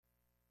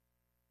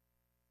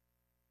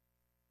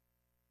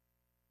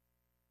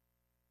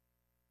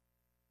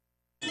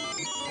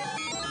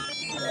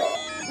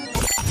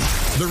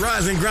The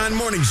Rise and Grind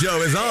Morning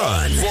Show is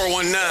on.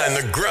 419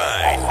 The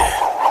Grind.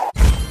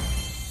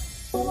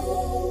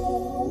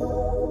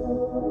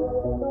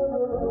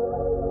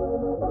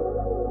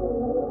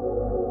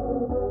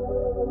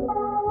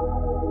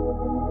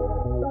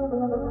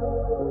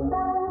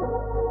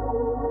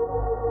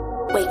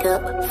 Wake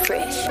up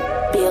fresh,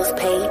 bills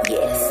paid,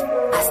 yes.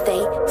 I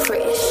stay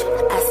fresh,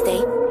 I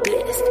stay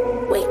blessed.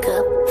 Wake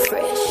up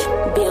fresh,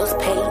 bills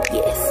paid,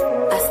 yes.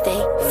 I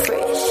stay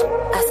fresh,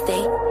 I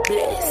stay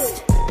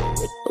blessed.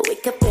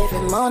 Wake up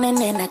every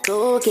morning and I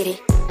go get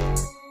it.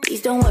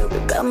 Please don't worry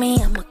about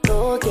me, I'ma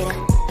go get it.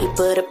 You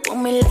put up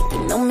on me like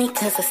you know me,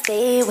 cause I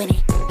stay with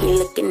it. You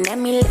looking at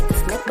me like a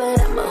snake,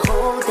 but I'm a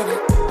holding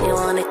it. You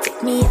wanna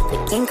take me out the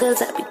game,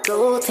 cause I be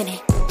golden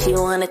it. She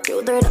wanna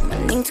throw dirt on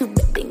my name too,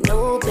 but they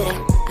know better.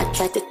 I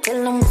tried to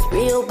tell them it's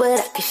real, but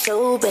I can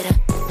show better.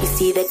 You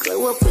see that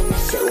glow up when I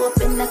show up,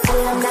 and I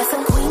tell them that's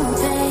a queen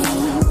thing.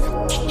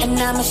 And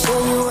I'ma show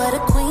you what a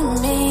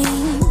queen means.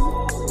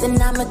 Then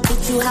I'ma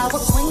teach you how a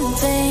queen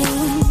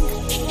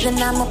thinks.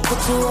 Then I'ma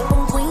put you up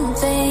on queen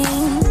things.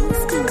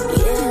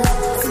 Yeah,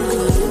 see,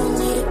 you don't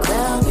need a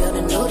crown, girl,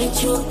 to know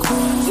that you a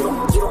queen. You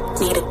don't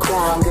need a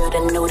crown, girl, to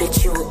know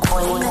that you a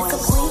queen. That's a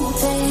queen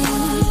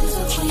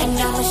thing. And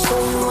I'ma show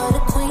you what a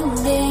queen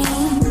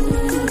means.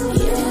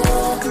 Yeah,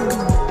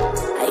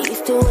 I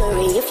used to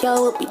worry if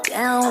y'all would be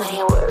down,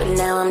 but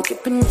now I'm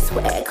dripping this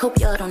swag, hope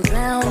y'all don't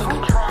drown in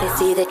it. They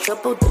say that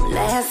trouble don't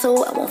last,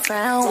 so I won't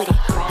frown with it.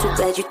 Too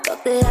glad you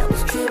thought that I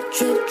was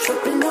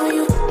tripping on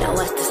you. Now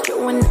I just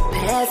throw in the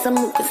past, I'm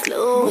moving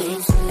slow with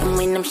it. And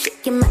when I'm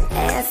shaking my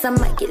ass, I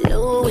might get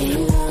low with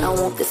it. I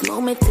want this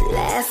moment to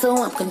last,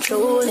 so I'm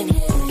controlling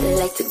it. They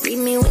like to greet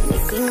me when they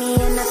see me,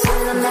 and I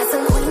tell them that's a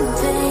queen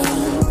thing.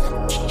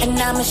 And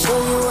I'ma show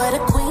you what a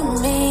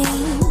queen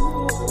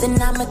means.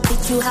 Then I'ma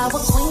teach you how a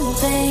queen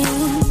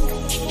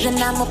thinks. Then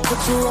I'ma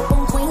put you up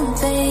on queen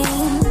things.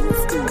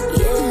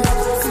 Yeah,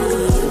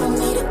 see, you don't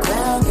need a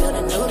crown, girl,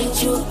 to know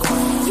that you a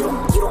queen. You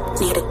don't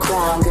need a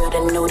crown, girl, to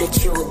know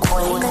that you a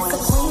queen. That's a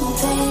queen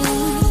thing.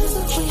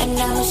 And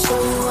I'ma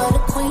show you what a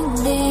queen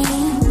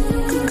means.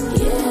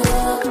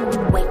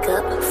 Yeah, wake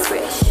up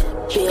fresh,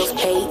 bills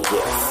paid,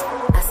 yes.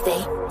 I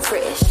stay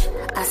fresh,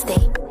 I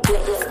stay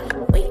blessed.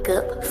 Wake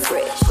up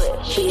fresh,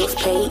 bills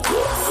paid,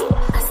 yes.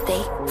 I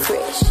stay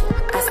fresh,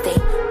 I stay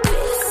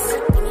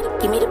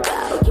blessed. Give me the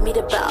ball, give me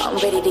the ball, I'm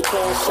ready to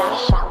cash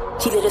out.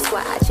 Chili the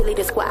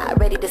squad,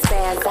 ready to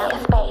spaz out.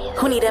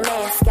 Who need a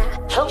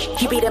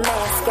mascot? You be the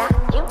mascot.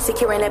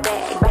 Securing the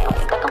bag.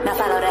 Now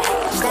follow the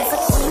hashtag. That's a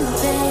queen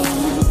thing.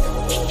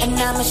 And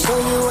I'ma show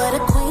you what a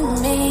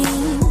queen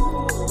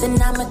means.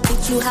 Then I'ma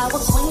teach you how a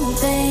queen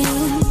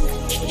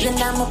thinks. Then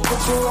I'ma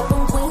put you up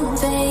on queen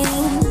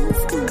things.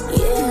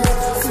 Yeah,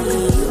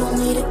 see, you don't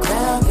need a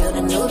crown, girl,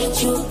 to know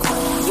that you a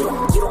queen. You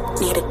don't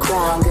need a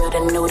crown, girl, to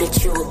know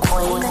that you a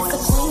queen. That's a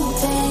queen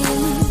thing.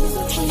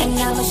 And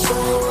I'ma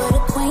show you what a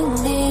queen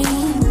means.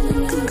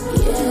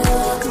 Yeah,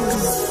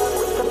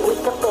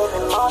 wake up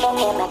every morning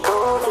and I go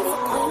get it.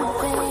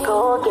 Go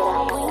get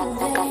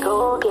it. I go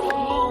get it.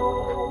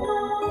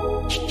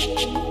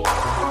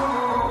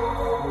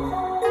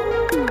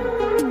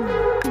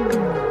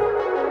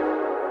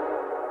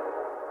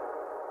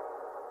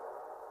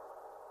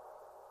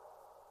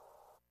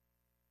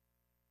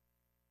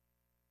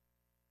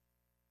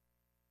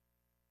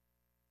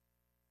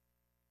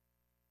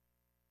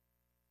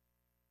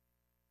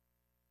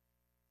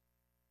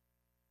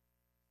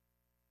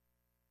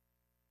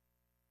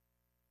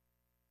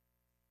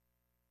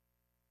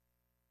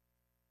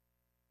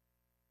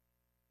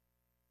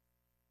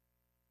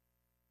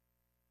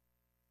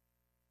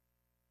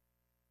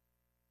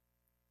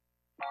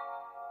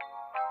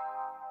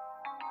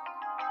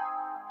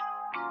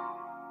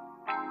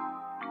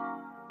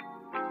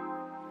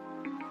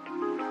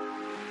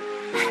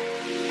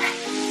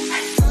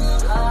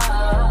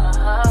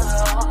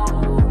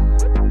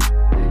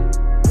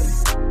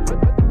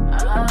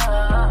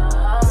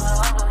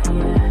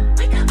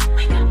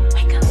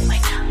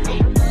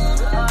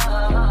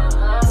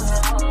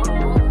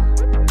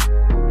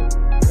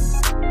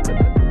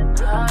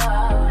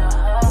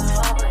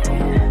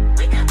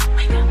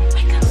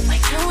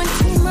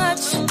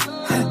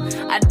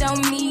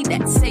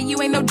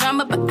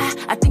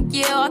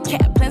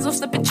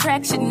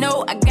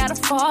 No, I gotta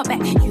fall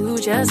back. You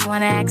just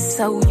wanna act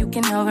so you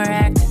can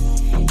overact.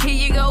 Here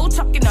you go,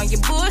 talking on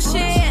your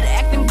bullshit,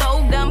 acting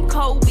bold, dumb,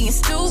 cold, being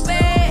stupid.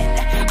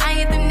 I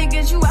ain't the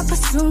niggas you are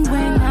pursuing.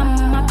 I'm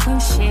on my queen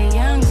shit,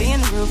 young,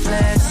 being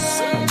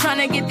ruthless.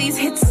 Tryna get these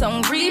hits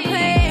on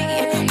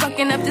replay.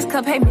 Fucking up this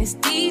club, hey Miss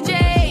DJ.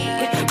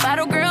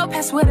 Bottle girl,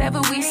 pass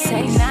whatever we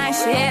say.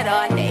 Nice shit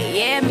all day,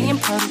 yeah, me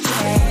and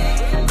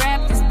Protege.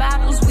 Grab these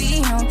bottles,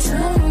 we on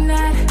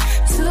tonight.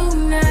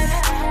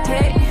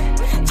 Hey.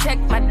 Check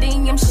my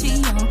DM, she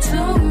on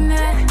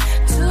tonight.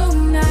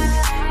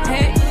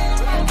 Hey,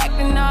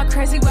 acting all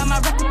crazy while my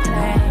record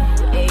play.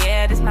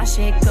 Yeah, this my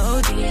shit,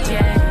 go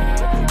DJ.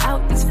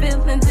 Out these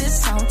feelings,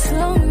 it's on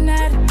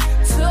tonight.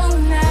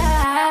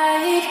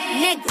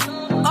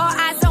 Nigga, all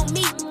eyes on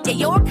me. Yeah,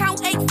 your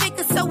account ain't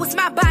figures, so it's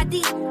my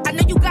body. I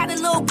know you got a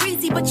little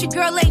greasy, but your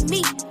girl ain't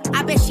me.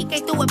 I bet she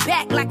can't throw it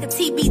back like a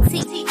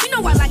TBT. You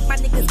know I like my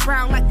niggas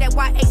brown like that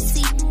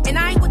YAC. And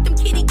I ain't with them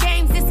kitty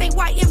games, this ain't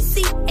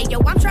YMC. Hey yo,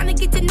 I'm trying to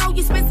get to know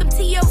you, spend some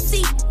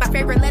TLC. My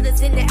favorite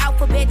letters in the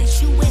alphabet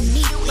is you and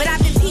me. But I've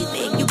been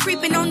peeping, you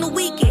creeping on the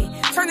weekend.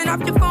 Turning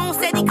off your phone,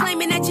 steady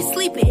claiming that you're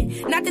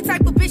sleeping. Not the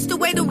type of bitch to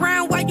wait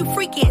around while you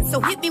freaking. So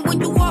hit me when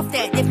you off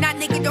that. If not,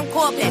 nigga, don't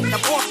call back. I'm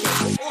off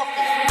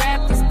that.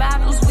 Grab these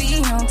bottles, we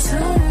on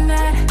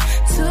tonight.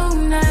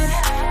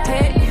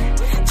 Hey,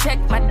 check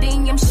my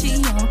DM, she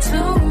on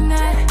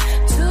tonight.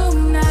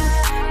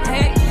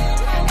 Hey,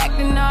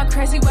 acting all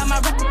crazy while my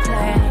record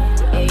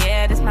play.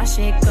 Yeah, this my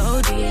shit,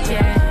 go DJ.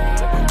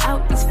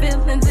 Out these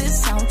feelings,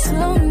 it's on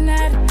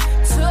tonight.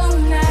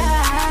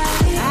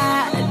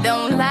 I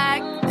don't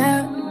like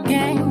the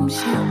games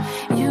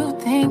you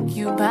think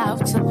you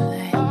about to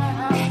play.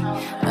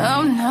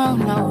 Oh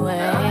no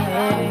way.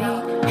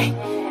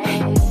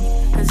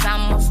 Cause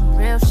I'm on some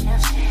real shit.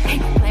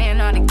 Playing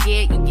all to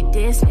get you your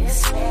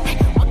business.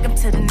 Welcome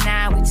to the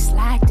night, we just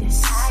like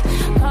this.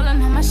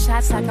 Calling on my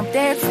shots like I'm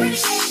dead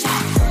fish.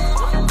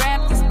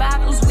 Grab these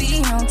bottles,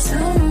 we on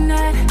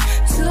tonight.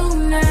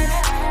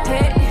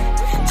 Hey,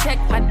 check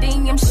my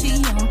DM, she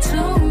on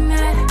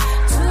tonight.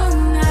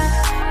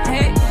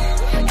 Hey,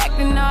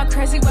 acting all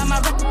crazy while my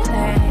record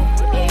play.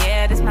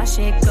 Yeah, this my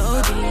shit,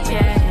 go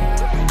DJ.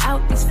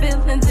 Out these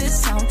feelings,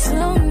 it's on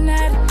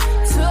tonight.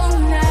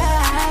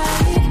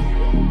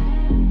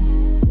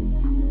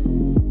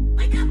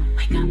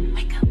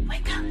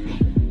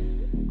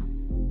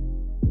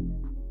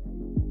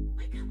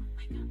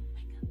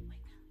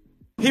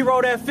 He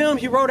roll that film,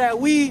 he roll that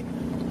weed.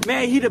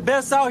 Man, he the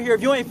best out here.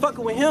 If you ain't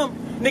fucking with him,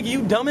 nigga,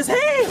 you dumb as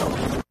hell.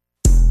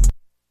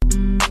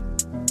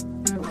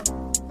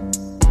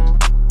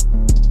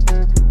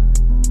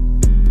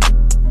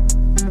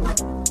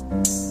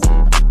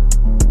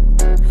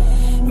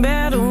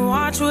 Better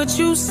watch what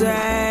you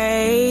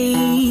say.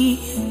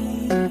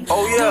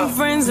 Oh yeah. The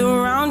friends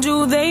around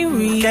you, they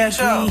read. Cash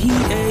out.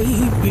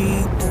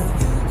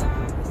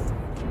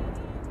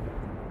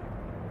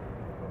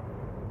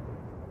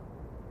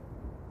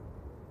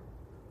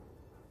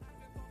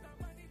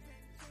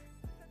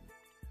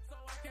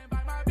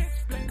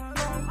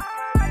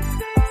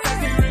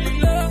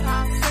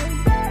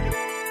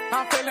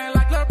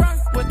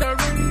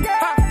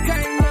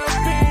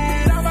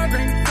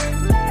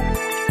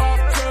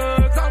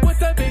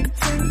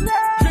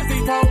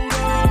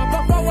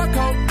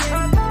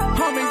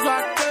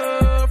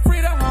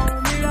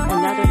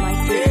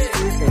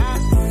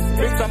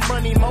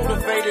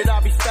 Motivated, I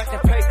be stacking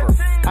paper.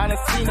 I done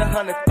seen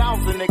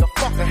 100,000, nigga,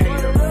 fuck a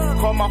hater.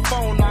 Call my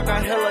phone, I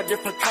got hella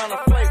different kind of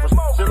flavors.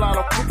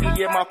 Gelato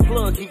cookie, yeah, my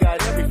plug, he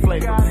got every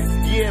flavor.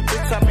 Yeah,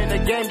 bitch, I'm in the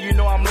game, you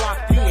know I'm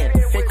locked in.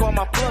 Can't call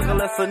my plug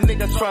unless a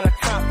nigga tryna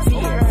top 10.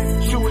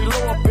 Chewy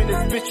low up in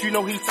this bitch, you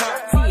know he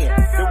top 10.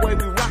 The way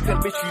we rockin',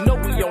 bitch, you know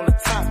we on the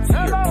top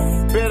tier.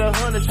 Bet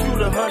 100, shoot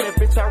 100,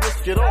 bitch, I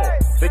risk it all.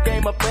 The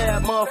game a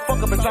bad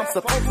motherfucker, bitch, I'm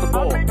supposed to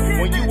ball.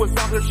 When you was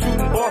out here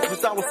shooting balls,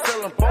 bitch, I was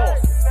selling balls.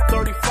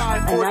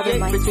 35,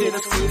 48, bitch, hit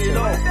us, seen it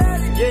all.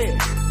 Yeah,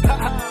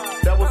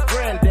 that was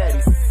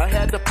granddaddy's. I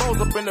had the balls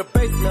up in the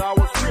basement, I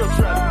was real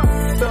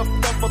trapped. Stuff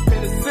up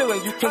in the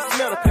ceiling, you can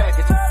smell the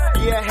package.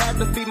 Yeah, I had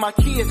to feed my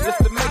kids just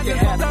to make it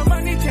happen. The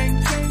money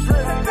change,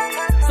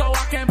 so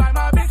I can buy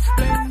my bitch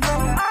bling.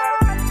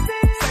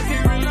 Say she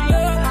really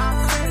love my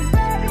sin.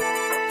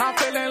 I'm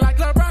feeling like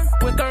LeBron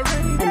with the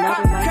ring. I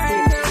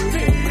can't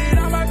fit,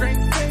 I'm a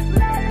green thing.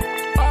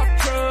 Off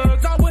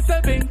drugs, I'm with the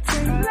big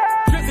team.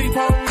 Drizzy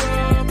pulled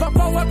up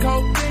before a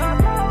cold thing.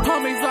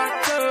 Homies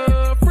locked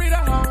up, free the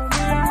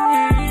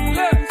homie.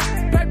 Look,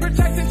 paper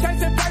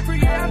chasing paper,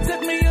 yeah, I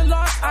took me a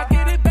loss. I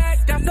get it back,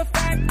 that's a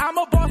fact. I'm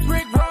a boss,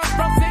 Rick Ross,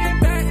 from sitting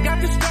back.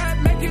 Got the strap,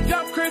 make it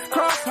jump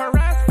crisscross. Her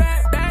ass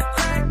fat, back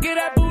crack, get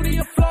that booty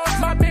and floss.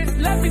 My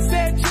bitch let me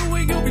said you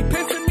and you be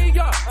pissing me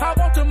off. I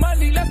want the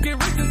money, let's get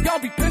rich, it's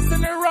gon' be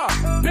pissing her off.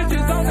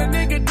 Bitches on the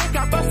nigga dick,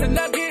 I bust a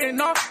nut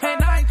getting off.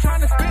 And I ain't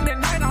tryna spend the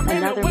night, I'm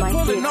in the whip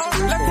pulling off.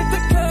 Let's hit the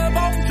club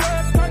on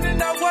drugs,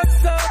 turning up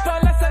what's up.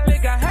 Unless a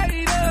nigga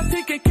hate us,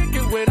 he can kick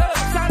it with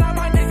us. Shout out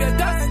my nigga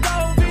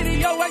Dusto,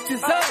 video H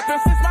is up.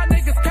 And since my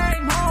niggas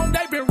came home,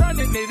 they been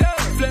running it up.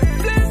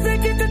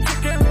 Flip, get the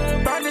chicken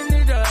hood, burning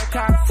it up.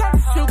 Cop,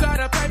 you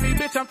gotta pay me,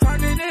 bitch, I'm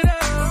turning it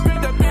up.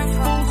 Spin the bitch,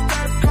 food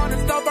stamps, corner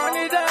store, burn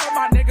it up.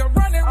 My nigga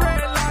running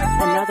red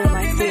lights, another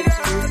Mike D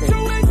exclusive.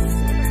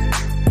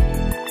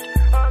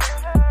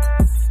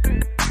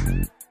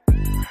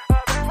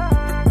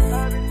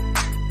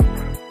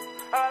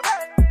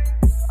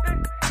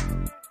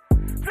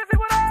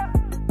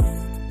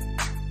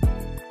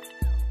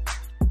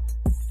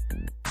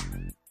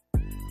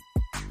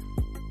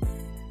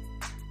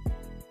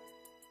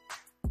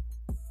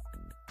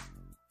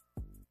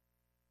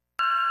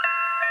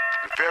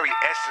 The very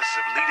essence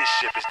of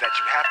leadership is that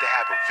you have to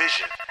have a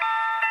vision.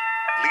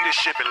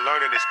 Leadership and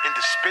learning is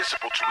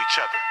indispensable to each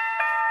other.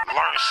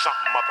 Learn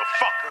something,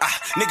 motherfucker.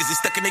 Niggas is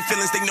stuck in their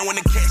feelings, they knowin'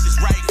 the cash is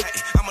right. Hey,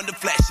 I'm under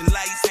flashing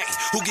lights. Hey,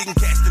 who getting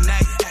cash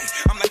tonight? Hey,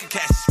 I'm like a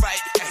cash is right.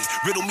 Hey,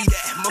 riddle me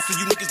that. Most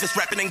of you niggas niggas that's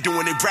rapping ain't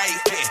doing it right.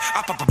 Yeah,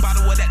 I pop a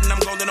bottle of that and I'm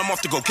gone, then I'm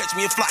off to go catch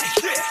me a flight.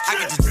 I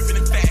get this dripping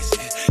in fashion.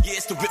 Yeah,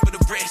 it's the whip of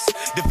the wrist.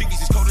 The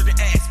Vicky's is colder than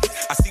Aspen.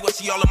 I see why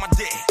she all on my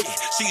dick. Yeah,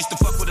 she used to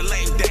fuck with a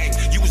lame dang.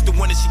 You was the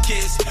one that she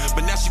kissed,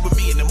 but now she with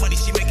me and the money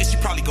she making, she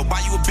probably go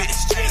buy you a bitch.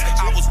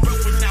 I was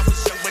broke when I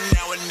was young, but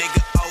now a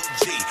nigga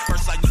OG.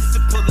 First I used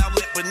to pull out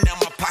lip, but now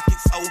my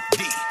pockets OD.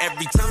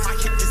 Every time I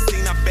hit the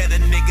scene, I bet a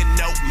nigga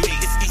know me.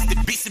 It's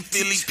Easter Beats and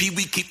Philly P,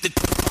 we keep the.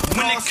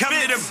 When it come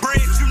to the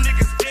bread, you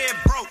niggas dead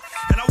broke.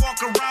 And I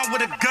walk around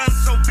with a gun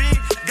so big,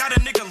 got a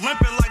nigga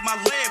limping like my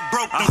leg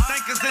broke. Them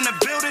thinkers in the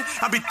building,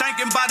 I be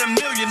thinking by the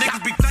million.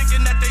 Niggas be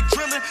thinking that they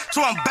drilling,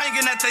 so I'm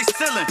banging at they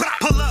ceiling.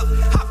 Pull up,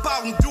 hop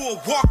out and do a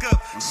walk up.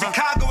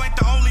 Chicago ain't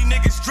the only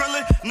niggas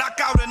drilling. Knock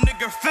out a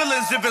nigga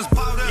feelings if it's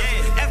bought up.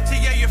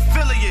 FTA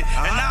affiliate,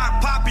 and now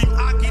I pop him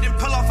Aki, then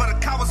pull off of the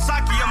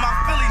Kawasaki on my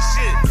Philly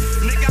shit.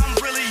 Nigga, I'm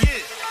really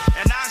it.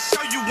 And I'll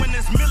show you when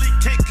this Millie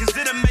kick, cause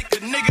it'll make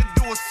a nigga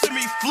do a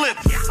semi-flip.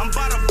 I'm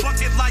by the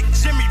bucket like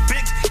Jimmy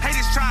Bix.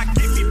 Haters try to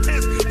get me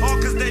pissed, all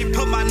cause they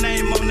put my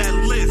name on that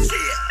list.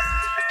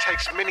 It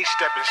takes many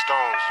stepping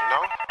stones, you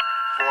know,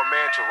 for a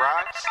man to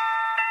rise.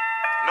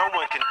 No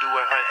one can do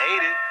it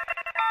unaided.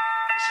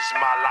 This is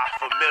my La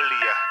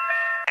Familia,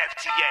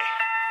 FTA.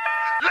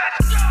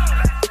 Let's go!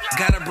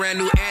 Got a brand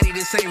new Addy,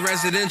 this ain't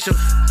residential.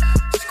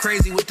 It's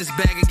crazy what this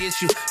bag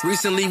against you.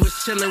 Recently was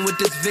chilling with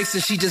this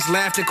vixen. She just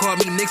laughed and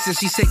called me Nixon.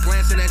 She said,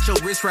 glancing at your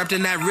wrist wrapped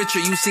in that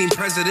Richard, you seem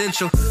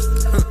presidential.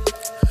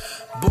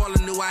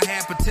 Baller knew I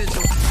had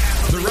potential.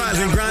 The Rise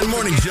and Grind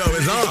Morning Show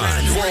is on.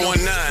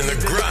 419 The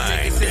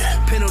Grind.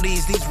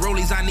 Penalties, these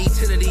rollies, I need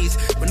 10 of these.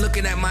 When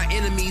looking at my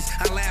enemies,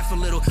 I laugh a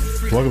little.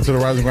 Welcome to the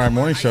Rise and Grind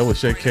Morning Show with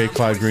Shay K,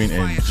 Clyde Green,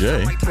 and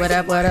Jay. What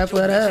up, what up,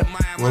 what up?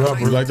 What up?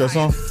 You like that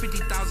song?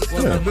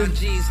 Yeah.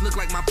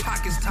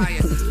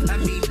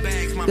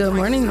 Good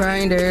morning,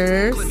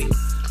 Grinders.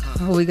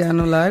 Oh, we got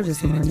no live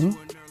this morning.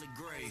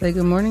 Say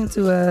good morning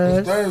to us.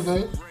 It's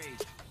Thursday.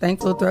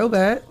 Thankful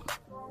throwback.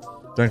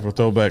 Thankful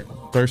throwback.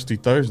 Thirsty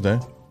Thursday.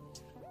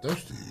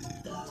 Thirsty.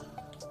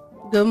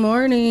 Good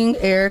morning,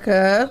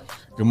 Erica.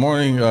 Good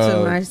morning,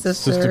 to my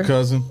sister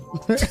cousin.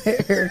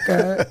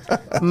 Erica.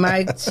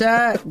 Mike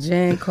Chuck,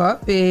 Jen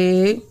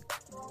Coffee,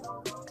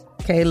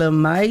 Kayla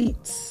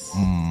Mites.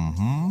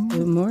 Mm-hmm.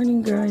 Good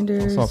morning,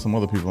 Grinders. I saw some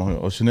other people on here.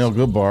 Oh, Chanel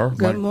Goodbar.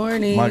 Good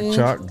morning. Mike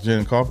Chuck,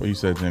 Jen Coffee. You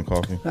said Jen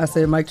Coffee. I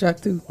said Mike Chuck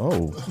too.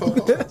 Oh.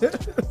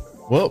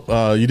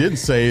 Well, you didn't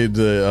say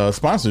the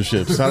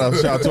sponsorships. Shout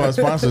out to our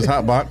sponsors: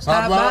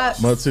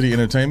 Hotbox, Mud City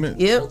Entertainment,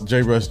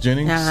 J. Rush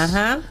Jennings,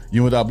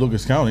 UNW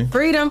Lucas County,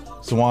 Freedom,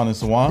 Swan and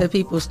Swan, The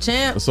People's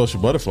Champ, The Social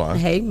Butterfly,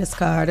 Hey Miss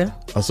Carter,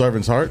 A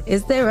Servant's Heart,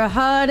 Is There a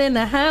Heart in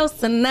the House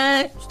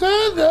Tonight?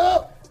 Stand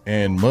up.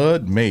 And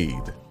Mud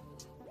Made.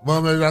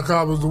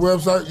 MudMade.com is the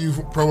website. Use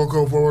promo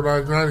code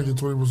 419 and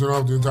get 20%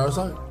 off the entire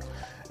site.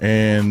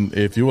 And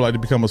if you would like to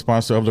become a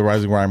sponsor of the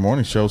Rise and Grind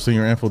Morning Show, send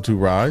your info to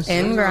Rise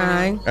and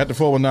Grind at the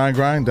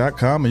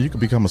 419grind.com and you can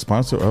become a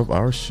sponsor of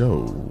our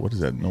show. What is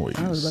that noise?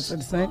 I was about to say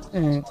the same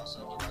thing.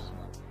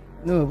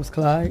 Knew it was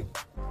Clyde.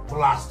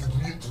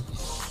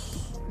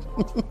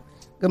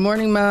 Good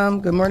morning, Mom.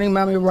 Good morning,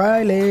 Mommy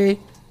Riley.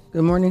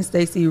 Good morning,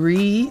 Stacy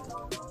Reed.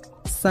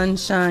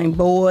 Sunshine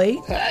Boy.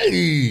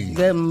 Hey.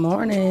 Good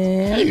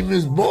morning. Hey,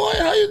 Miss Boy.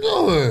 How you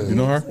doing? You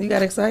know her? You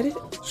got excited?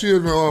 She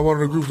is one of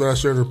the groups that I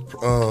shared. One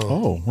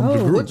of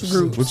the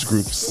groups. Which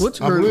groups?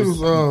 I believe it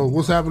was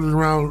What's Happening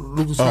Around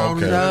Lucas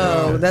County. Okay.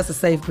 Oh, that's a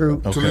safe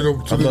group. Okay. I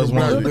thought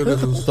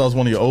it was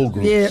one of your old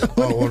groups. Yeah.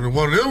 Oh, one of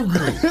them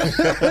groups.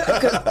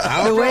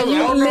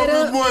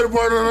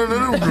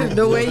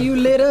 The way you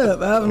lit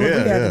up. I don't know.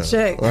 We got to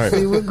check. Right.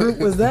 See, what group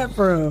was that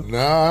from? No,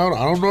 I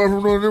don't know if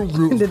I'm one of them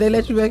groups. Did they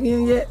let you back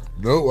in yet?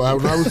 No, I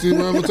have not received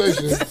my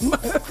invitation.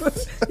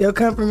 Your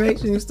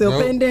confirmation is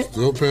still pending?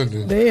 Still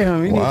pending.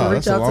 Damn, you need to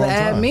reach out to the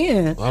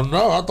admin. I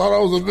know. I thought I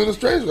was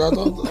administration. I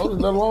thought I was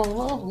that long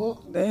enough.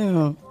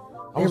 Damn.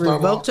 They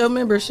revoked your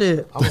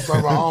membership. I'm going to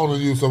start my own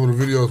and use some of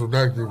the videos from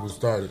that group that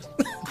started.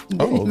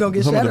 Then you going to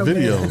get some shadow of the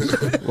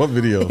videos. What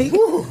video?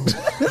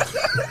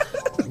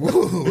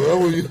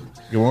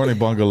 Good morning,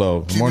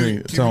 Bungalow. Good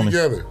morning, Tony.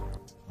 Together.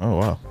 Oh,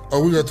 wow.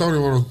 Oh, we got Tony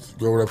want to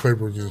go over that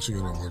paper again. She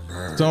get on my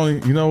nerves. Tony,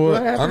 you know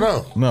what? I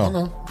know.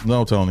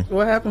 No, Tony.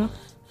 What happened?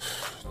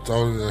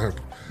 Tony and her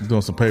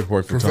doing some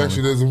paperwork for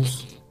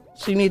perfectionisms. Tony.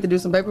 She need to do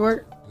some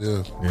paperwork?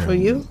 Yeah. For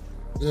you?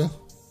 Yeah.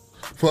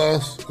 For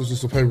us, it's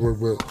just some paperwork,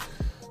 but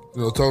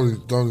Tony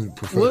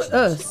perfection. What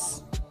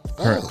us?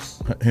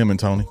 Us. Him and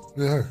Tony.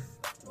 Yeah, her.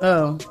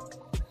 Oh.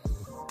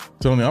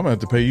 Tony, I'm gonna have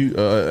to pay you,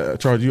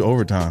 charge you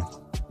overtime.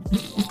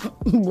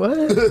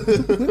 What?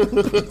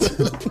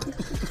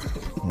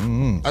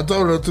 I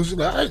told her too. She's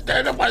like,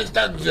 ain't nobody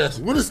studying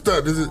Jesse. What is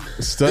studying? Is it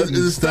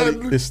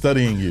studying? It's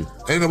studying you.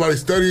 Ain't nobody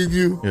studying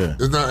you. Yeah.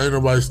 It's not. Ain't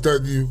nobody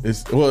studying you.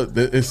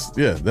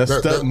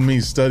 Studying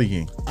means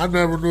studying. I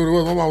never knew it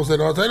was. My mama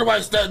said, "Ain't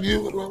nobody studying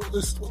you." What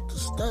is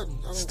studying?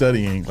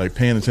 Studying, like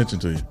paying attention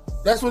to you.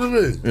 That's what it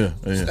means. Yeah.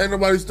 Ain't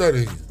nobody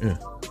studying you. Yeah.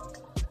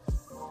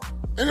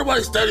 Ain't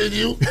nobody studying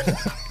you.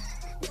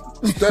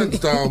 That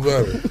sounds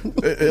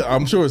better.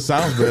 I'm sure it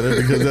sounds better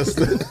because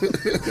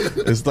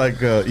it's like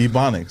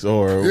Ebonics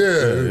or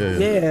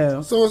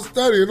Yeah. So it's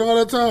studying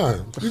all the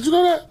time. Did you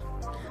know that?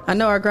 I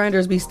know our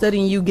grinders be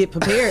studying you get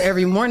prepared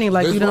every morning.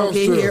 Like They you don't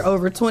supposed get to. here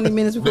over 20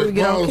 minutes before They we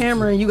get on supposed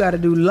camera, and you got to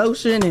do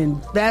lotion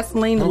and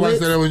Vaseline the Nobody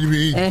lips say that when you be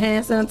eating. and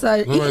hand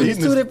sanitizer. Nobody- Eating is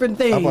two different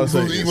things. I'm about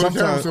to Eat say, when the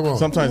camera's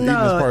sometimes eating is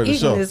part of the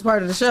eating show. is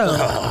part of the show.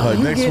 Like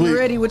you next getting week,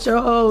 ready with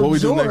your whole what we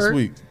do drawer. next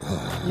week?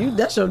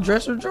 That's your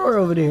dresser drawer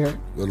over there.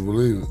 Better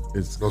believe it.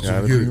 It's Don't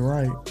gotta you be get it.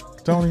 right,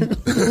 Tony.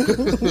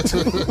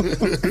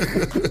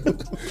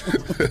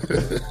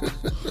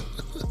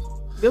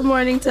 Good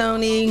morning,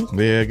 Tony.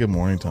 Yeah, good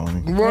morning,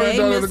 Tony. Good morning, Hey,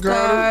 Dr. Miss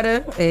Carter.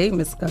 Carter. Hey,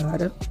 Miss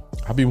Carter.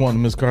 I be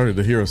wanting Miss Carter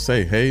to hear her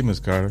say, "Hey, Miss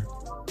Carter."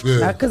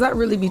 Yeah. Because I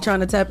really be trying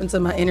to tap into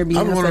my inner I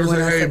Beyonce want her to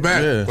when I say hey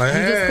back. Yeah. Like, You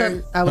just hey.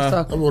 kept- I was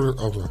talking.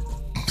 Okay.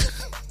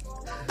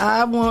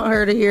 I want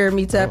her to hear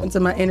me tap into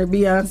my inner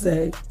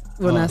Beyonce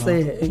when I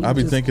say it. And I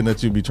be just- thinking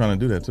that you be trying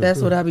to do that too.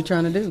 That's what I be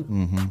trying to do.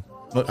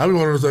 I be wanting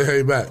her to say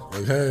hey back.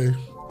 Like, hey.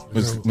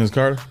 Miss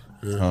Carter.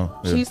 Yeah. Oh,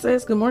 yeah. She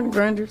says, "Good morning,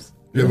 grinders."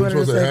 Yeah, You we're want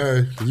her supposed to to say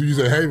hey. Because you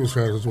say hey, Miss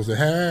Carter. We're supposed to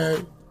say hey.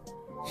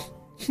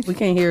 We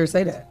can't hear her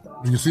say that.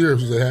 You can see her if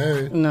she say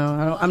hey.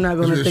 No, I'm not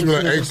going to She think be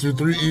like she- H with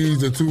 3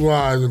 E's and 2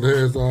 Y's and the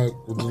hand sign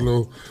with the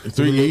little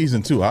 3 E's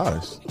and 2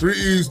 I's. 3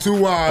 E's, 2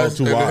 Y's,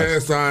 two and the Y's.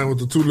 hand sign with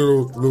the 2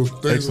 little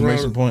things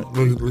Exclamation around point.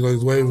 it. Look like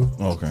he's waving.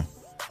 Oh, okay.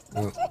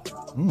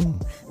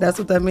 That's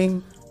what that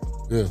means.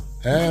 Yeah.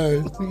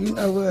 Hey. You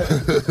know what?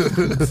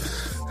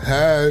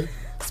 Hey.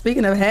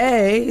 Speaking of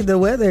hey, the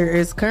weather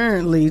is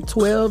currently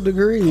 12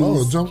 degrees.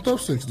 Oh, it jumped up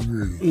 6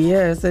 degrees.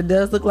 Yes, it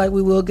does look like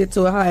we will get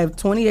to a high of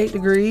 28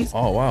 degrees,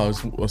 Oh wow,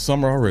 it's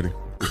summer already.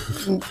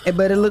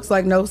 but it looks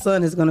like no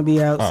sun is going to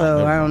be out, Oh, so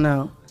never I don't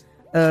know.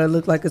 It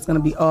looks like it's going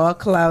to be all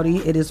cloudy.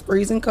 It is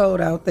freezing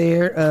cold out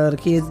there. The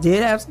kids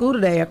did have school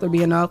today after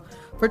being off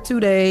for 2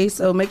 days,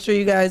 so make sure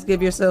you guys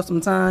give yourself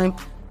some time.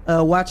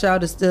 Watch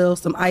out, there's still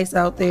some ice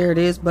out there. It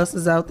is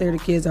buses out there. The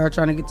kids are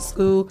trying to get to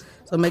school,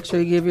 so make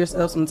sure you give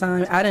yourself some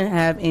time. I didn't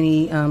have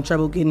any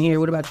trouble getting here.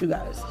 What about you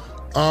guys?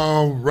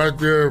 Right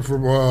there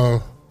from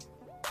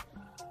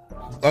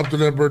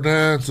Upton and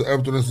Bernan to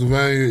Upton and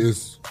Sylvania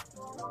is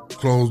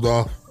closed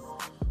off.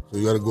 So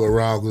you got to go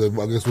around because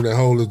I guess where that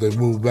hole is, they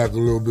moved back a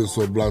little bit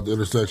so it blocked the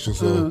intersection.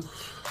 So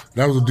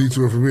that was a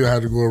detour for me. I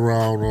had to go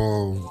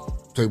around,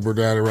 take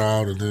Bernan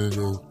around, and then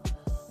go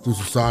through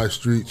some side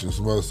streets and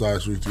some other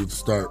side streets to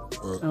start.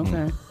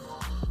 Okay.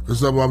 It's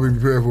something I'll be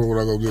prepared for when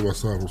I go get my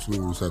son from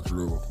school this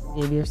afternoon.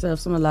 Give yourself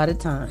some allotted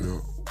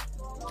time.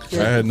 I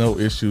had no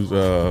issues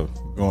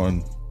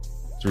going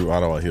through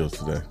Ottawa Hills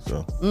today,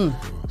 so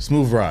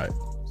smooth ride.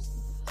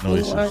 No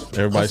issues.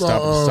 Everybody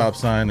stopped at the stop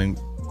sign and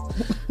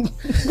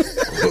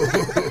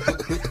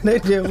They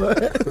did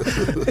what?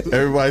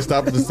 everybody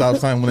stopped at the stop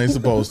sign when they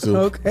supposed to.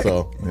 Okay.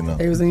 So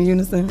They was in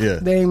unison. Yeah.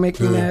 They ain't make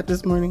me mad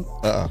this morning.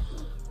 No,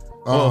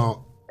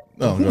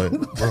 go ahead.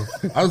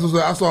 I was gonna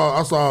say I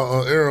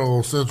saw Arrow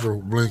on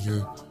Central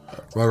blinking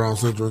right around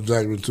Central and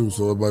Jackman too,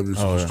 so it might be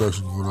some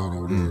construction going on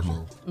over there.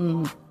 So.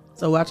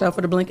 So watch out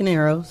for the blinking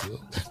arrows.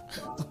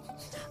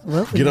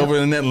 Well, Get over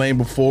in that lane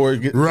before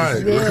it gets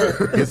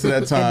to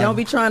that time. And don't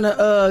be trying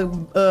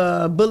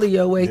to bully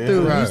your way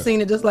through. right. You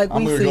seen it just like I'm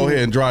we gonna seen. go ahead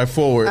and drive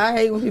forward. I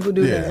hate when people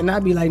do that, and I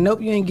be like,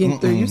 "Nope, you ain't getting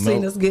through. You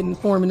seen nope. us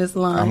forming this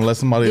line. I'm gonna let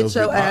somebody get else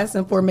your get- ass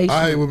in formation."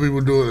 I hate when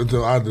people do it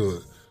until I do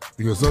it.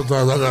 Because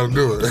sometimes I gotta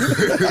do it.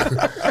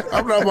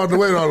 I'm not about to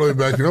wait all the way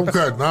back here. I'm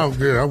cutting. I don't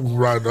care. I'm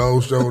riding the whole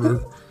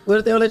shoulder. What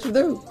if they don't let you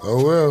through?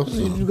 Oh well.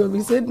 You're gonna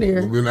be sitting there.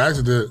 It'll be an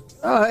accident.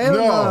 Oh, hell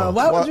no.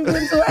 Why would you get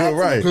into an accident?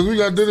 Right. Because we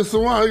got Dennis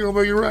Swan. He gonna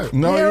make it right.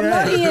 No, Hell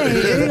no, he ain't.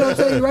 He gonna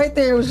tell you right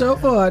there it was your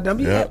fault. Don't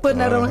be putting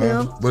that on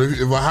him. But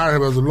if I hire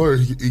him as a lawyer,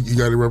 he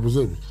got to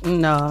represent me.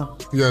 No.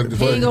 He got to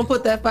He ain't gonna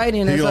put that fight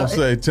in. He That's gonna all-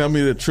 say, "Tell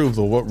me the truth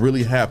of what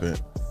really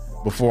happened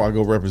before I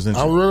go represent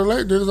you." I was really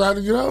late. Dennis, I had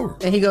to get over.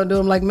 And he gonna do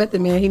him like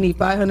Method Man. He need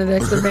 500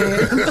 extra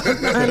bands,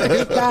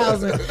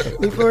 500,000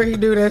 before he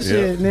do that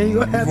shit. And then you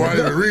gonna have Before I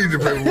to even read the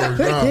paperwork.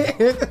 Nah.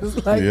 It's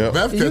like,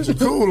 Beth catching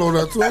cool on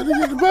that too. He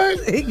get the bag.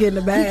 He getting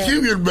the bag. He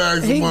keep getting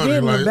bags of He money.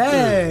 getting like, the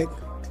bag.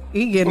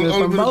 He getting it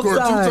Only from been to both court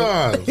 2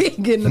 sides. times. He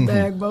getting the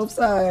bag both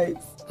sides.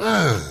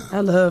 I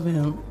love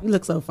him. He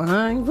looks so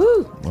fine.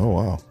 Woo. Oh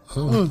wow.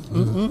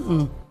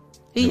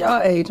 He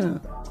y'all age, huh?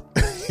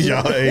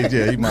 Y'all age,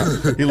 yeah. He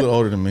a little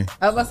older than me.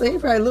 I was about to say he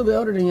probably a little bit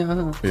older than y'all,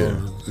 huh? Yeah,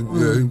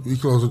 Yeah, he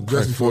close to like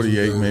Jesse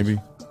 48 maybe.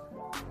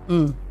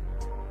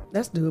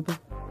 That's doable.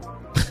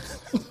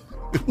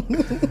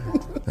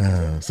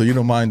 So you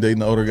don't mind dating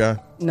the older guy?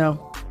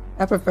 No,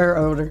 I prefer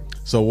older.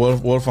 So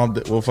what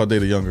if I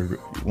date a younger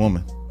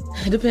woman?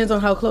 It depends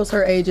on how close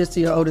her age is to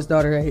your oldest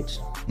daughter age.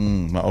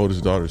 My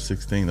oldest daughter is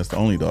 16. That's the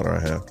only daughter I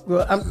have.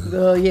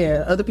 Well,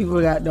 yeah, other people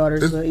got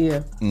daughters, but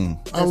yeah,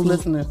 I was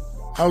listening.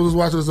 I was just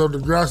watching this on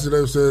Degrassi.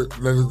 They said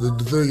that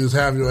the thing is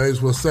half your age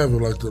plus 7,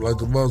 like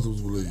the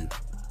Muslims believe.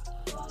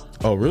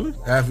 Oh, really?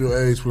 Half your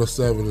age plus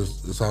 7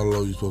 is how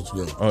low you're supposed to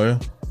go. Oh, yeah?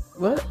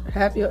 What?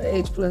 Half your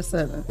age plus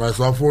 7. Right,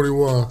 so I'm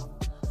 41.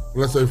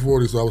 Let's say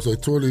 40, so I would say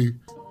 20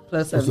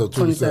 Plus 7,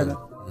 27.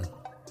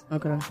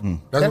 Okay.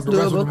 That's what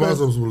the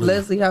Muslims believe.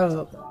 Leslie, how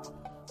old?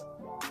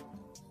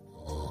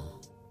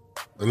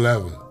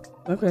 11.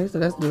 Okay, so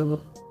that's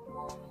doable.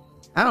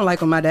 I don't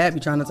like when my dad be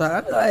trying to talk.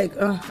 I be like,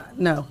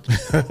 no.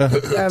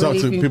 Talk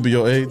to people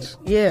your age?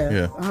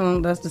 Yeah.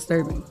 That's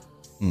disturbing.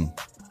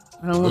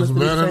 I don't want to. It's a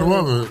man and a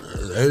woman.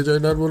 Age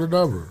ain't nothing but a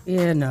number.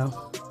 Yeah,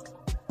 no.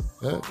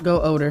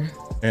 Go older.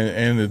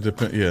 And it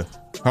depends. Yeah.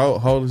 How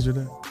old is your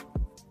dad?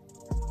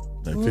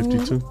 Like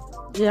 52?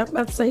 Yeah, I'm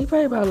about to say he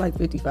probably about like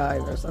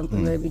 55 or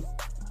something, maybe.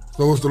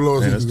 So what's the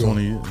lowest? That's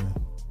 20 years.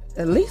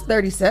 At least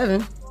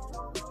 37.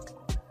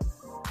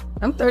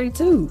 I'm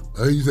 32.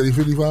 You said he's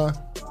 55?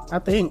 I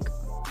think.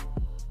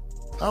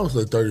 I would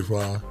say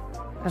 35.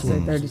 I say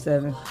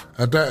 37.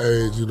 At that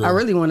age, I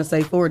really want to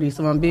say 40,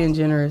 so I'm being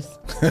generous.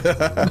 Give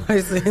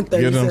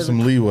them some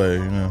leeway,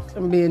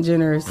 I'm being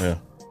generous. Yeah.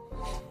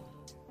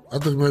 I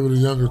think maybe the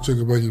younger chick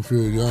will make you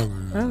feel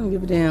younger. I don't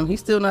give a damn. He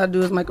still know how to do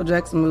his Michael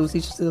Jackson moves. He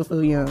should still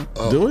feel young.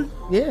 Do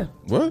he? Yeah.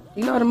 What?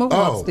 You know how to move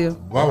walk still.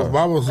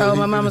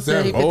 My mama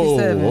said he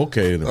 57. Oh,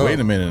 okay. Wait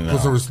a minute now.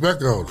 Put some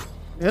respect on it.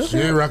 Okay. She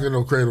ain't rocking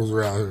no cradles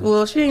around here.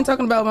 Well, she ain't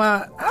talking about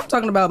I'm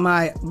talking about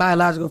my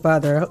biological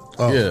father.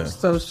 Yeah.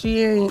 So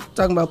she ain't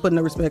talking about putting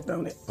no respect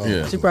on it.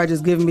 Yeah. She probably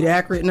just giving me the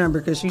accurate number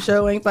because she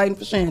sure ain't fighting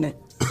for Shannon.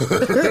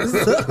 Excuse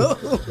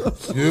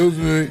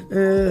me.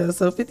 Yeah,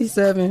 so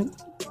 57.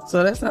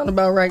 So that sounds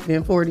about right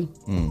then, 40.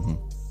 Mm-hmm.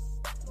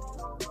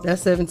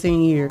 That's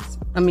 17 years.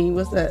 I mean,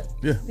 what's that?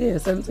 Yeah. Yeah,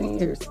 17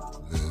 years.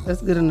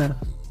 That's good enough.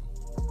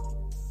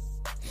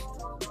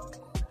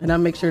 And I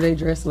make sure they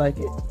dress like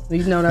it.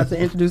 You know not to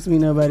introduce me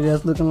to nobody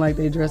that's looking like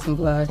they dressing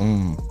fly.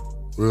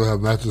 We'll have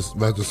matching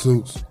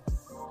suits.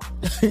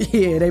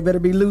 Yeah, they better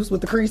be loose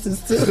with the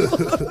creases too.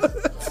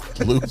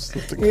 Loose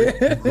with the creases.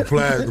 Yeah.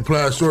 The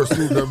plaid short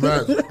suit that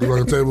match. Look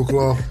like a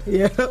tablecloth.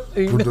 Yeah.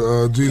 With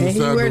the Jesus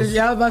sandals.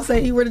 Y'all about to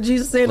say he wear the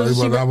Jesus sandals.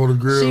 She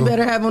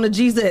better have on the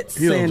Jesus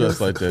He don't sandals.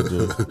 dress like that,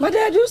 dude. My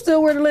dad, you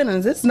still wear the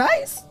linens. It's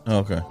nice.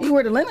 Okay. He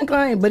wear the linen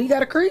clean, but he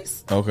got a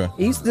crease. Okay.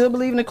 He still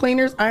believe in the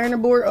cleaners,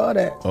 ironing board, all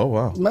that. Oh,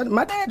 wow.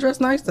 My dad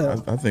dressed nice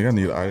though. I think I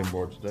need an iron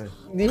board today.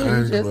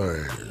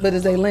 Yeah, but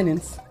it's a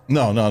linens.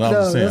 No, I'm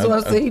just saying. That's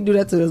what I said. He do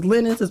that to his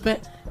linens, his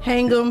pants.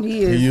 Hang them.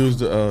 He used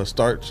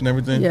starch and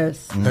everything?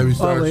 Yes. Heavy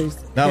starch. Always.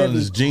 Not Heavy. on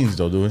his jeans,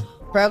 though, do we?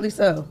 Probably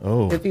so.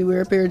 Oh. If he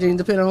wear a pair of jeans,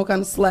 depending on what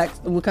kind of slacks,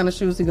 what kind of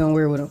shoes he gonna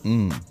wear with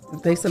them.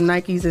 If they some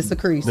Nikes, it's a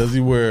crease. Does he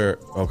wear,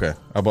 okay,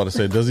 I'm about to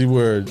say, does he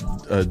wear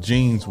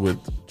jeans with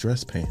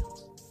dress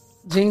pants?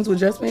 Jeans with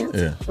dress pants?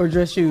 Yeah. Or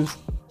dress shoes?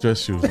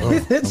 Dress shoes. Oh,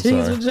 I'm Jeans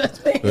sorry. with dress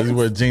pants. Does he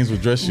wear jeans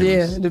with dress shoes?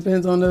 Yeah, it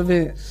depends on the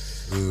event.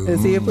 And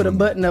see, put a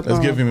button up That's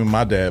on. giving me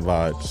my dad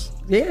vibes.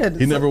 Yeah.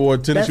 He never wore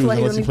tennis shoes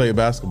unless he don't played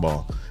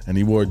basketball. And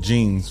he wore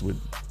jeans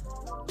with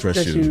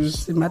dress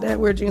shoes. My dad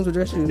wear jeans with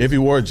dress shoes. If he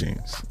wore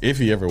jeans. If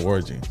he ever wore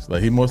jeans.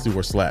 Like, he mostly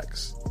wore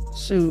slacks.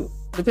 Shoot.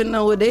 Depending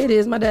on what day it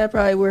is, my dad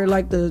probably wear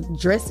like the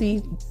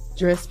dressy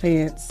dress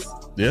pants.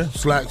 Yeah.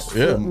 Slacks.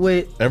 Yeah.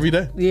 With every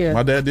day. Yeah.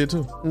 My dad did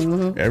too.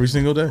 Mm-hmm. Every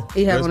single day.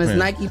 He had Dress on his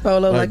pants. Nike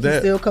polo like he's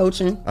still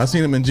coaching. I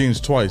seen him in jeans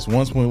twice.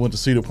 Once when we went to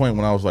Cedar Point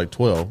when I was like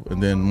 12,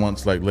 and then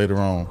once like later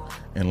on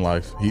in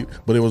life.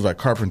 But it was like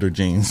carpenter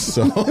jeans.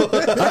 So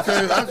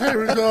I can't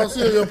recall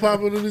seeing your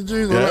papa in the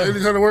jeans or like any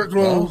kind of work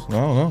clothes. I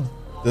don't know.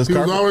 He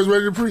was always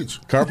ready to preach.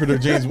 Carpenter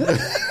jeans.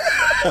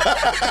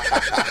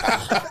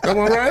 Am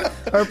I right?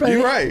 Or play,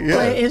 You're right. Yeah.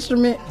 Play an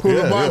instrument. Pull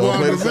the Bible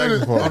out of the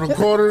minute on the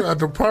corner at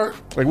the park.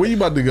 Like, where you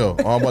about to go?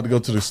 Oh, I'm about to go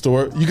to the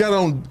store. You got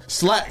on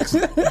slacks.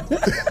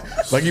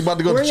 Like you about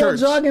to go Where to church.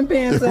 your jogging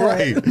pants at?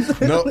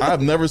 Right. No,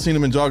 I've never seen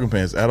him in jogging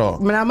pants at all.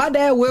 Now, my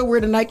dad will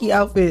wear the Nike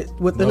outfit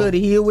with the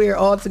hoodie. He'll wear it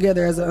all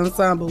together as an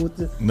ensemble with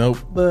the. Nope.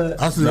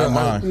 But I see not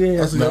that. mine.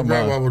 I see your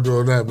grandmama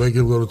doing that. Make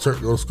him go to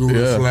church, go to school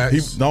in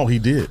slacks. He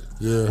did.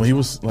 Yeah. When he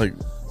was like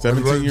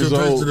 17 years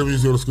old. To them, he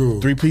used to go to school.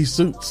 3-piece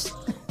suits.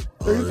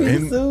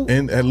 Three-piece suit?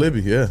 And at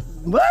Libby, yeah.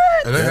 What?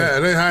 And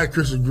they had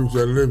Christian groups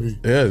at Libby.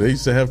 Yeah, they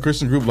used to have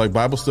Christian group like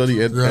Bible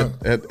study at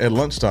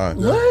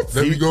lunchtime. What?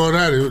 They be going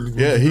at it.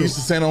 Yeah, he used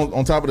to stand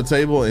on top of the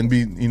table and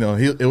be,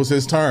 it was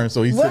his turn,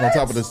 so he'd sit on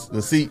top of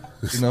the seat,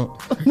 did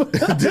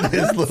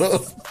his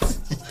little.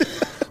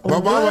 My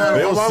mama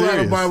had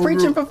a Bible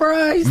Preaching group. for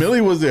fries.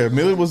 Millie was there.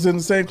 Millie was in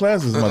the same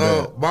class as my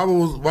dad. Mama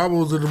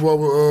was in the one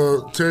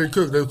with Terry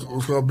Cook. It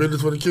was called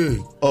Business for the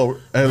King. Oh,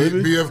 at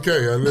Libby?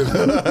 BFK at Libby.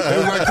 It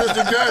was like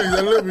Christian gangs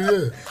at Libby,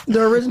 yeah.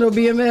 The original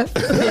BMF.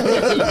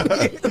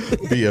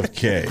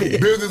 BFK.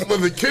 Business for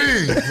the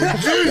King. For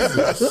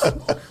Jesus.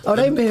 Oh,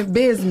 they meant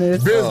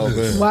business.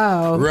 Business.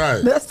 Wow.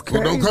 Right. That's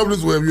crazy. Well, don't come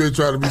this way if you ain't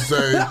trying to be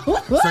saved,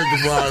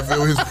 sanctified,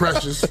 feel his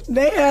precious.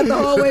 They had the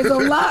hallways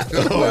on lock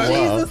for wow.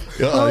 Jesus.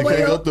 Oh, you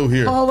can't go through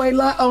here. Hallway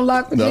on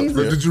lock for Jesus.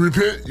 But did you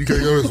repent? You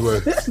can't go this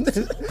way.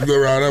 You go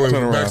around that way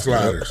Turn with around.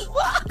 backsliders.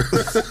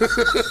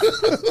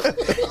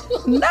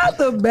 Not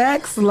the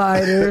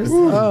backsliders.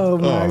 Oh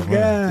my God.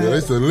 Yeah,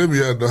 they said Libby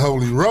had the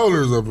holy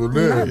rollers up in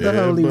there. Not the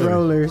holy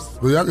rollers.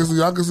 But y'all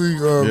can see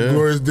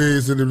Glorious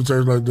Dean sitting in the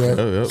church like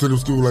that, sitting in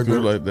school like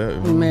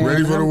that. Man,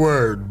 ready for the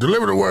word.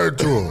 Deliver the word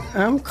to him.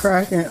 I'm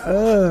cracking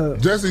up.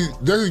 Jesse's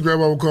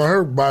grandma would call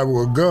her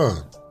Bible a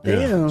gun.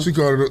 Damn. She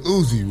called it a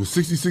Uzi with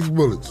 66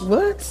 bullets.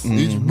 What?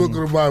 Each book of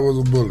the Bible was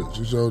a bullet.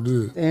 She sure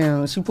did.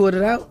 Damn, she pulled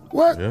it out?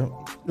 What? Yeah.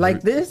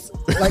 Like this?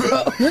 Like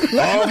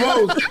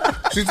Almost.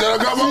 She said, I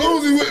got my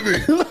Uzi with me.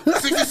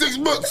 66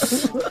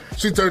 books.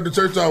 She turned the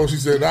church out when she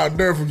said, I'll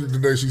never forget the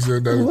day she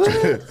said that.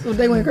 What? So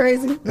they went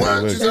crazy?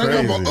 What? She said,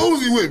 I got my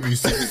Uzi with me.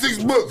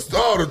 66 books.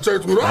 Oh, the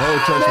church went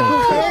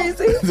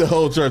crazy. The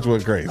whole church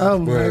went crazy. Oh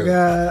my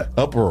God.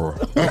 Uproar.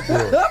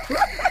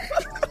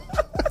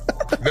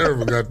 Never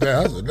forgot that.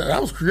 I said,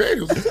 that was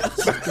creative.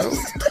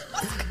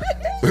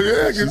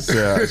 Yeah,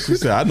 she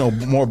said, I know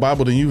more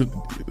Bible than you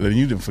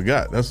didn't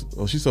forgot.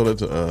 She sold that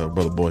to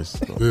Brother Boyce.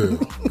 So. Yeah.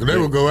 And they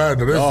would go out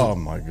there. Oh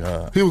my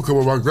God. He would come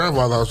to my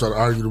grandfather's house trying to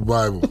argue the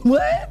Bible.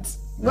 What?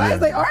 Why is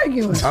they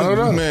arguing? I don't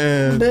know.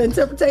 Man. The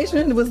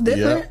interpretation was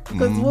different?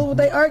 Because what would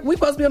they argue? We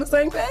supposed to be on the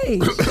same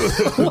page.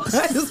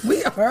 Why is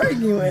we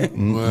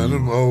arguing? Man,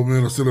 them old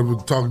men will sit up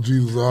and talk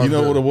Jesus all You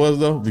know day. what it was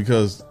though?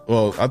 Because,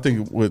 well, I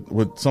think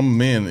with some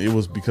men, it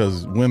was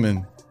because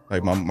women,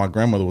 like my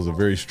grandmother was a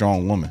very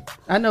strong woman.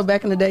 I know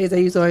back in the days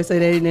they used to always say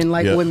they didn't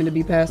like women to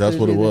be pastors.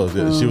 That's what it was.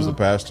 either. She was a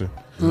pastor.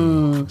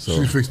 Mm. So,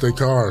 she fixed their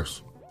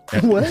cars.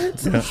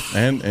 What? Yeah,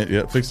 and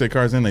fixed their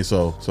cars and they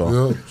sold. So.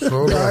 Yeah,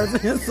 so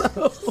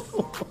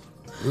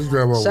this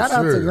grandma was Shout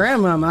out to serious.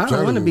 grandmama. I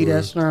don't want to be that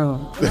was.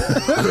 strong.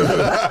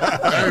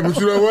 Hey, but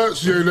you know what?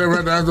 She ain't never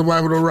had to ask the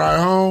wife to ride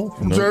home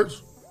from church.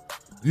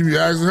 You be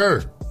asking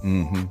her.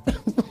 Mm-hmm.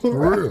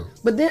 For real.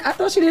 But then I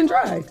thought she didn't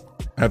drive.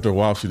 After a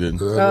while, she didn't.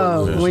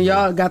 When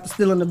y'all got to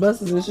stealing the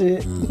buses and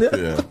shit.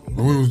 Yeah.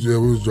 We was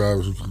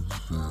driving.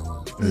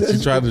 She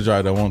tried to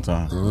drive that one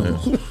time.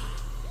 Yeah.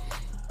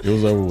 It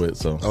was over with.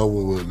 So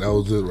over with. That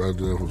was it right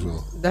there for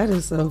sure. That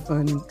is so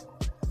funny.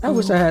 I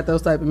wish I had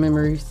those type of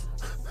memories.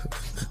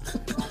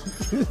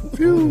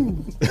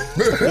 Phew.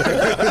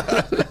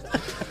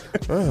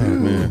 Oh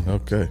man.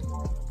 Okay.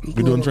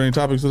 We doing trending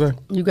topics today?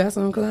 You got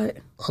some,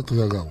 Clyde? I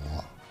think I got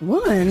one.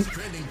 One?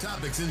 Trending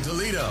topics in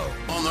Toledo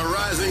on the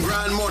Rise and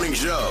Grind Morning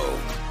Show.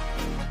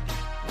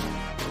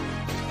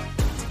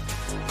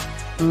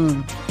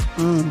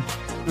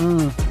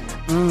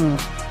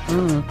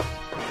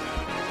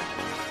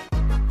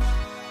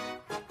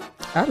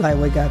 I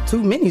we got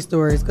too many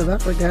stories because I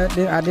forgot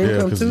that I didn't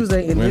come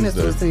Tuesday and Dennis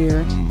was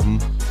here. Mm-hmm.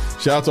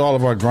 Shout out to all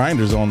of our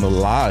grinders on the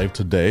live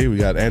today. We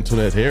got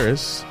Antoinette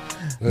Harris,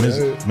 Miss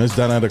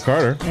Donetta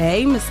Carter.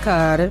 Hey, Miss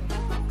Carter.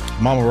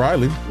 Mama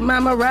Riley.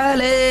 Mama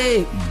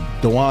Riley.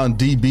 Dewan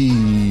DB.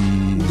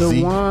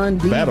 Dewan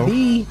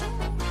DB.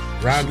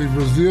 Rodney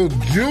Brazil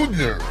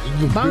Jr.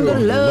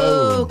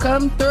 Bungalow,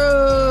 come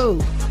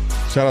through.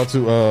 Shout out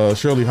to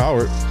Shirley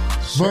Howard.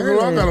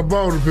 Bungalow, I got a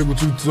bone to pick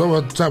with you, so I'm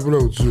going to tap it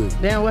over with you.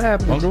 Damn, what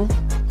happened? Bungalow?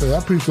 Hey, I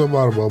peeped something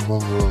out about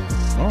Bungalow.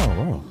 Oh,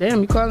 wow. Damn,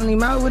 you calling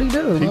him out? What'd he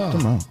do? Peeped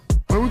him out.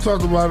 Well, we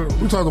talked about it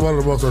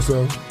amongst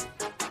ourselves.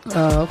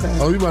 Oh, okay.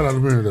 Oh, you might not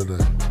have been here that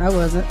day. I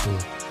wasn't.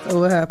 So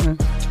what happened?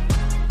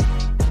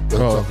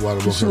 Talk about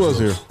it amongst she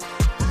was ourselves. Here.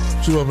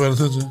 She wasn't paying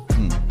attention?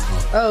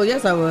 Oh,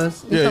 yes, I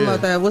was. You talking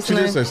about that? What's she the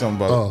name? did say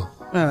something about it.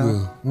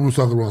 Yeah. We was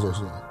talking amongst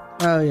ourselves.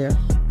 Oh, yeah.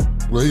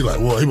 Well, he like,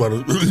 what? He about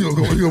to, he gonna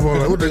go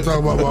like, what they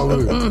talking about while we're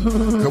here?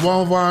 Come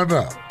on, find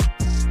out.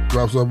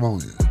 Drop something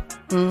on you.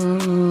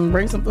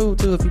 Bring some food,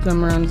 too, if you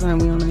come around the time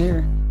we on the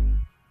air.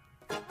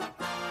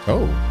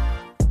 Oh.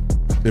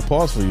 They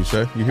paused for you,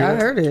 Shay. You hear I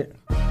that? heard it.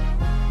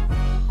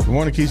 Good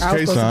morning, Keisha I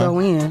was supposed to go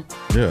in.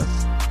 Yeah.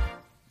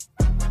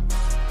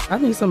 I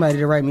need somebody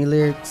to write me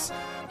lyrics.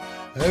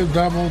 Hey,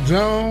 Damo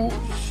Jones.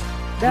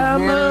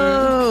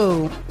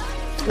 Damo.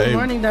 Good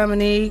morning,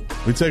 Dominique.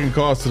 We taking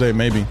calls today,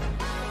 maybe.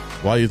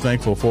 Why you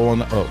thankful?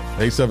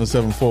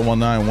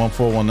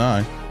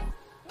 877-419-1419.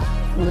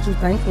 What you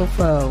thankful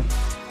for?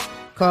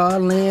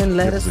 Call in,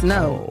 let us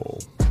know.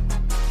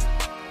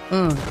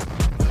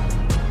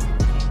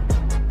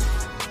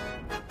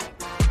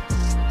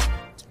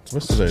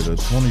 What's today? The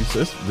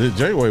 26th?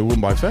 January went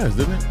by fast,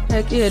 didn't it?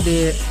 Heck yeah, it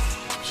did.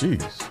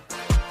 Jeez.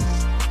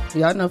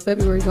 Y'all know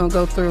February gonna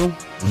go through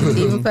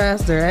even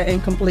faster. That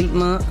incomplete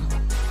month.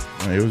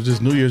 Man, it was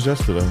just New Year's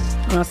yesterday.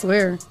 I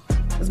swear.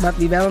 It's about to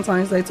be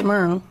Valentine's Day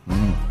tomorrow.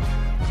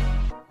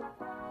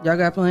 Y'all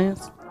got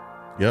plans?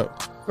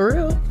 Yep. For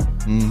real?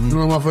 You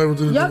know what my favorite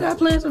thing? Y'all got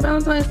plans for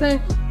Valentine's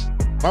Day?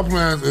 My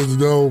plan is to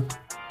go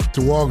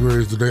to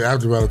Walgreens the day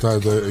after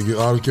Valentine's Day and get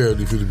all the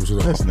candy 50%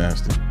 off. That's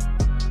nasty.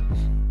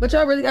 But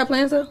y'all really got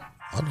plans though?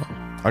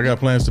 I got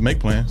plans to make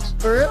plans.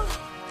 For real?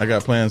 I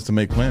got plans to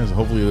make plans.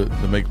 Hopefully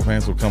the make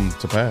plans will come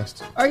to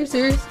pass. Are you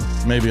serious?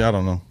 Maybe, I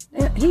don't know.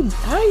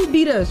 How he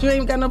beat us? You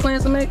ain't got no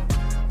plans to make?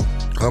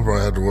 I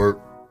probably had to work.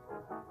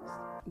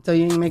 So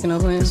you ain't making no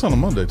plans? It's on a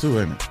Monday too,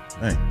 ain't it?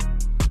 Hey.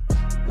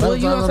 Well, are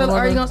you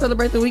gonna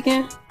celebrate the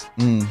weekend?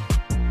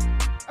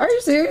 Are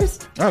you serious?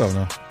 I don't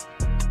know.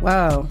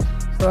 Wow.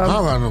 So I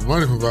don't got no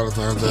money for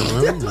Valentine's Day,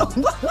 man.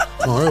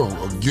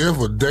 A gift,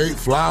 a date,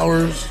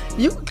 flowers.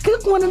 You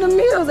cook one of the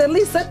meals. At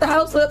least set the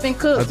house up and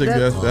cook. I think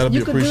that'll be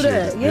you could do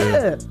that.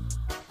 appreciated.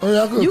 Yeah. Oh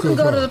yeah, I could You can cook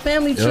go to pie. the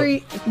Family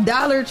Tree,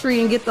 Dollar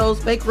Tree, and get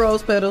those fake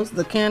rose petals,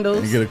 the candles.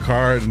 And get a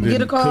card and then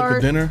Get a card cook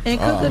a dinner. and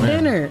cook Oh, a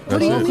man. dinner. What That's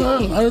do you it.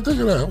 mean? I didn't think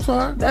of that. I'm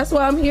sorry. That's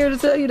why I'm here to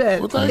tell you that.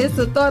 Well, thank It's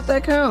the thought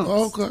that counts.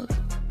 Okay.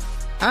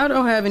 I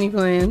don't have any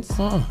plans.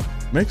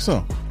 Make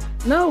some.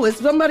 No, it's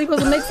somebody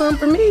supposed to make some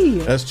for me.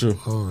 That's true.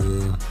 Oh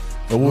yeah.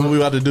 But what we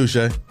about to do,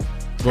 Shay?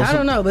 I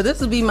don't know, but this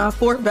will be my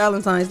 4th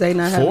Valentine's Day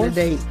not having a Fourth?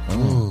 date.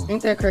 Oh.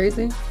 Ain't that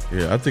crazy?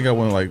 Yeah, I think I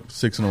went like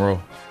 6 in a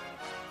row.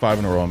 5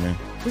 in a row, I mean.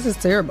 This is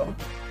terrible.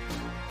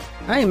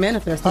 I ain't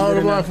manifesting. How old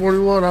good am I? enough.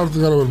 41. I don't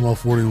think I would have been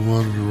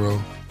 41 in a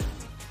row.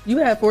 You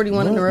had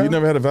 41 in a row? You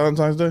never had a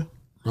Valentine's Day?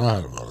 No, I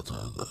had a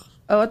Valentine's Day.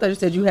 Oh, I thought you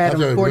said you had I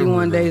them can't 41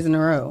 remember days in a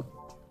row.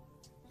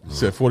 You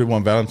said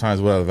 41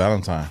 Valentine's without a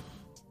Valentine.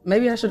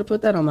 Maybe I should have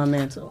put that on my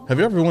mantle. Have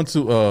you ever went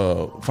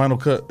to Final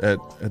Cut at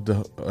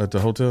the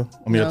hotel?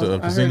 I mean, at No, the I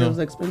heard casino. it was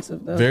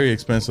expensive, though. Very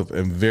expensive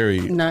and very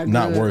Not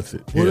not good. worth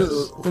it. What Yes.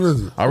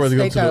 is it? I'd rather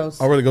go to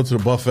Steakhouse. the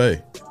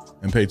buffet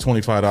and pay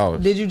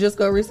 $25. Did you just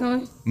go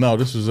recently? No,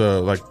 this was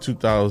like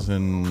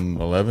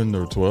 2011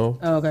 or 12.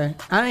 Oh, okay.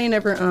 I ain't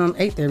never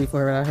ate there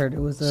before, but I heard it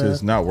was. So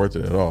it's not worth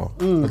it at all.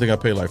 I think I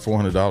paid like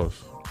 $400.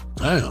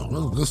 Damn,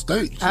 that's a good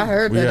steak. I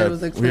heard that it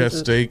was expensive. We had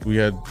steak. We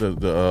had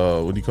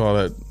the what do you call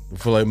that?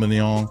 Filet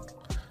mignon.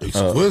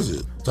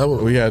 Exquisite.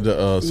 We had some You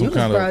was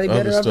kind of probably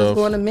other better off stuff. just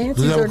going to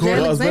Mancy's or J.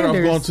 I was better off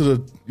going Alexander's. to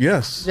the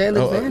yes. J.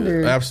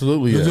 Alexander's.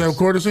 Absolutely. Did Yes. you have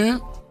Cornish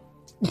hen?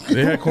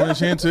 They had Cornish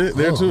hen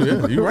there too.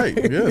 Yeah, you're right.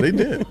 Yeah, they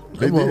did.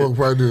 They That motherfucker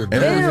probably did.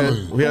 And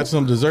then we had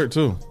some dessert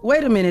too.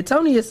 Wait a minute.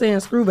 Tony is saying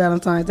screw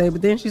Valentine's Day,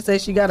 but then she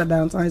says she got a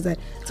Valentine's Day.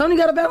 Tony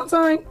got a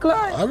Valentine,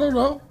 Clyde? I don't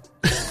know.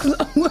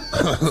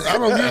 I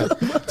don't get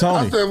it.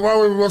 Tony. I said, why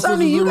would my sister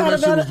Tony, do you that got a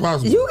shit was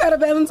possible? You got a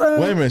Valentine?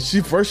 Wait a minute.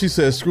 She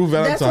said screw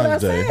That's what I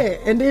Valentine's Day.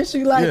 said. And then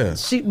she like, Yeah.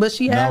 she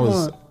And I had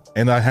was- one.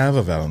 And I have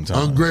a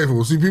Valentine.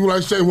 Ungrateful. See, people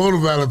like Shay want a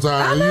Valentine.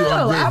 I and you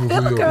know. I ungrateful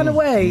feel for a your- kind of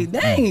way.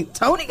 Dang.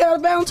 Tony got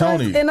a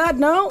Valentine's Tony. and I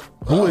don't.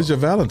 Who is your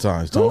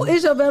Valentine's, Tony? Who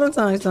is your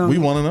Valentine's, Tony? We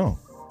want to know.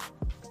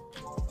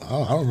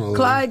 I don't know.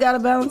 Clyde got a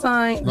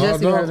Valentine. No,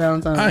 Jesse I got a don't.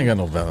 Valentine. I ain't got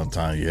no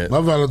Valentine yet. My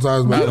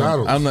Valentine's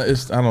McDonald's. I'm not.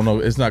 I don't know.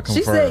 It's not She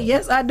confirmed. said,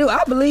 yes, I do.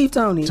 I believe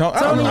Tony. I don't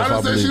Tony, know if I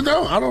didn't say believe- she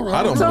don't. I don't know.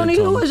 I don't Tony,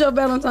 believe who is your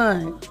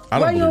Valentine? I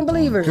don't Why you don't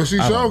believe believe her? Because she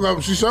I showed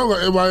got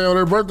everybody on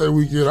their birthday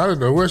weekend. I didn't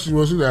know where she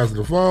was. She didn't answer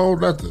the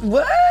phone, nothing.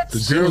 What?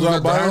 She was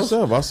out by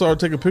herself. I saw her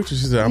take a picture.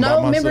 She said, "I'm by No,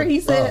 myself." remember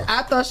he said,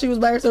 I thought she was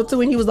by herself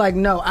too. And he was like,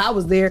 no, I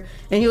was there.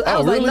 And I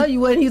was like, really? no,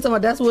 you wasn't. He was talking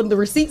about that's what the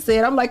receipt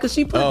said. I'm like, because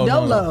she put Oh,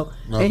 no, Dolo.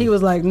 no. And he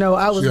was like, no,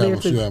 I was She there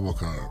had, she too. had my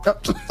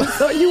card.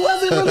 So you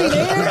wasn't really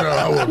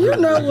there? You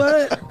know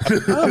what?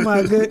 Oh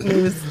my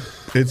goodness.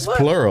 It's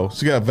plural.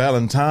 She got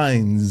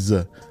Valentines.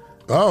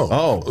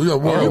 Oh, yeah.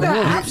 well, You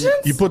got options?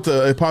 You put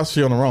the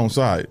apostrophe on the wrong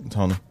side,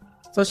 Tony.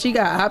 So she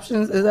got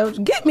options. Is that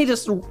what, get me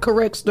this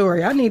correct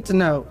story. I need to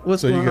know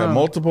what's So going you got on.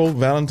 multiple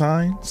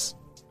Valentines.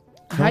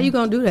 How you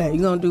gonna do that?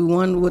 You gonna do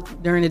one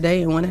during the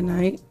day and one at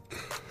night?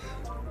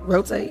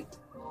 Rotate.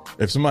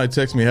 If somebody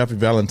texts me Happy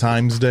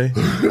Valentine's Day,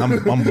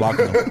 I'm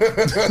blocking them.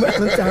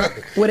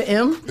 With an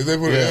M? If they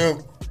put an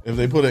M. If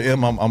they put an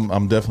M,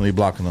 I'm definitely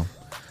blocking them.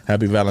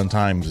 Happy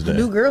Valentine's Day.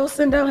 Do girls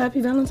send out Happy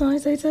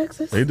Valentine's Day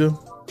texts? They do.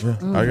 Yeah,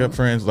 I got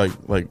friends like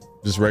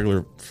just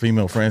regular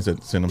female friends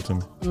that send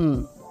them to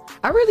me.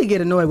 I really get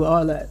annoyed with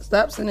all that.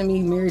 Stop sending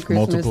me Merry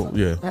Christmas, Multiple,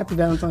 yeah. Happy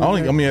Valentine's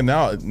I Day. mean,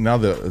 now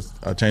that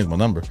I changed my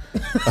number,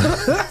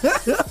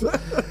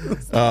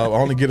 I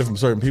only get it from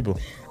certain people.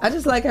 I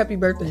just like Happy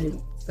Birthday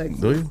texts.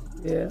 Do you?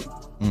 Yeah.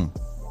 Mm.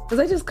 Because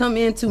they just come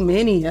in too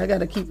many. I got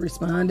to keep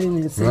responding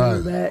and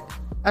sending back.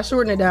 I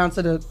shortened it down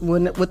to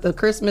with the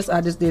Christmas,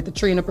 I just did the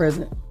tree and the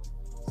present.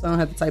 So I don't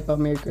have to type out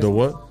Merry Christmas. The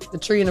what? The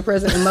tree and the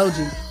present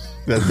emoji.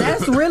 That's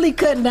That's really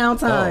cutting down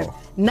time.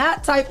 Oh.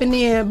 Not typing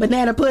in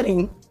banana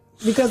pudding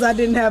because I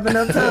didn't have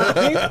enough time.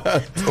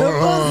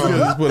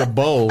 just put a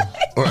bowl.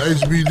 Or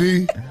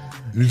HBD.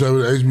 You type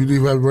with HBD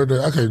for happy birthday?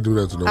 I can't do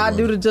that to nobody. I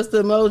do just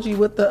the emoji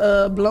with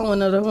the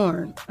blowing of the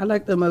horn. I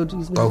like the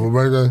emojis. Oh, for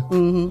birthday?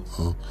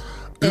 Mm-hmm. Oh.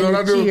 You know And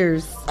what I do?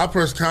 cheers. I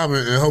press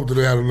comment and hope that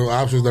they have a little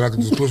options that I can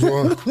just push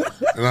on.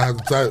 And I have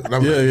to type. And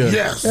I'm Yeah, like, yeah.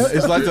 yes.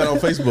 It's like that on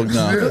Facebook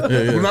now. Yeah,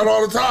 yeah. But not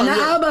all the time. Now, I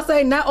was about to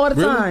say, not all the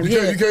time. You,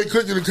 Yeah. you can't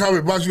click in the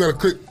comment box. You got to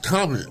click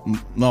comment.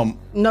 No,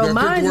 No,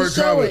 mine just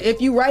show it.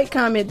 If you write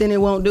comment, then it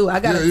won't do.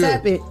 I gotta Yeah, yeah.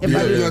 tap it. If Yeah,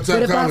 I you do, gotta tap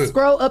but if I comment.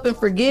 scroll up and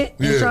forget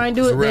and Yeah, try and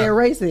do it's it, a then wrap.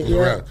 erase it. It's a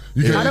Yeah. wrap.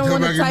 You can't I don't come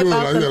want back to and type do it.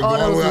 out Like, you all got to go all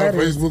the those way out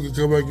letters. Facebook and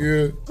come back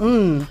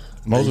in.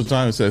 Most of the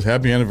time it says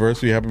happy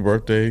anniversary, happy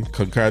birthday,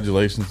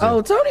 congratulations.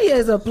 Oh, Tony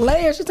is a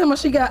player. She talking about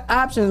she got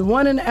options,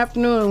 one in the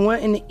afternoon and one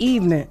in the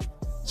evening.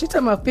 She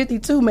talking about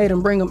 52 made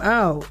him bring them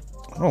out.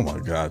 Oh my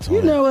God, Tony.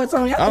 You know what,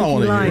 Tony? I don't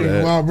want want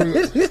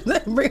to hear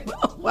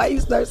that. Why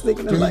you start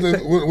sticking it like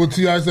that? What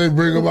T.I. say,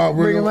 bring them out,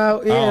 Bring 'em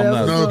out, yeah, Oh,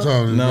 that's no, what-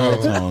 Tony.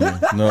 No,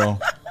 Tony. No.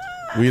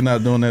 We're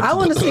not doing that. I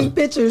want to see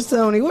pictures,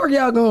 Tony. Where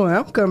y'all going?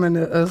 I'm coming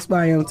to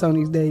spy on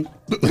Tony's date.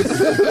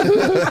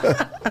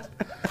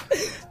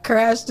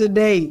 Crash the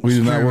date. We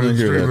do not want to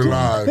hear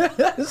that.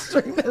 Tony.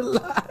 Streaming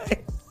live.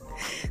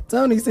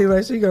 Tony seems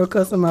like she gonna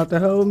cuss him out the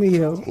whole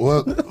meal.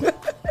 What?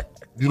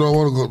 You don't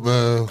want to go,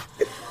 man.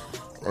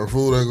 Her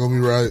food ain't gonna be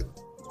right.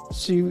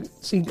 She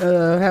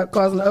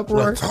causing an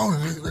uproar. Like, Tony,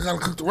 they gotta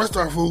cook the rest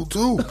of our food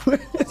too.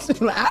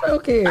 She's like, I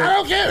don't care. I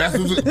don't care. That's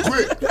what's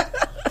quick.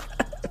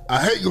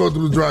 I hate going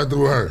through the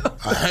drive-thru with her.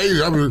 I hate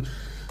it.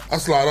 I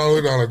slide all the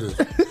way down like this.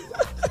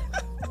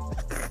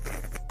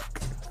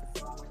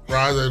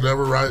 Fries ain't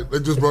never right. They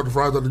just brought the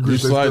fries out the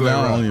grease. You slide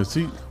down on your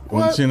seat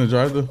when you in the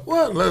drive-thru?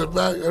 What? Let it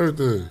back,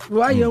 everything.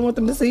 Why? You don't want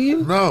them to see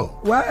you? No.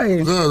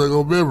 Why? No, they're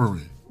going to remember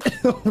me.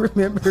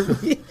 Remember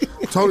me?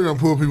 Tony done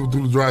pull people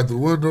through the drive-thru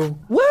window.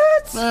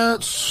 What? Man,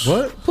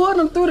 what? Pull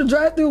them through the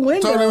drive-thru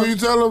window? Tony, when you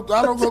tell them,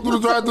 I don't go through the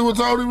drive-thru with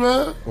Tony,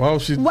 man. Why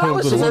would she pull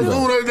them through the window?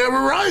 Food ain't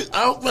never right.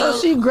 So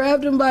she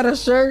grabbed him by the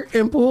shirt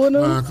and pulled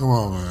him? Man, come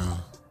on, man.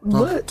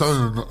 What?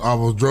 Tony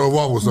almost drove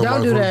off with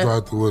somebody from the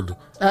drive-thru window.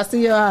 I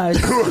see your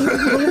eyes.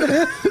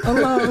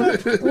 Alone.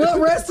 What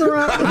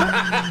restaurant?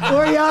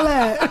 Where y'all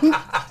at?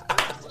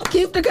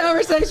 Keep the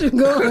conversation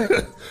going.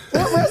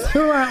 What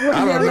restaurant? Where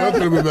I don't know.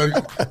 Could have been like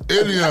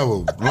any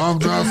of them. Long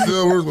John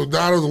Silver's,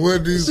 McDonald's,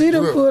 Wendy's. She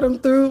done put them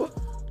through.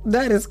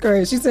 That is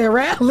crazy. She said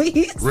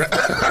Rallies.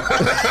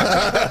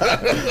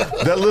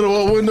 That little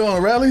old window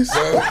on Rallies?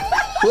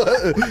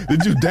 What?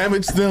 Did you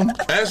damage them?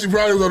 And she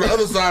probably was on the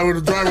other side where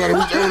the driver got to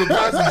reach over the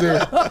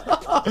passenger.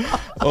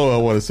 Oh, I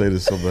want to say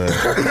this so bad.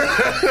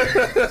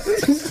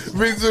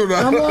 Me too.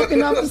 Now. I'm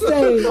walking off the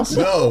stage.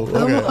 No.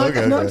 I'm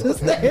walking off the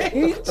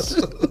stage.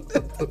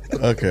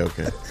 Okay.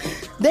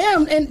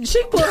 Damn, and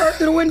she put her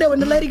through the window and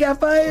the lady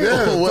got fired.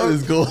 Yeah, what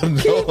is going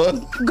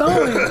on?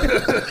 Going.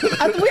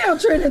 We on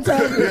trending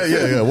topics.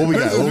 Yeah. What we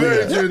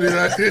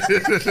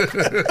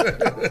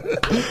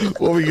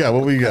got?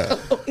 What we got?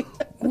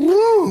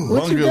 Woo!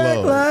 What you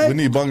got, Clyde? We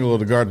need Bungalow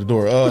to guard the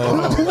door.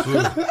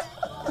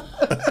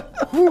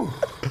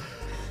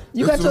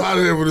 You got out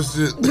of here with this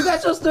shit. You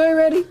got your story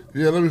ready?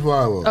 Yeah, let me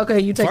find one. Okay,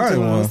 you take too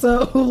long.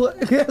 So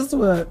guess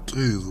what?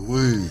 Jeez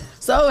Louise.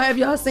 So have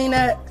y'all seen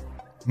that?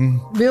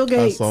 Bill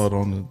Gates. I saw it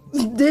on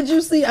the. Did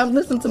you see? I'm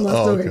listening to my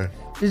story. Okay.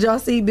 Did y'all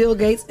see Bill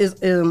Gates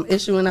is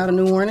issuing out a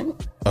new warning?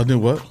 A new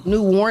what?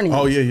 New warning.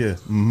 Oh yeah.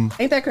 Mm-hmm.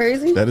 Ain't that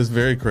crazy? That is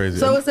very crazy.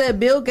 So it said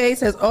Bill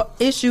Gates has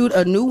issued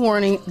a new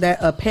warning that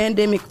a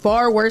pandemic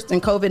far worse than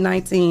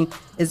COVID-19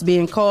 is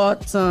being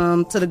called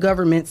to the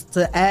governments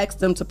to ask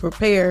them to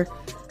prepare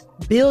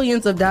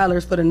billions of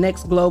dollars for the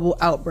next global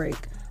outbreak.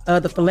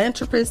 The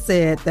philanthropist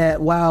said that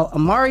while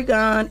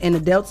Omicron and the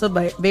Delta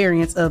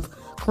variants of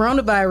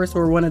coronavirus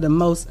were one of the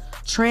most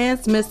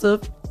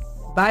transmissive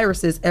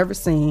viruses ever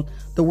seen,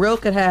 the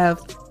world could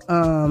have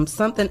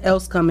something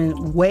else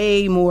coming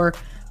way more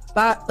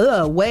at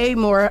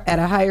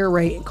a higher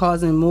rate,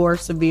 causing more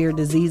severe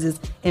diseases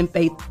and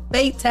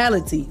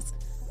fatalities.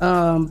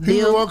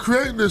 Bill was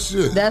creating this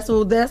shit. That's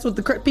what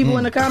the people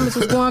in the comments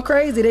was going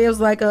crazy. They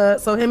was like,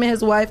 so him and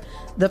his wife,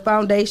 the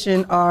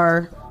foundation,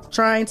 are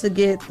trying to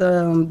get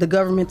the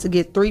government to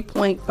get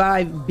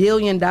 $3.5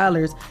 billion,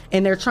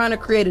 and they're trying to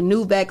create a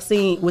new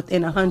vaccine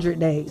within 100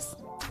 days.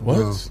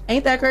 What?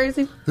 Ain't that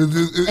crazy?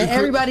 And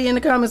everybody in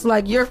the comments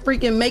like, you're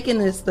freaking making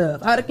this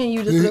stuff. How can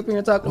you just sit up here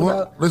and talk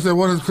about? They said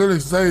one of his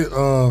critics say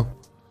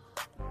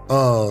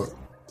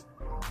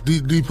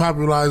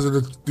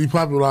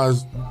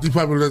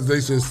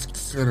depopulation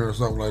center or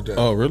something like that.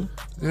 Oh, really?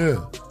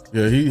 Yeah.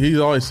 Yeah, he's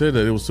always said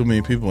that it was too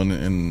many people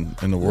in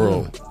the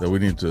world that we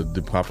need to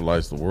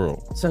depopulize the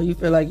world. So you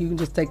feel like you can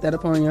just take that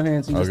upon your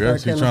hands? I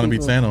guess he's trying to be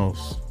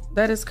Thanos.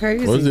 That is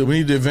crazy. What is it? We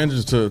need the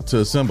Avengers to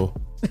assemble.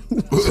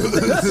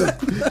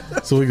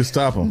 So we can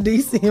stop them.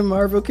 DC and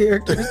Marvel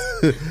characters.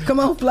 Come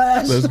on,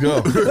 Flash. Let's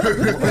go.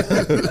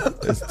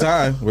 It's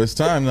time. Well, it's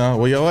time now.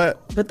 Where y'all at?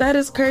 But that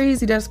is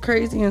crazy. That's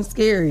crazy and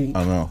scary.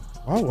 I know.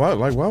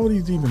 Why would he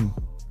even...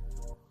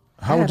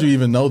 How would you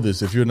even know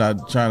this if you're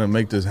not trying to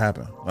make this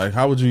happen? Like,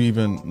 how would you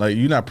even... Like,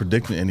 you're not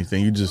predicting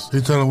anything. You just...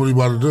 He's telling what he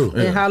about to do.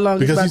 Yeah. And how long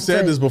because he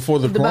said this before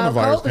the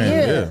coronavirus came.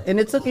 Yeah. And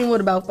it took him,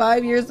 about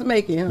 5 years to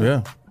make it? Huh?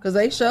 Yeah. Because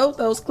they showed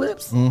those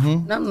clips. Mm-hmm.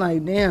 And I'm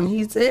like, damn,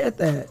 he said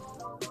that.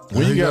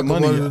 When you got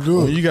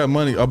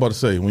money, I'm about to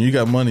say, when you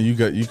got money, you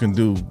can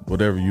do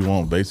whatever you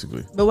want,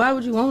 basically. But why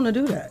would you want to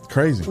do that?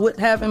 Crazy. With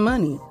having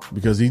money.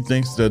 Because he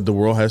thinks that the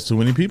world has too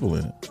many people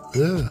in it.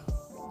 Yeah.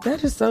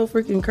 That is so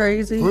freaking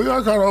crazy. We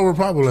got kind of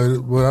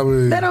overpopulated, but I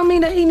mean... That don't mean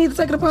that he needs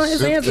to take it upon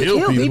his hands to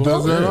kill people. It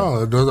doesn't at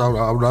all. It does.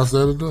 I'm not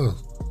saying it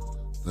does.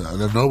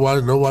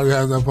 Nobody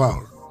has that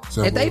power.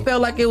 If they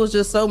felt like it was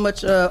just so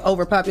much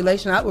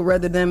overpopulation, I would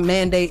rather them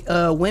mandate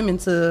women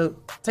to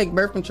take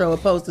birth control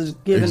opposed to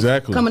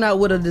coming out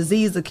with a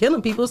disease of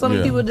killing people. Some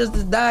people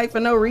just die for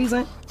no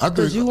reason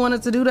because you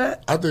wanted to do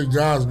that. I think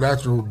God's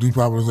natural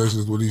depopulation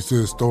is when he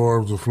says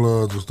storms or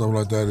floods or stuff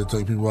like that and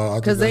take people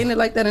out. Because ain't it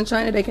like that in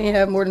China? They can't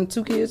have more than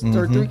 2 kids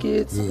or 3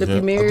 kids if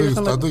you're married.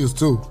 I think it's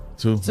 2.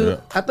 Two. Yeah.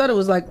 I thought it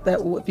was like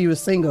that if you were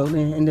single,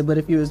 but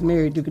if you was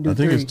married, you could do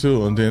 3. I think it's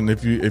 2, and then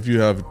if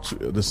you have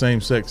the same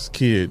sex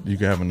kid, you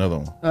can have another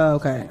one. Oh,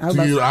 okay. So you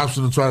get the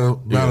option to try to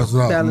balance it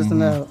out. Balance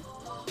it out.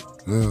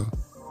 Yeah.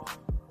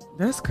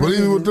 That's crazy.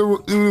 But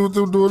even with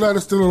them doing that,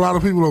 there's still a lot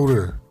of people over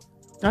there.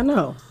 I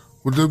know.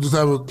 With them just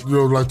having,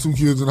 like 2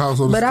 kids in the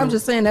household. But I'm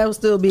just saying that would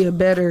still be a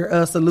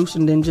better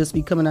solution than just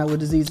be coming out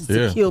with diseases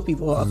to kill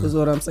people off, is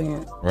what I'm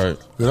saying. Right.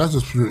 Yeah, that's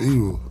just pure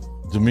evil.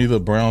 Jamila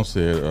Brown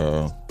said,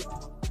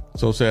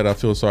 so sad I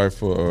feel sorry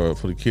for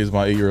the kids.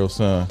 My 8-year-old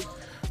son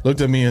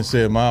looked at me and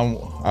said, Mom,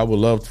 I would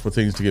love for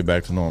things to get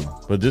back to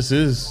normal. But this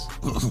is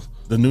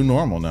the new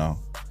normal now.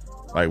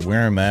 Like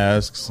wearing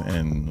masks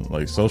and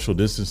like social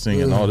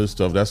distancing and all this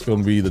stuff. That's going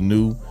to be the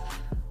new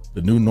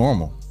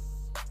normal.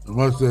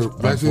 Much that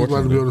vaccines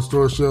about to be on the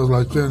store shelves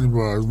like candy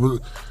bars,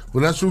 but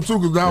that's true too.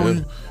 Because now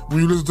when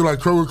you listen to like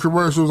Kroger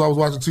commercials, I was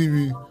watching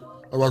TV,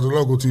 I watched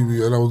local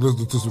TV, and I was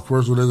listening to some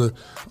commercials. They say,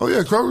 "Oh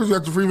yeah, Kroger's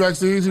got the free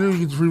vaccines here. You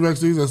get the free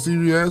vaccines at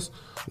CVS,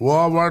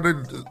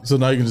 Walmart." So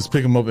now you can just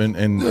pick them up and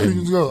you can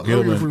just go,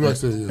 get them free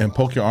vaccine, and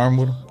poke your arm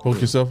with them,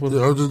 poke yourself with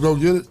them. Yeah, or just go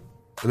get it,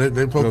 and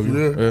they poke you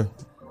there. Yeah.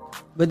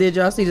 But did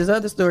y'all see this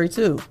other story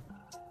too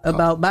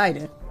about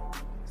Biden?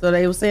 So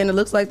they were saying it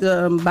looks like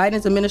the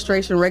Biden's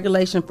administration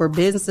regulation for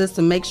businesses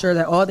to make sure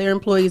that all their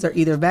employees are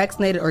either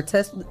vaccinated or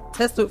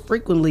tested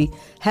frequently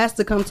has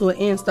to come to an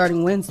end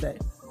starting Wednesday.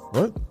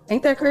 What?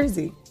 Ain't that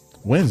crazy?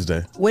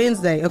 Wednesday.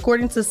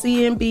 According to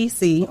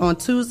CNBC, on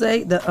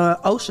Tuesday, the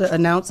OSHA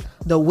announced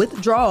the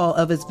withdrawal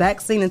of its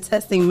vaccine and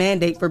testing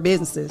mandate for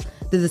businesses.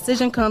 The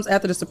decision comes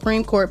after the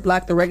Supreme Court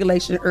blocked the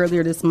regulation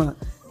earlier this month.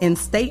 In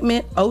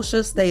statement,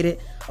 OSHA stated,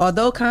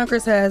 although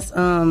Congress has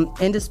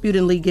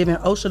indisputably given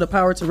OSHA the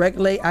power to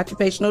regulate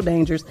occupational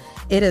dangers,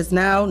 it has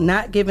now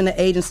not given the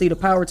agency the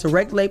power to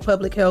regulate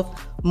public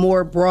health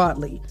more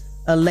broadly.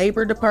 A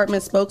Labor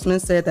Department spokesman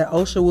said that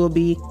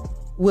OSHA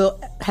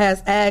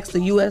has asked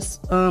the U.S.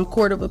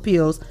 Court of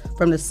Appeals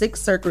from the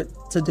Sixth Circuit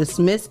to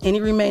dismiss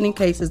any remaining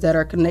cases that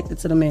are connected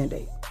to the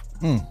mandate.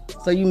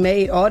 So you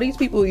made all these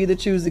people either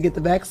choose to get the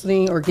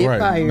vaccine or get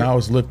fired. Now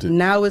it's lifted.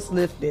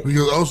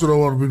 Because OSHA don't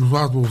want to be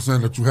responsible for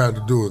saying that you had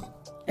to do it.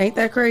 Ain't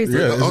that crazy?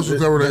 Yeah, that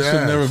should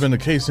have never been the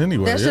case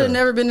anyway. That should have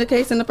never been the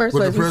case in the first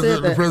place.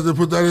 The president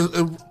put that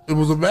in, it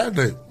was a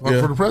mandate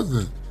for the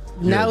president.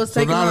 Now it's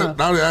taken off.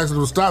 Now they're asking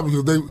them to stop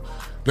because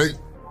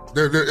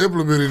they're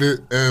implementing it,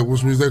 and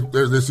which means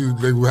they see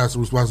they will have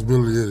some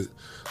responsibility in it.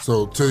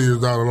 So 10 years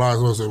down the line,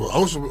 someone say, "Well,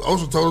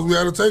 OSHA told us we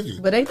had to take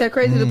it." But ain't that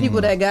crazy? The people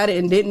that got it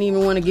and didn't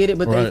even want to get it,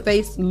 but they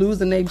faced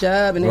losing their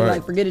job, and they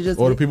like forget it.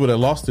 Or the people that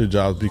lost their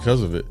jobs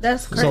because of it.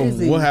 That's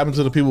crazy. So what happened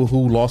to the people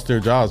who lost their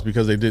jobs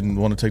because they didn't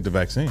want to take the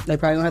vaccine? They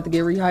probably gonna have to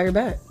get rehired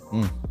back.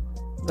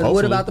 But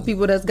what about the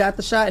people that's got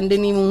the shot and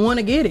didn't even want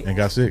to get it and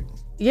got sick?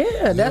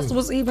 Yeah, that's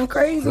what's even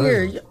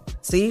crazier. Right.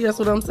 See, that's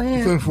what I'm saying.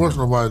 You can't force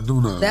nobody to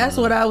do nothing. That's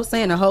what I was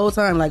saying the whole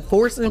time. Like,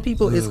 forcing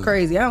people is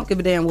crazy. I don't give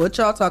a damn what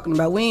y'all talking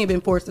about. We ain't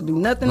been forced to do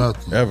nothing.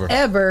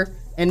 Ever.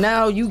 And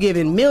now you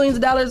giving millions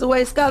of dollars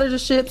away,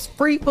 scholarships,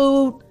 free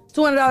food,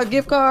 $200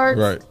 gift cards.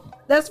 Right.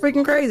 That's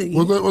freaking crazy.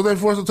 Was they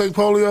forced to take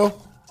polio?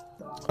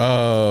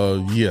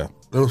 Yeah.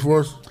 They was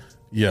forced?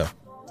 Yeah.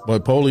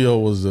 But polio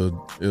was a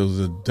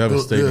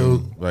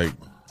devastating, But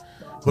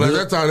at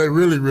that time, they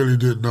really, really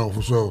didn't know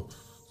for sure.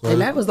 So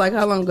and that was like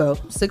how long ago?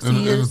 60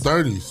 years? In the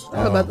 30s. I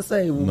was about to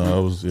say. No,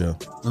 it was, In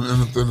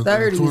the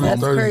 30s.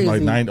 That's crazy.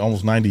 Like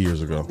almost 90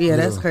 years ago. Yeah,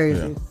 that's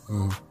crazy.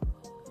 Yeah.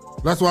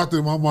 That's why I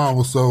think my mom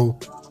was so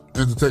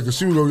into taking.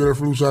 She would go get her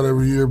flu shot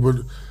every year, but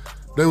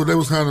they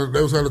was kind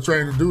of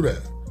trained to do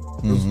that.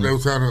 They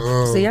was kind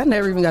of. See, I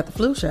never even got the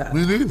flu shot.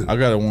 Me neither. I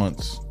got it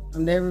once. I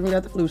never even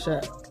got the flu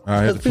shot.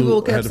 Because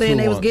people kept saying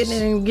they was getting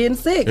it and getting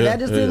sick. That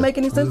just didn't make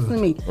any sense to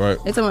me. Right.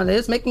 They talking about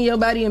it's making your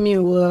body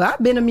immune. Well, I've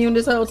been immune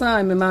this whole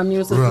time and my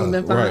immune system has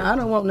been fine. I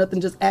don't want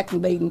nothing just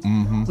activating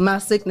my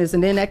sickness,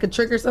 and then that could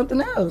trigger something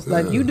else.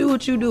 Like, you do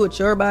what you do with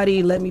your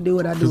body, let me do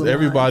what I do with mine.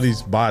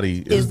 Everybody's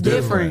body is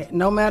different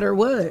no matter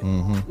what.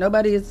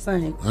 Nobody is the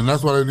same. And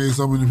that's why they need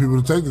so many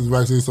people to take this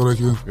vaccine so they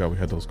can. Yeah, we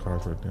had those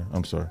cards right there.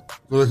 I'm sorry.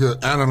 So they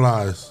can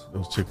analyze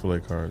those Chick-fil-A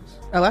cards.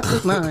 Oh, I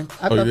took mine.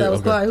 I thought that was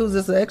Clyde. Who's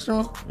this, an extra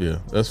one? Yeah,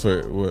 that's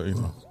for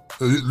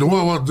The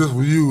one was just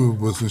for you,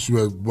 but since you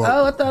had bought.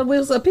 Oh, I thought it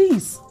was a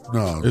piece.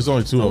 No, it's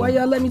only two of them. Why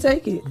y'all let me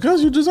take it?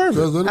 Because you deserve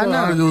it.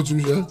 I know what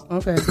you said.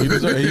 Okay. You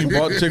deserve it. You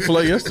bought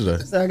Chick-fil-A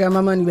yesterday. So I got my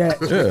money back.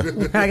 Yeah.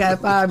 I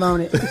got 5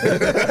 on it.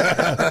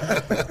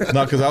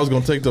 No, because I was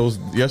going to take those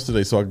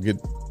yesterday so I could get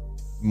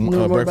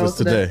breakfast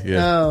today.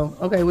 Yeah. Oh,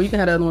 okay. Well, you can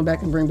have the other one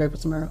back and bring back for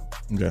tomorrow.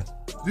 Okay.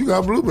 You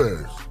got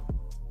blueberries.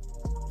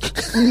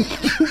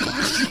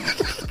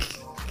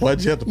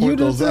 Why'd you have to point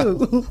those out?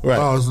 Right.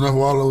 Oh, it's enough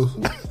wallows.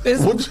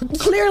 It's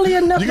clearly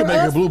enough you for can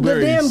make us, a blueberry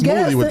the damn smoothie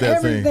guests with and that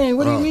everything. thing.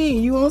 What do you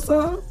mean? You want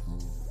some?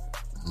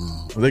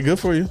 Are they good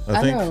for you?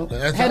 I think. know.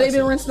 Have they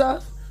been rinsed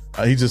off?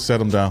 He just set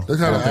them down. They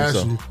kind of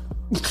ashy.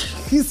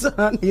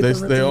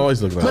 They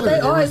always look like But they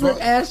always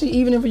look ashy,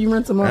 even if you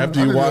rinse them off.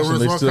 After you wash them,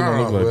 they still don't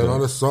look like that. All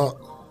this salt.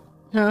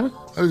 Huh?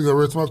 I need to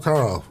rinse my car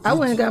off. I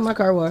went and got my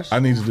car washed. I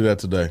need to do that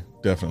today.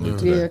 Definitely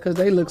today. Yeah, because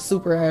they look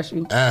super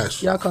ashy.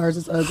 Ash. Y'all cars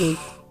is ugly.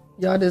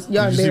 Y'all Did you see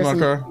embarrassing my me.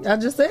 car? I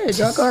just said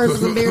y'all cars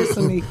is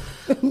embarrassing me.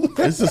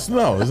 It's the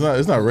snow.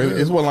 It's not raining.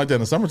 It wasn't like that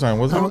in the summertime,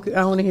 was it?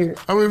 I want to hear it.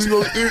 I mean, if you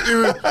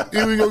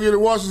go get it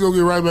washed, it's gonna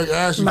get right back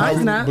ashy.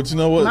 Mine's not. But you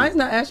know what? Mine's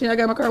not ashy. I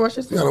got my car washed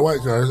You yesterday. got a white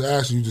car. It's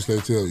ashy. You just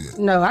can't tell yet.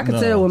 No, I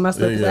can tell when my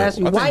stuff is ashy.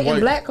 I think White and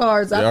black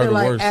cars, they I are feel the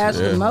like worst, ash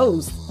the yeah.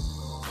 most.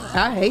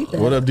 I hate that.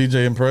 What up,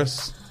 DJ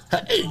Impress?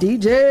 Hey,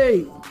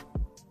 DJ.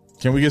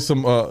 Can we get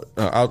some?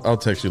 I'll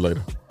text you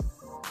later.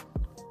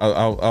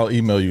 I'll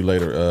email you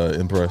later,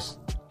 Impress.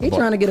 He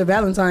trying to get a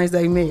Valentine's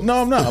Day mix. No,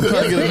 I'm not. I'm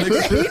trying to get a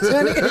mix.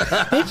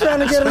 he trying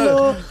to get a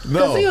little.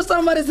 Because he was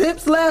talking about his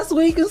hips last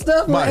week and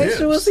stuff when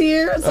Aisha was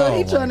here. So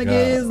he trying to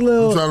get his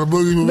little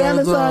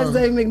Valentine's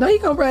Day mix. No, he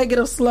gonna probably get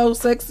a slow,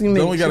 sexy mix.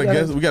 Don't we got a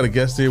guest? We got a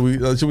guest here.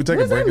 Should we take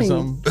a break or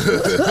something?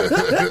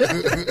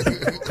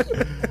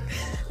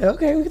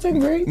 Okay, we can take a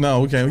break.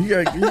 No, we can't.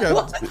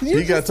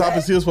 You got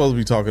topics he was supposed to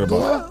be talking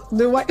about.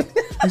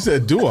 You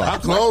said do I? I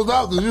closed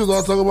out because you was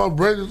all talking about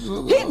break.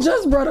 He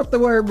just brought up the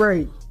word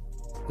break.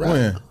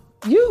 When?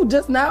 You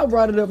just now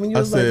brought it up and you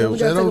was like, we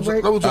gotta take a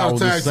break. Let me try to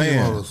tag team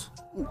on us.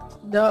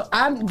 No,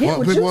 I get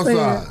what pick you're one saying.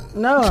 side.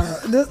 No,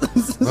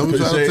 Let me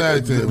try to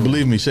tag team.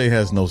 Believe me, Shay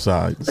has no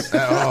sides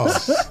at all.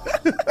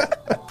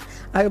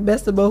 I got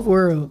best of both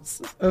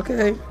worlds.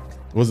 Okay.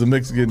 Was the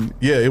mix getting?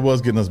 Yeah, it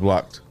was getting us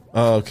blocked.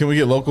 Can we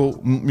get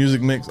local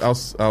music mix?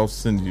 I'll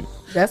send you.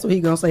 That's what he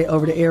gonna say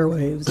over the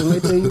airwaves. And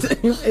wait till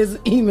you his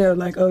email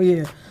like, oh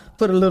yeah,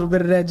 put a little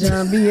bit of that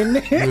John B in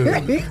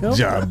there.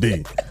 John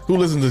B. Who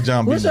listens to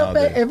John B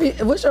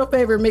nowadays? What's your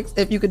favorite mix?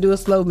 If you could do a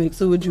slow mix,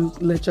 who would you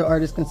let your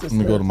artist consist Let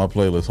me of? go to my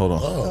playlist. Hold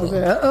on.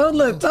 Okay. Oh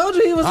look, told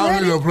you he was I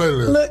ready. don't need no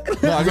playlist.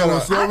 Look, No, I got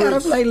a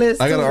playlist.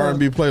 I got too, an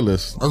R&B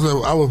playlist.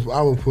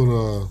 I would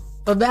put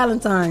for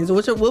Valentine's.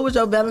 What was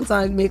your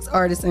Valentine's mix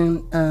artist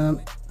and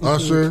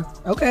Usher.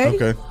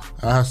 Okay.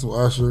 I have some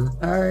Usher.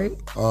 All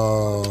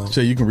right.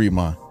 Shay, you can read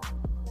mine.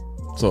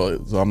 So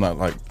I'm not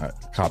like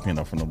copying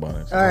up from nobody.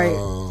 All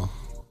right.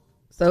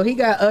 So he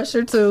got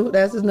Usher too.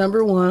 That's his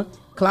number one.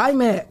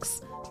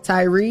 Climax.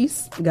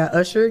 Tyrese. Got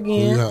Usher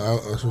again. Yeah,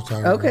 Usher,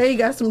 Tyrese. Okay, he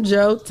got some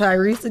Joe.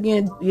 Tyrese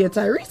again. Yeah,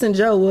 Tyrese and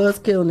Joe was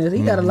killing it.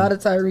 He got a lot of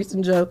Tyrese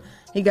and Joe.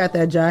 He got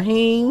that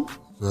Jaheim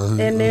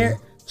in there.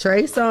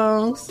 Trey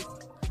Songz.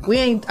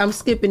 I'm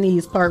skipping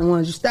these part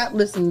ones. You stop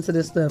listening to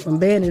this stuff. I'm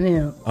banning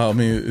him. I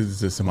mean,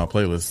 it's just in my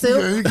playlist.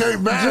 Silk. You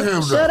can't ban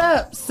him. Shut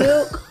up.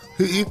 Silk.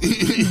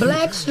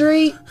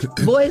 Blackstreet,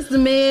 Boyz II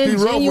Men, he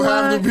wrote for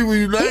half the Genuine. people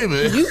you name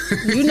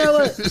it. You know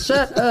what?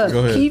 Shut up. Go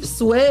ahead. Keith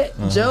Sweat,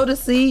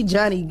 Jodeci,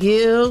 Johnny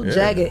Gill, Yeah.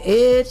 Jagged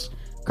Edge,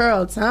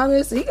 Carl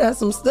Thomas. He got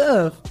some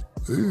stuff.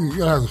 You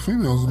gotta have some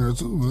females in there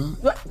too, man.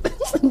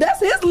 That's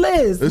his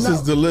list. This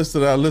is the list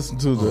that I listen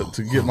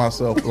to get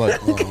myself like.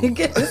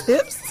 Get his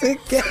hips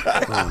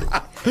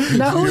together.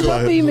 Now, who's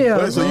your female?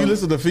 Wait, so you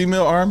listen to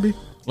femew R&B?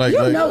 Like,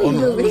 You know he on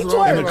do. He in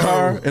twerk.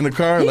 the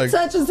car, He like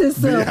touches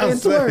himself and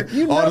Beyonce, twerk.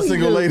 You know all the he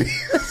single do. ladies.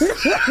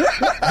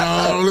 No,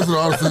 I don't listen to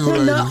all the single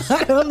ladies. No,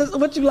 I don't listen.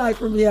 What you like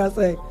from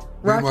Beyonce? Me,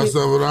 Rocket.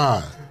 myself, and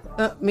I.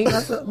 Me,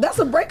 myself. That's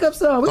a breakup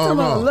song. We're talking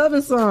about a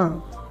loving song.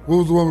 What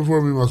was the one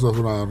before Me, Myself,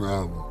 and I on the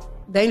album?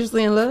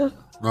 Dangerously in Love?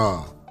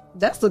 Nah.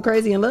 That's the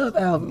Crazy in Love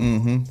album.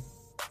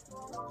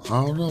 Mm-hmm.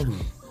 I don't know. Dude.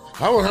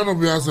 I wouldn't have no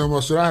Beyonce on my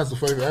shit. I had some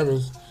Faith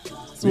Evans.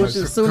 So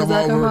as soon as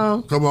I come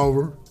home? Come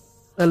over.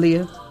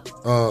 Aaliyah.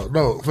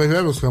 No, Faith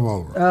Evans come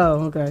over.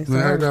 Oh, okay. You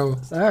heard that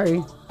one?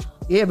 Sorry.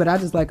 Yeah, but I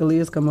just like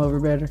Aaliyah's Come Over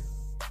better.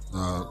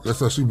 That's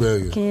how she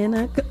begging. Can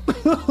I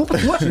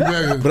She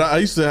begging. But I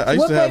used to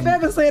what have. Faith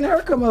Evans saying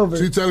her come over?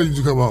 She telling you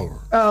to come over.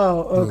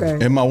 Oh,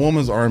 okay. In my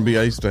woman's R&B,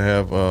 I used to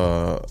have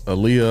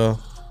Aaliyah,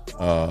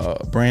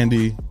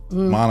 Brandy,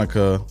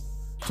 Monica.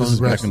 This is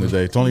back in the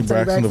day. Tony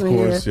Braxton, of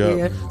course. Yeah.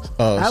 Yeah.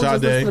 I was just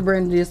listening to Sade.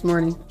 Brandy this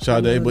morning.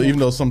 Sade. But even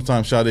though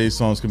sometimes Sade's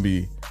songs can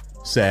be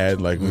sad,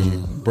 like when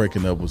you're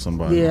breaking up with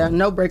somebody. Yeah,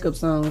 no breakup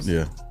songs.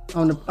 Yeah.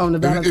 On the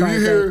If Valentine's you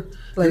hear Day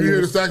if you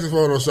hear the playlist.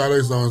 saxophone on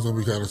Sade's song, it's gonna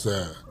be kind of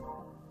sad.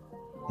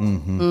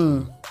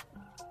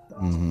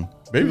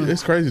 Baby,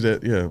 it's crazy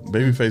that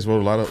Babyface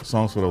wrote a lot of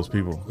songs for those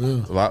people.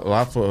 Yeah. A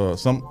lot for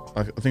some.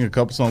 I think a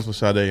couple songs for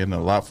Sade and a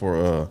lot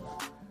for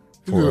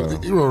He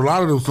wrote a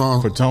lot of those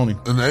songs for Tony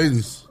in the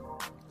 80s.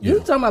 You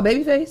talking about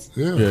Babyface?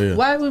 Yeah. Yeah.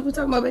 Why would we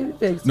talking about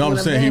Babyface? No, I'm When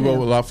I saying he banned wrote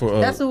him. a lot for.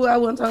 That's who I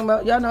wasn't talking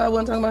about. Y'all know I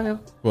wasn't talking about him.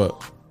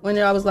 What? When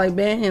I was like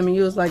ban him and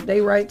you was like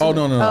they right. To Oh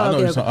no! I know okay.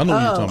 you're talking. I know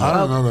what you're talking I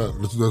about. don't know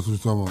that. That's what you're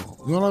talking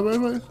about. You don't like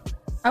Babyface?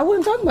 I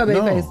wasn't talking about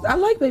No. Babyface. I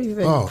like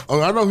Babyface.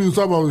 Oh, I know who you was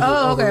talking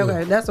about. Oh,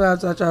 okay. That's why I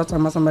thought y'all was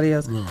talking about somebody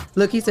else.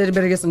 Look, he said you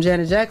better get some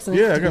Janet Jackson.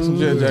 Yeah, I got some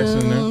Janet Jackson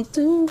in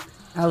there.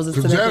 I was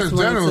listening to Because that this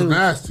Janet was morning, too.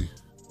 nasty.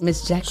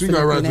 Miss Jackson. She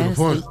got right is to the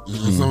nasty. point.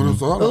 Some of them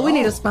songs. Well, we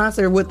need a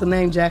sponsor with the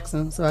name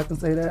Jackson, so I can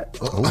say that.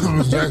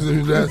 Miss Jackson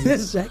is nasty.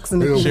 Miss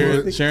Jackson is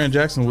nasty. Sharon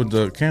Jackson with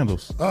the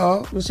candles.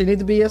 Oh, Well, she need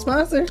to be a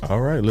sponsor.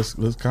 All right, let's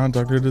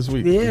contact her this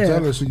week. Yeah.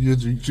 tell her she can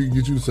get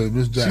you to say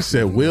Miss Jackson. She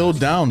said Will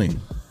Downing,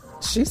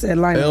 She said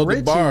Lionel El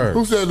Richie. DeBarge,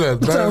 Who said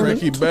that? Tony.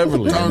 Ricky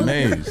Beverly, Tony.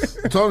 Mays,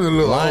 Tony a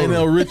little Lionel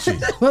older. Richie.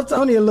 Well,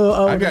 Tony a little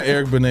older. I got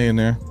Eric Benet in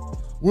there.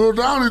 Will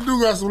Downey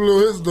do got some little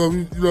hits though.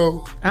 You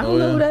know, I don't Oh,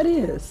 know yeah. who that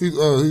is. he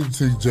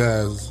teach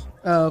jazz.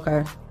 Oh,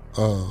 okay.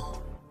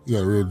 You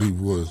got a real deep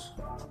voice.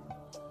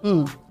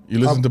 Mm. You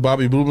listen to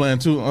Bobby Blue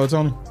Bland too,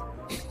 Tony?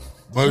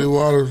 Muddy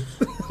Waters.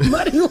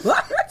 Muddy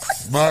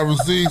Waters. Marvin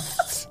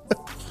Cease.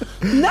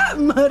 Not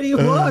Muddy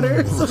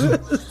Waters.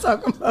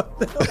 Talking about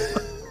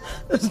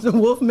the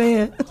Wolf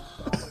Man.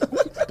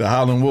 The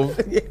Howlin' Wolf.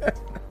 Yeah.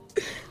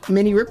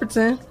 Minnie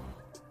Riperton.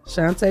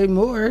 Shantae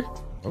Moore.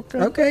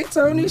 Okay,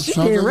 Tony. She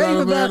getting ready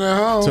for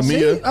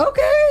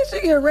Tamia.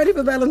 She getting ready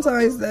for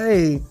Valentine's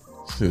Day.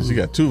 Shit, she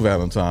got 2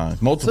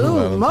 Valentines.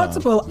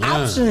 Multiple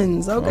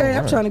options. Okay,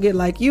 I'm trying to get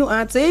like you,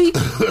 Auntie.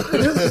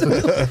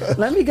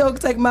 Let me go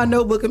take my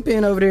notebook and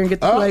pen over there and get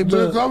the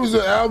playbook. I was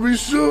at I'll be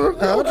sure.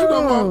 What you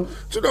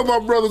know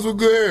about brothers with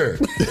good hair?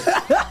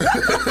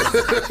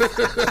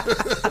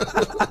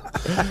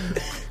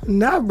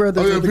 Not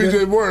brothers. Oh yeah, with the PJ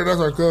good- Morton, that's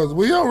our cousin.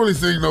 We don't really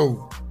sing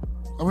no.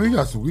 I mean, he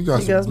got some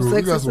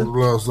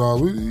love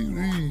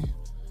songs.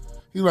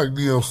 He like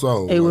neo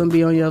soul. It wouldn't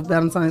be on your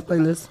Valentine's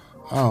playlist.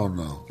 I don't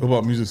know. What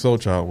about Music Soul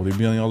Child? Would he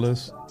be on your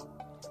list?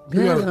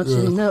 Girl, don't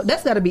you know?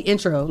 That's got to be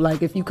intro.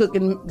 Like if you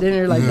cooking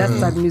dinner, like that's the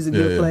type of music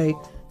you'll play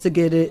to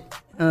get it.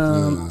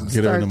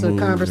 Start the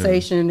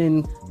conversation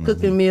and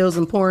cooking meals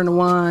and pouring the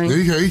wine.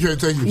 He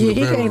can't take you to the bedroom.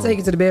 He can't take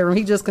you to the bedroom.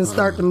 He just can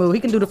start the mood.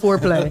 He can do the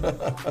foreplay.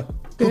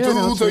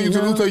 Who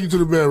take you to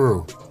the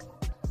bedroom?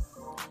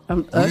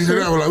 Usher.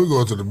 We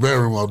going to the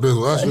bedroom off this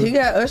one. Usher. He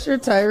got Usher,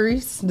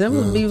 Tyrese. Them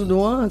would be the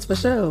ones for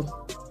sure.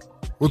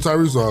 What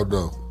Tyrese on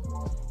though?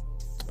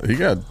 He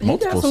got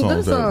multiple some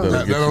good songs.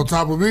 songs. That on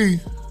top of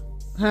me.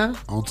 Huh?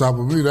 On top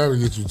of me, that'll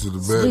get you to the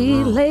bedroom.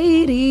 Sweet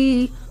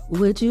lady,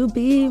 would you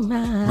be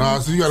mine? Nah,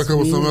 so you got to come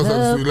with something else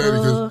after Sweet Lady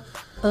because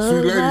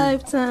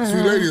lifetime.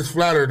 Sweet Lady is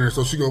flattering her,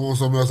 so she gonna want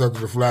something else after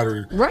the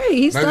flattery. Right,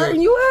 he's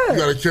starting you up.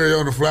 You got to carry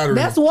on the flattery.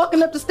 That's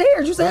walking up the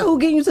stairs. You said who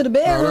getting you to the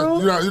bedroom?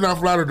 You're not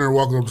flattering her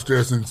walking up the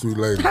stairs singing Sweet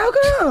Lady. How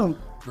come?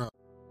 No.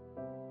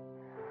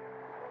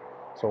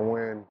 So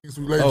when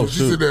Sweet Lady,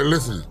 she sit there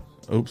listening.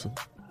 Oops,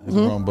 it's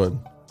the wrong button.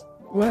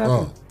 What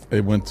happened?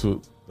 It went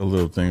to a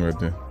little thing right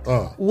there.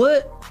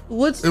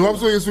 What's if I'm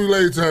saying Sweet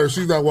Lady to her,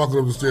 she's not walking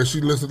up the stairs.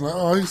 She listening like,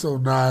 oh, he's so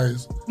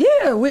nice.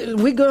 Yeah,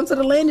 we going to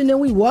the landing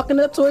and we walking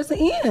up towards the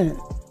end.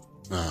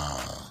 Nah.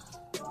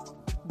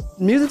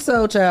 Music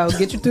Soul Child,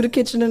 get you through the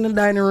kitchen and the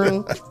dining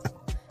room.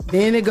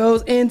 Then it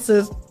goes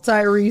into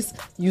Tyrese.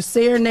 You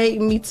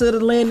serenading me to the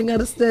landing of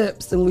the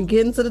steps and we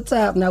getting to the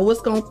top. Now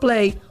what's gonna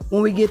play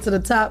when we get to the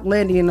top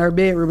landing in our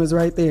bedroom is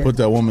right there. Put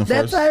that woman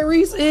first. That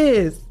Tyrese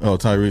is. Oh,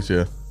 Tyrese,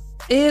 yeah.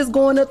 Is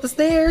going up the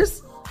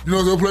stairs. You know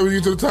what's gonna play when you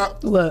get to the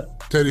top?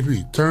 What? Teddy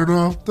P. Turn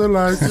off the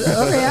lights.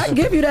 Okay, I can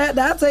give you that.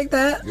 I'll take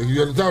that.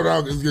 You at the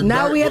top, it's getting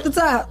now dark. we at the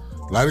top.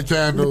 Light a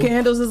candle. The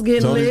candles is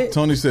getting lit.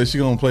 Tony said she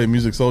gonna play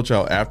Music Soul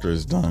Child after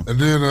it's done. And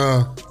then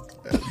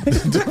during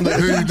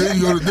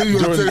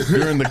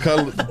the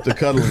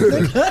cuddling.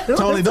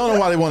 Tony, don't know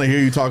why they want to hear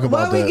you talk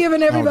about that. Why we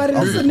giving everybody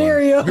the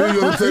scenario? Then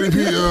you go to Teddy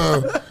P.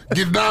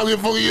 Get down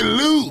before you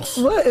lose.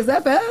 What is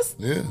that fast?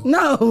 Yeah.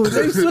 No,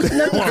 they switching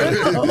up the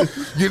tempo.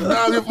 Get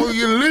down before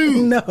you lose.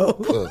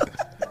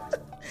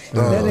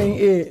 No, that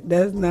ain't it.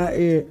 That's not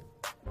it.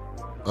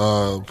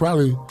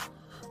 Probably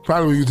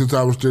when you get to the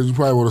top of the stairs, you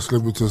probably want to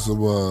slip into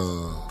some.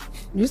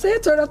 You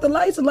said turn off the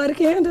lights and light a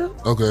candle.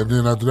 Okay,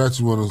 then after that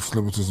you want to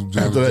slip into some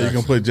Janet After that, Jackson.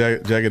 you can play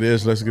Jagged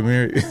Edge, Let's Get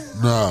Married.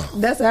 Nah.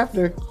 That's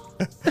after.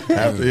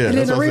 After, yeah,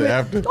 that's what I said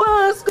after.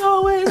 What's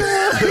going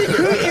on?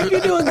 If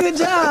you do a good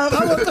job,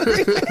 I want the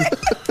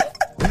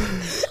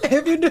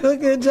if you do a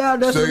good job,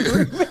 that's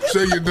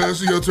Say you're done,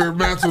 so your turn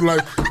mantle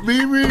like,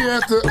 meet me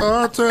at the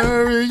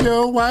altar in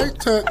your white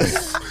tux.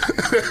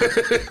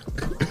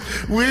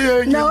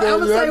 No, I'm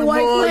gonna say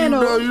white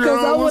flannel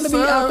because I want to be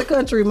out the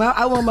country.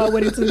 I want my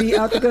wedding to be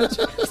out the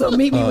country. So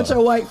meet me with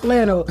your white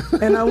flannel,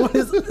 and I want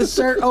his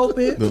shirt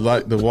open. The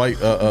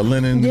white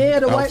linen. Yeah,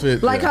 the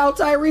outfit. white, like how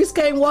Tyrese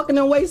came walking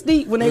in waist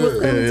deep when they was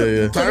coming to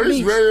the Tyrese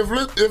beach. very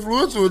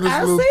influential in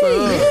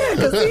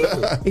this See,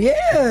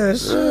 yeah,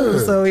 sure.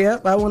 So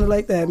yep, I want it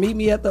like that. Meet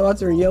me at the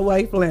altar in your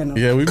white flannel.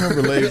 Yeah, we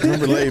remember laid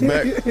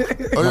back.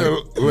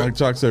 Mike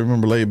Chalk said,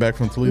 "Remember laid back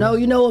from Toledo." No,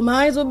 you know what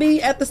mine will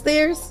be at the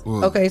stairs.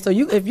 Okay, so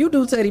if you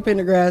do Teddy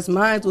Pendergrass,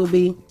 mine will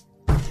be.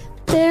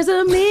 There's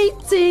a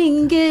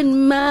meeting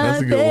in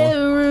my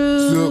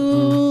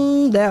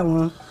bedroom. That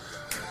one.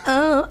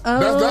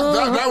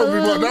 That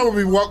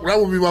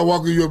would be my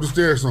walking you up the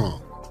stairs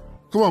song.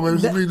 Come on, baby,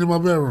 it's a meeting in my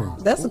bedroom.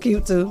 That's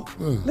cute too.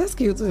 That's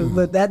cute too.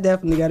 But that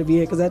definitely got to be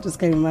it because that just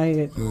came in my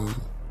head.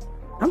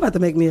 I'm about to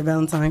make me a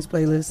Valentine's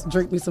playlist.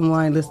 Drink me some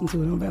wine, listen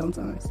to it on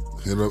Valentine's.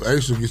 Hit up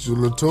Aisha, get you a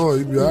little toy,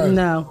 you be all right.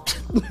 No.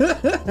 It's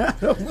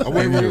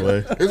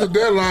a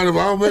deadline. If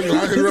I don't make it,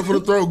 I hit her up for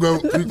the throat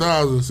goat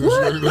 3000.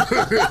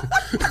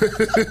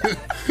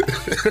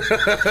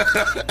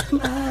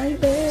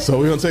 So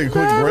we're gonna take a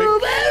quick break.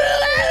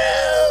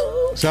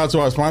 Shout out to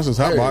our sponsors,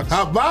 Hotbox.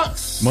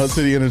 Hotbox. Mud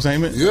City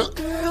Entertainment. Yep.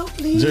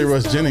 J.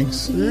 Russ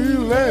Jennings.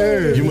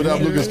 Human Up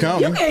Lucas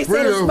County. You can't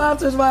say the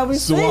sponsors while we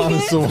sing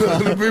it.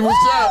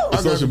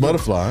 Social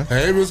Butterfly.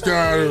 Hey, Miss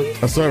Carter.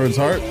 A Servant's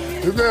Heart.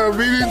 Is there a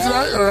meeting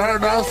tonight or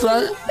her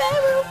outside?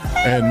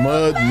 And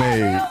Mud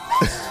Made.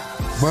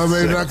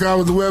 MudMade.com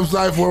is the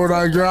website.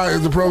 419 Grind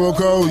is the promo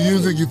code.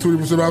 Use it, get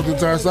 20% off the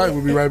entire site.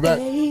 We'll be right back.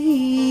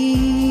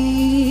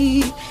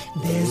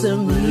 There's a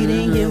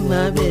meeting in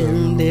my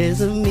bed.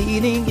 There's a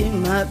meeting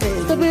in my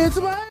bed.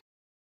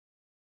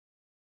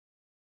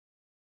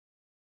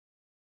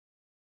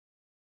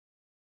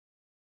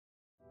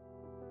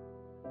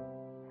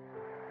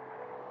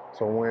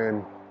 So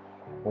when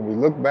we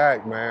look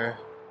back, man,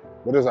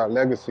 what is our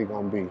legacy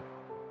gonna be?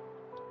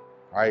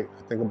 Right? I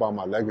think about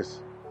my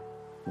legacy.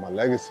 My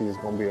legacy is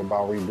gonna be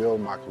about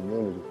rebuilding my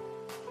community.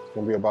 It's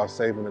gonna be about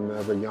saving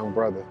another young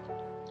brother,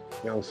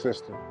 young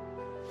sister,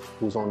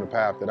 who's on the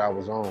path that I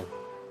was on.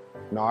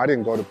 No, I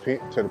didn't go to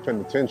the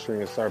penitentiary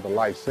and serve a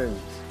life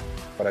sentence,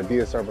 but I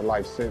did serve a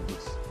life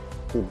sentence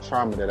through the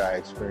trauma that I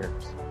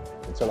experienced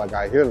until I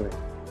got healing.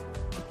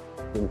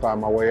 Didn't find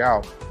my way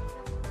out.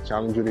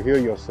 Challenge you to heal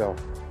yourself.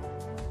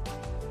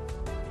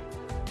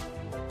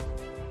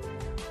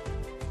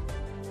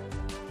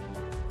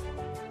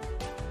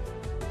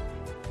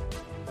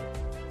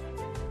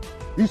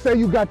 You say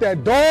you got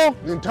that dog,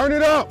 then turn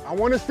it up. I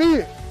want to see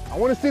it. I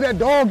want to see that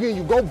dog in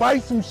you. Go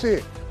bite some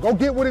shit. Go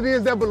get what it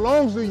is that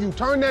belongs to you.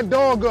 Turn that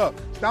dog up.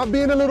 Stop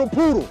being a little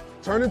poodle.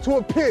 Turn into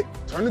a pit.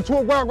 Turn into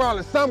a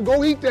Rottweiler. Something.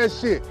 Go eat that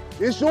shit.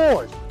 It's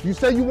yours. You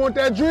say you want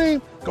that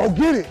dream? Go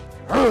get it.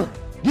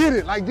 Get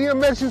it like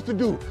DMX used to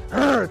do.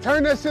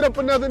 Turn that shit up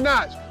another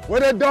notch. Where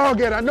that dog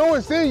at? I know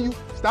it's in you.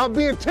 Stop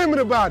being timid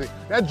about it.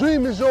 That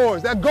dream is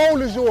yours. That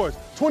goal is yours.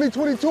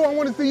 2022, I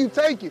want to see you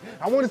take it.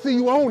 I want to see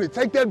you own it.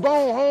 Take that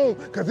bone home,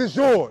 because it's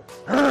yours.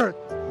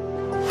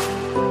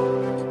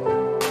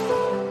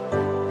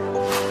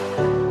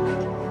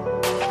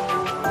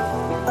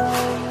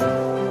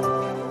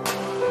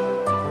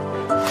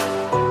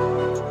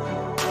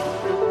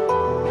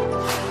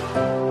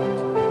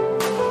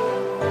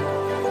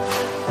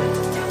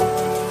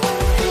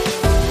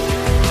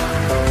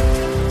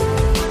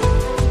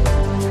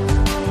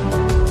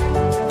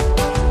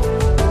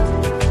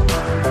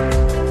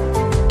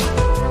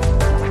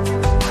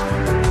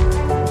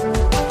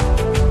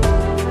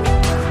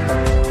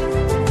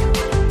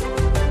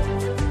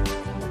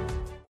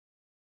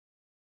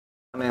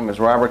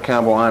 Robert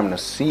Campbell. I'm the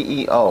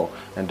CEO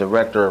and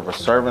director of A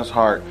Servant's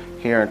Heart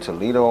here in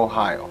Toledo,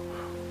 Ohio,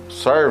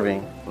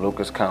 serving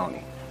Lucas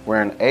County.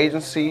 We're an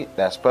agency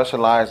that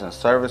specializes in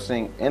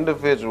servicing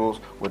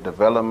individuals with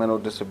developmental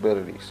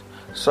disabilities.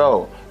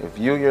 So if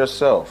you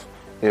yourself,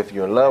 if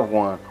your loved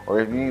one, or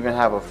if you even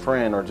have a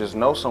friend or just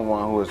know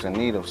someone who is in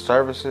need of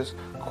services,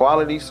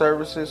 quality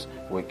services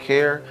with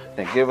care,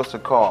 then give us a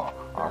call.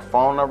 Our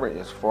phone number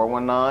is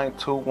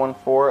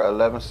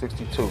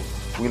 419-214-1162.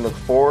 We look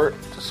forward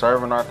to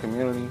serving our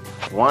community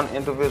one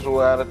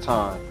individual at a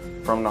time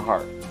from the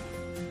heart.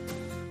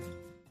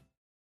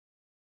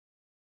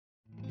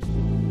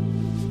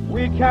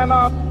 We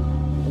cannot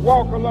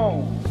walk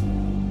alone.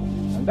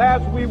 And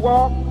as we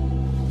walk,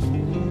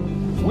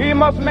 we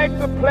must make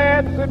the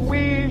pledge that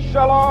we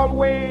shall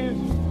always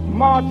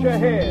march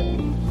ahead.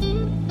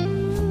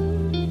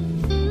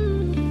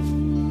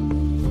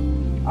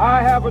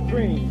 I have a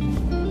dream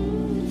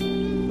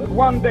that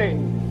one day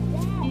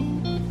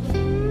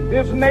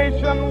this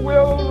nation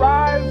will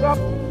rise up,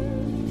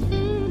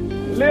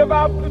 live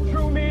out the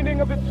true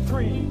meaning of its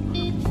creed.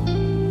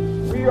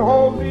 We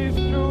hold these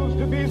truths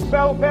to be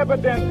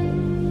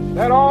self-evident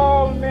that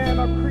all men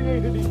are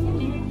created equal.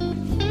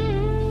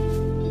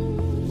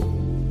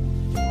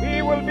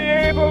 We will be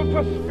able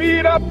to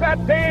speed up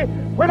that day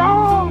when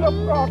all of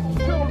God's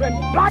children,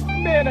 black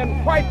men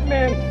and white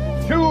men,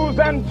 Jews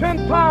and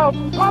Gentiles,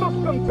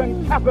 Protestants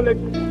and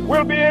Catholics,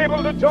 will be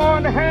able to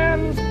join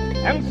hands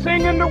and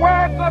sing in the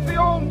words of the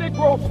old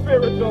Negro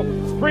spiritual,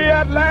 free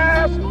at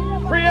last,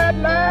 free at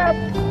last,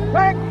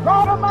 thank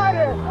God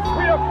Almighty,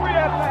 we are free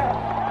at last.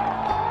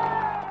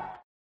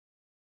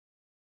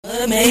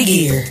 MudMade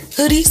gear,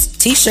 hoodies,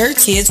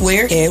 t-shirts, kids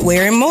wear,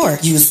 headwear, and more.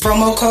 Use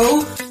promo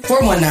code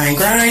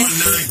 419GRIND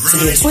to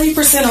get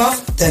 20%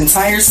 off the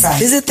entire site.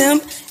 Visit them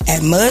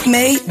at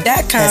mudmade.com.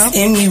 That's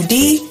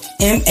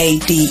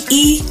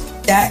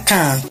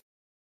MUDMADE.com.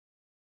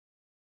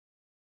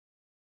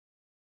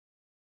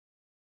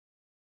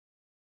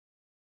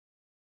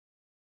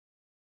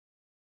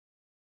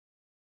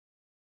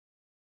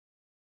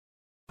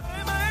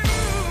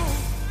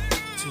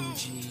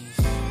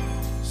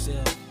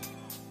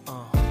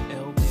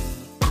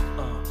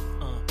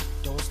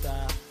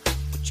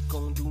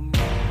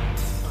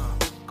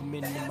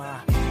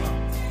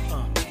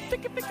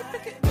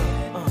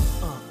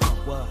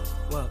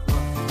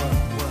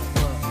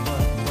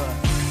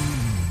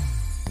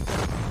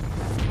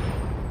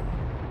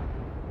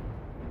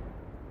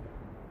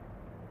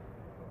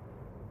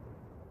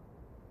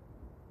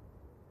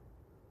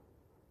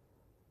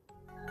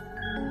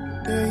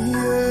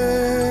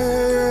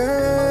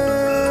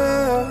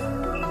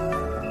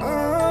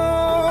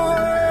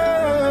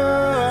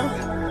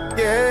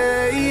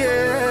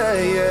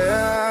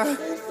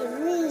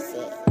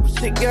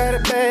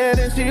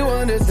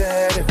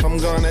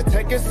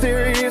 It's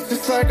serious,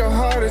 it's like a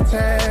heart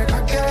attack. I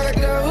gotta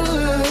go,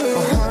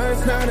 my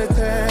heart's not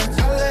attached.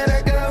 I let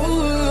her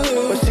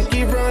go, but she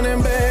keep running.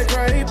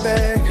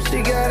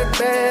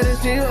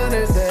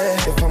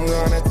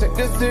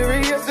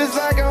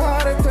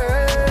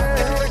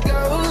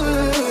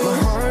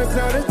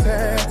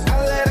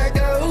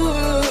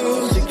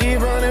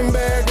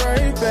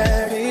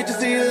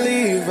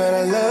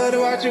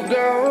 watch you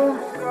go.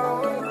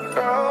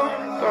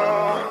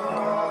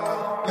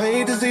 I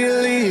hate to see you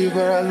leave,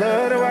 but I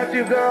love to watch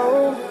you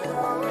go.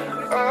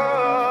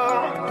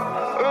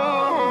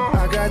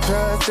 I got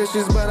trust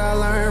issues, but I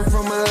learned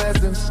from my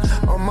lessons.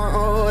 All my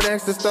old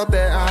exes thought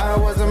that I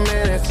was a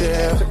menace,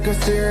 yeah. Took her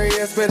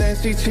serious, but then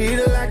she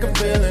cheated like a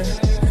villain.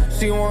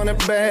 She wanted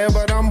bad,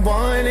 but I'm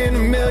one in a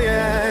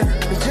million.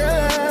 'Cause your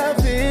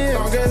love is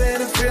stronger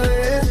than a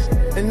feeling,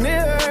 and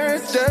it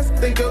hurts just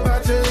think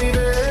about you leaving.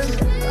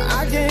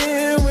 I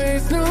can't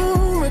waste no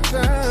more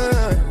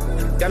time.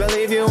 Gotta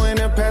leave you in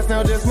the past,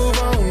 now just move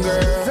on,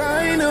 girl.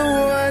 I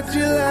know what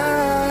you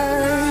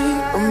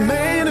like. I'm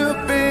made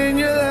up in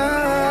your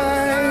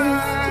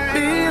life to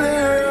be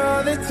there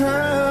all the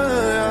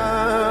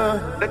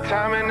time. The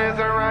timing isn't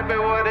right, but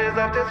what is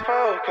up, just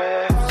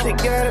focus. She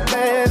got it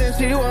bad and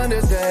she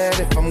wonders that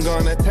if I'm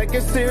gonna take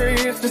it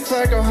serious, just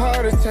like a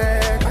heart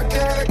attack. I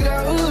gotta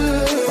go.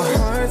 My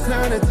heart's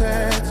not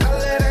attached. I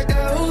let her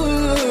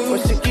go,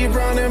 but she keep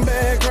running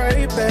back,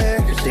 right back.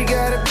 She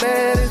got it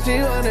bad and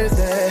she wonders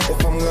that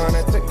if I'm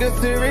gonna take it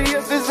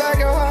serious, it's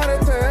like a heart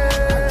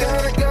attack. I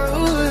gotta go.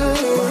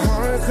 My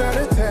heart's not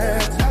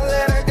attached. I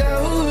let her go.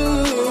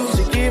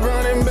 She keep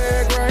running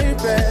back, right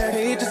back.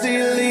 Hate to see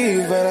you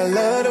leave, but I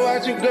love to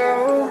watch you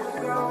go.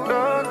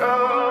 Go, go,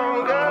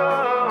 go.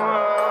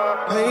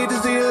 Hate to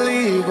see you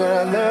leave, but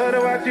I love to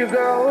watch you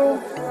go.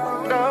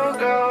 Go,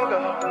 go,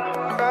 go,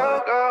 go,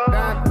 go.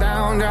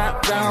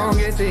 Drop down,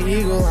 get your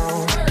ego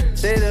on.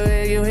 Say the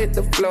way you hit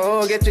the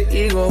floor, get your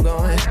ego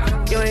going.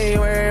 You ain't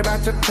worried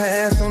about your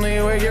past, only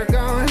where you're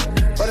going.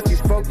 But if you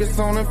focus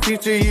on the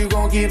future, you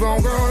gon' keep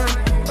on growing.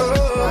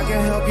 Oh, I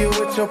can help you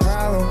with your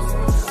problems.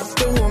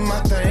 I'm doing my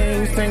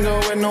thing, single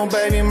with no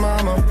baby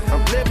mama.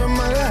 I'm living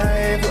my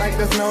life like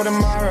there's no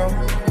tomorrow.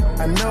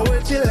 I know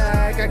what you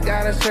like, I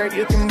got a shirt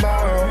you can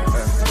borrow.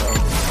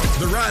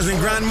 The Rise and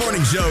Grind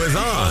Morning Show is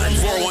on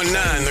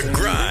 419 The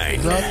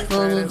Grind.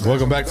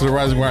 Welcome back to the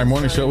Rise and Grind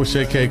Morning Show with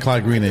Shay K,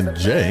 Clyde Green, and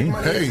Jay.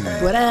 Hey.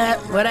 What up?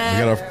 What up?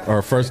 We got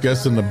our first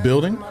guest in the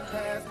building.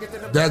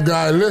 That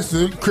guy,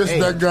 listen. Chris,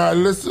 That guy,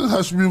 listen.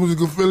 Hush Music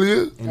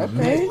affiliate.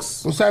 Okay.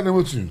 What's happening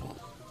with you?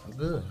 I'm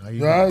good. How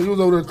you All right, you was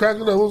over there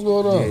cracking up. What's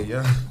going on?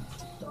 Yeah.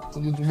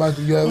 Get your mic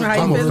together.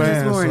 I'm a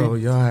fan, so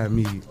y'all had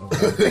me.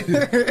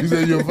 You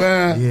said you're a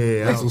fan?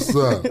 Yeah. That's what's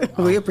up.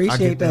 We appreciate I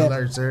get that. the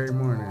alerts every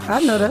morning. I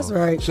know that's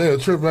right. Shay, a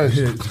trip, ain't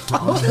she?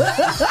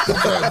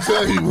 I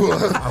tell you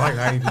what. I like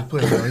how you just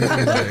put it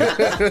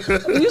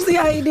on. You see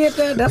how he did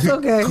that? That's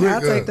okay. Quick,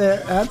 I'll take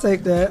that. I'll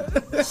take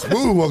that.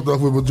 Smooth walked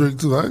off with a drink,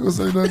 too. I ain't going to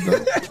say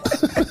nothing.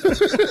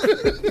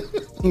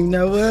 You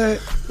know what?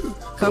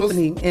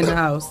 Company in the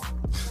house.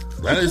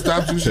 That ain't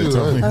stopped you shit.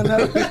 Right? I know.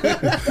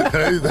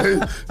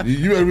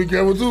 You better be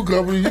careful too,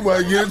 company. You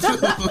might get it too.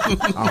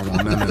 I don't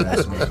want none of that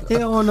smoke. He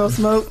don't want no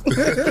smoke.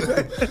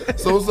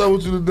 So what's up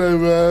with you today,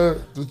 man?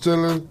 Just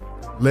chilling?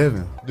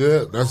 Living.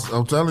 Yeah,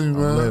 I'm telling you,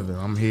 man. I'm living.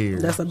 I'm here.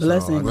 That's a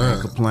blessing. So I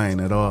can't complain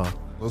at all.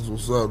 That's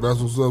what's up. That's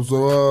what's up.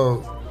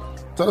 So,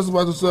 tell us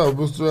about yourself.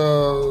 What's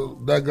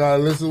that guy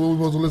listen? What we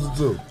supposed to listen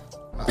to?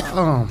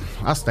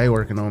 I stay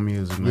working on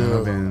music, man. Yeah.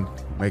 I've been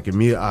making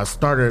music. I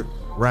started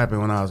rapping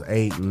when I was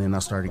 8, and then I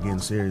started getting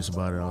serious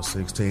about it. I was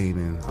 16,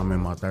 and I'm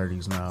in my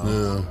 30s now.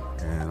 Yeah.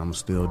 And I'm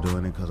still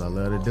doing it because I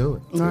love to do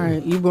it. All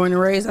right. You born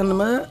and raised on the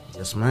mud?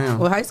 Yes, ma'am.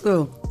 What high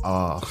school?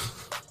 All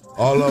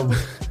of them.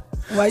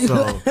 Why you?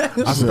 So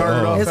I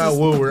started off at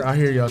Woodward. I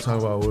hear y'all talk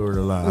about Woodward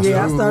a lot.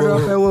 Yeah, I started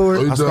off at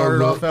Woodward. I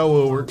started off at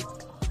Woodward.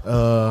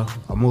 I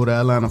moved to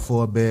Atlanta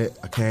for a bit.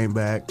 I came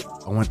back.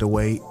 I went to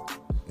Wait,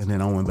 and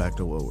then I went back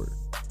to Woodward.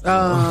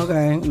 Oh,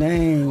 okay.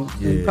 Dang.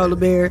 Yeah. Polar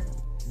Bear.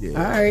 Yeah.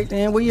 All right,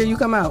 then. What year you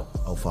come out?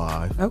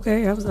 05.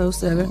 Okay, I was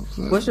 07.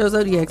 What's your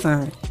zodiac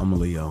sign? I'm a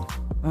Leo.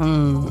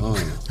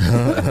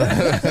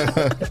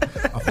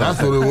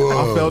 That's what it was.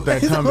 I felt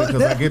that coming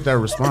because I get that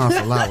response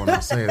a lot when I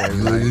say that.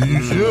 Like,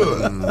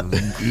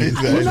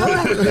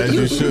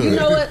 you should. You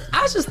know what?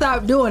 I should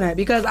stop doing that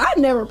because I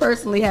never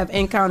personally have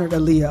encountered a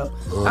Leo.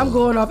 I'm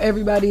going off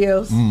everybody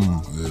else.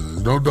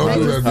 Don't do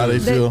that. How they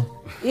feel?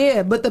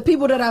 Yeah, but the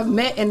people that I've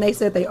met and they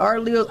said they are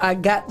Leos, I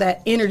got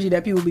that energy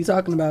that people be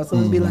talking about. So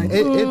it'd be like,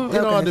 it okay.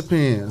 all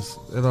depends.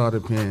 It all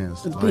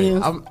depends. It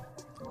depends. Like,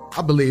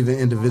 I believe in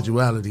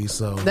individuality,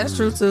 so that's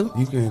true too.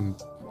 You can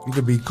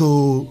be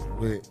cool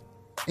with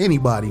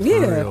anybody. For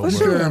real, for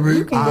sure.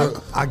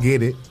 I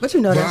get it, but you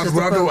know that's just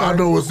I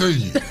know what's in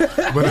you,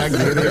 but I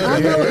get it. I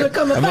know what's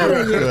coming out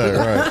of you.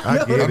 Right.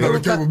 I get I know the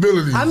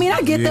capabilities. I mean,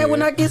 I get that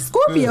when I get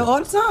Scorpio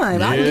all the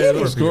time. I get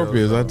it.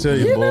 Scorpios, I tell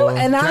you, boy. Know,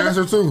 and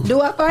Cancer too. Do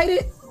I fight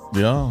it?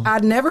 Yeah. I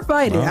never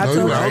fight it. I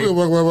told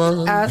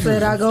you. I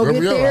said I go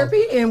get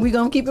therapy and we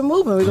gonna keep it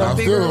moving. We gonna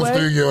figure it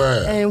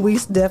out. And we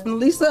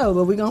definitely so,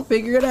 but we gonna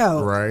figure it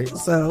out. Right.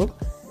 So,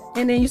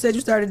 and then you said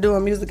you started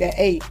doing music at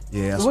 8.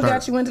 Yeah. What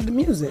got you into the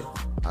music?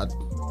 I've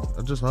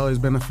just always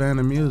been a fan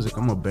of music.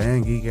 I'm a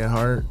band geek at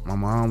heart. My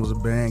mom was a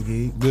band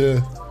geek.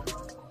 Yeah.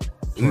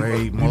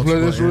 Played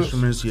multiple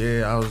instruments.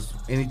 Yeah, I was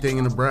anything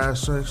in the brass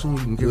section.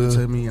 You can give it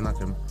to me, and I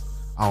can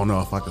I don't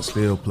know if I could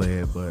still play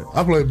it, but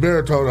I played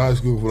baritone in high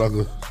school for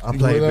like I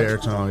played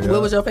baritone. Yeah.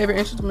 What was your favorite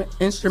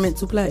instrument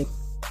to play?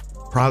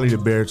 Probably the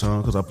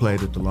baritone because I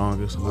played it the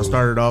longest. I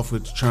started off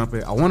with the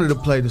trumpet. I wanted to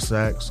play the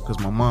sax because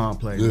my mom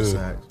played the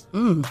sax.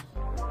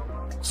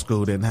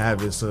 School didn't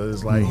have it, so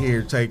it's like,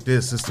 here, take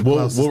this. It's the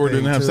closest Woodward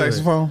thing didn't have to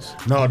saxophones?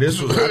 It. No,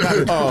 this was. I got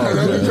it.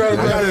 I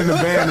got in the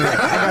band. I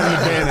got in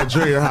the band at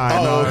junior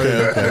high. Okay.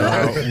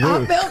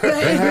 I felt that.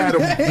 They had them.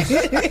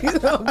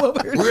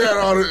 We had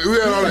all the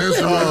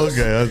instruments. Oh,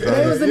 okay.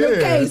 They was in the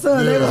case,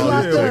 huh? They was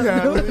locked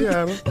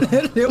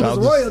up. It was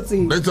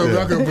royalty. They told me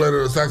I couldn't play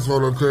the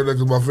saxophone on the clarinet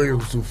because my fingers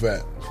were too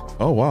fat.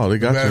 Oh, wow. They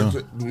got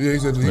you. Yeah, he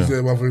said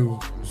my fingers were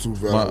too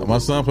fat. My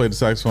son played the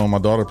saxophone. My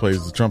daughter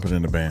plays the trumpet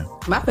in the band.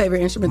 My favorite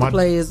instrument to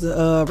play is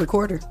the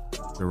recorder.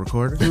 The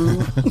recorder?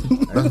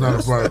 That's not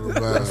a part of the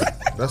band.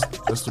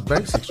 That's the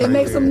basics. It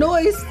makes some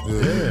noise.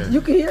 Yeah. You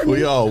can hear me.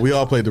 We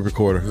all played the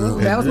recorder.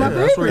 That was my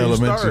favorite.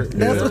 Elementary.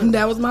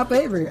 That was my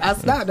favorite. I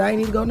stopped. I didn't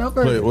need to go no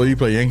further. What you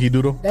play? Yankee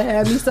Doodle? They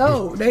had me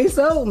sold. They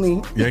sold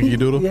me. Yankee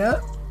Doodle?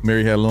 Yep.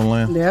 Mary Had a Little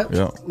Lamb? Yep.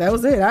 That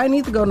was it. I didn't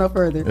need to go no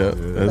further. Yeah,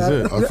 that's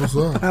it. That's what's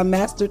up. I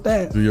mastered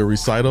that. Do your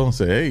recital and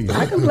say, hey.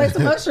 I can play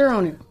some Usher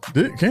on it.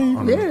 Can you?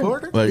 On the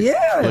recorder? Like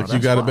you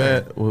got it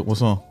bad? What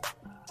song?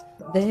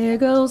 There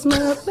goes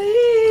my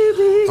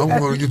baby. I'm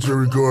going to get you a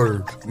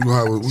recorder. You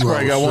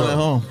probably got one at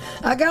home.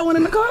 I got one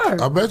in the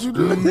car. I bet you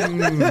do.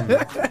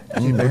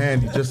 Keep it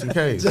handy just in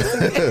case.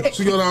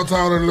 She go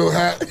downtown in a little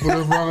hat, put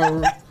it front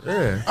of her.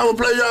 Yeah. I'm going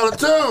to play y'all a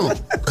tune.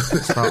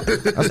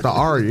 That's the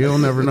art. You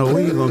don't never know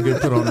when you're going to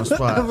get put on the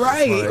spot.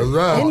 Right.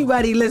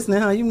 Anybody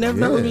listening, huh? You never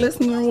know who's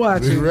listening or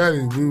watching. Be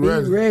ready. Be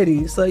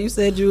ready. So you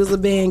said you was a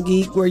band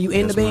geek. Were you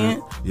in the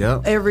band?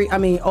 Yep.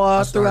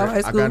 All throughout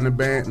high school? I got in the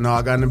band. No,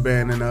 I got in the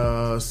band in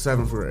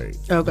 7th grade.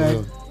 Okay.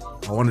 Yeah.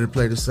 I wanted to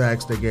play the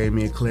sax. They gave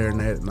me a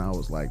clarinet, and I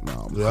was like,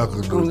 no. I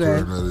couldn't do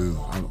clarinet either.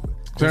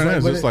 Clarinet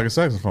is just like a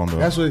saxophone, though.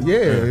 That's what,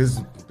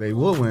 they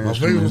will win. My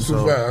fingers was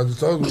too fat. I just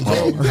told you.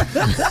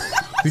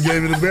 He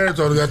gave me the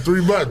baritone. It got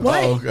 3 buttons.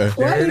 Wait, okay.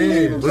 Why There it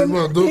is.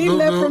 He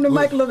left from the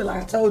mic a little bit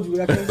like, I told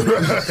you. I can't do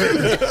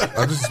it.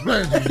 I just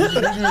explained to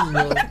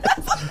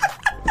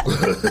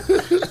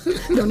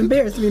you. Don't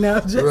embarrass me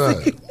now, Jesse.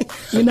 Right.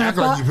 You're not Act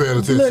like you paying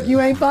attention. Look,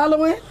 you ain't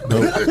following?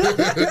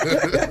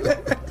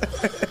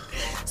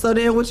 So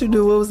then what you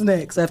do? What was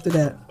next after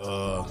that?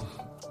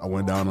 I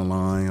went down the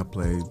line. I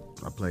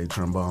played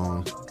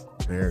trombone,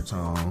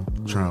 baritone,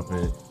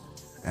 trumpet,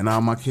 and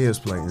all my kids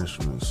play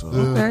instruments. So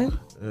okay.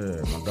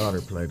 Yeah, my daughter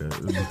played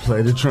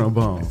the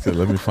trombone. So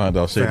let me find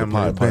out. Shake the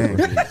Pied Piper.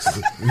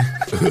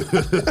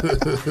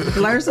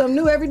 Learn something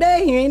new every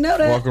day. You ain't know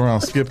that. Walk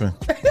around skipping.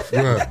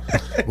 Right.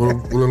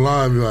 With a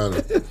line behind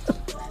it.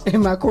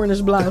 In my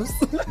Cornish blouse.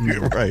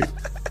 You're right.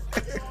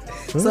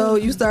 So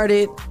you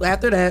started,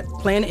 after that,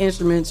 playing the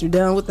instruments. You're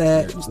done with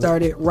that. You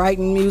started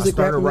writing music.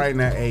 I started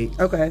writing at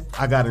 8. Okay.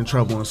 I got in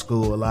trouble in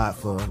school a lot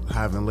for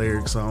having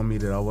lyrics on me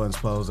that I wasn't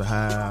supposed to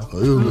have.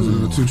 Oh, you was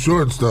listening to Too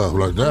Short stuff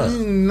like that.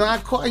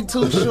 Not quite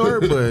Too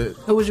Short, but...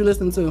 Who was you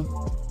listening to?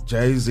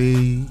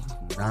 Jay-Z,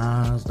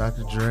 Nas,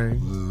 Dr. Dre,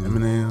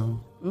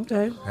 Eminem.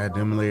 Okay. Had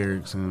them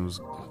lyrics, and it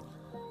was...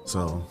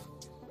 So,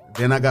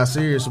 then I got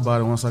serious about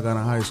it once I got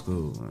in high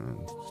school and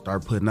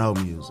started putting out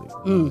music.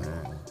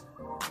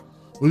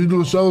 Were you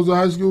doing shows in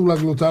high school, like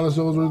little talent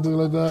shows or anything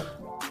like that?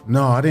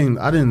 No, I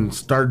didn't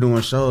start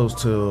doing shows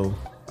till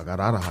I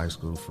got out of high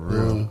school, for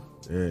real.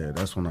 Yeah,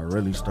 that's when I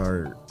really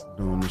started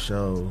doing the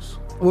shows.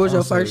 What was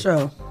your first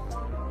show?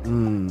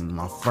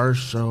 My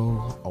first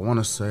show, I want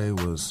to say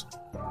was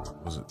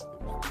it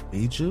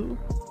Bijou?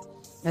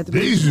 At the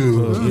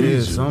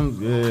Bijou?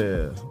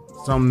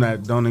 Something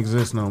that don't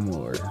exist no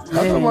more. I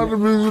thought about the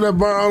Bijou that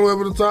bar all the way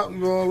over the top.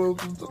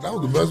 That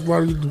was the best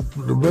part,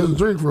 the best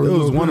drink for it. It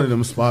was one of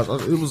them spots.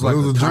 It was like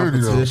a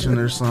competition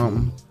or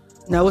something.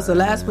 Now, what's the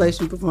last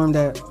place you performed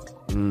at?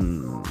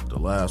 The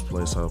last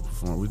place I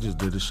performed, we just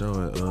did a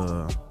show at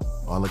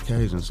All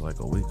Occasions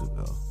like a week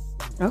ago.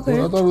 Okay.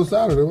 Well, I thought it was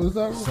Saturday. Was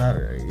it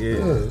Saturday?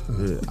 Yeah.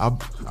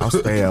 I'll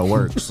stay at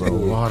work, so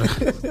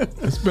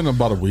it's been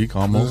about a week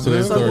almost.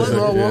 Today's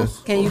Thursday.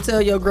 Can you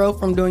tell your growth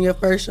from doing your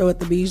first show at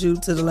the Bijou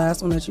to the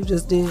last one that you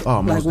just did?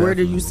 Oh, like, where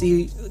do definitely. you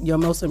see your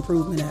most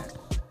improvement at?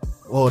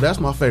 Well, that's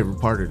my favorite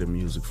part of the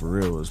music, for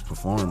real, is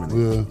performing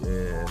it.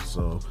 Yeah.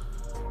 So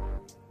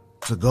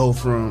to go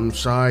from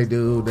shy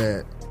dude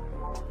that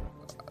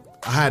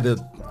I had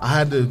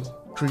to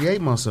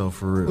create myself,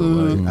 for real,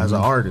 like, as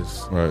an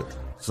artist. Right.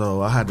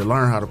 So I had to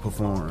learn how to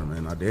perform,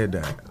 and I did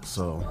that.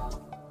 So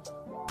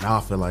now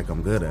I feel like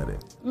I'm good at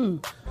it.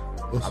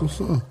 That's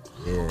what's up.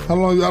 Yeah. How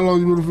long you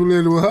been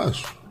affiliated with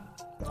Hush?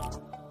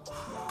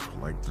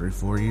 Like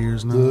 3-4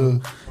 years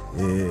now.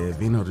 Yeah,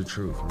 Vino the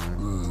Truth,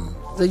 man.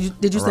 So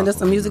did you send us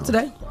some music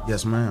today?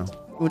 Yes, ma'am.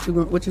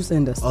 What you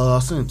send us? I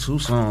sent 2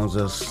 songs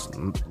that's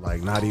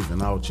like not even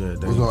out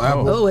yet. It's on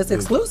Apple? Oh, it's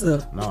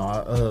exclusive. No,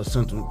 I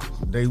sent them.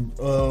 I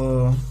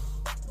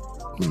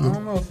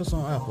don't know if it's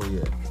on Apple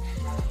yet.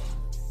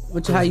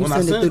 How you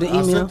send it through the email?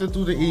 I sent it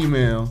through the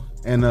email,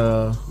 and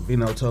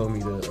Vino told me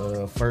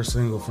the first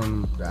single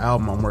from the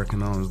album I'm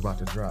working on is about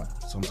to drop.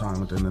 sometime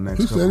within the next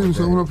He couple said he of was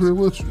coming days. up here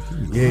with you.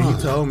 Yeah,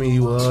 he told me he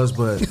was,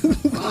 but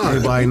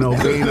everybody know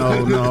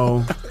Bino,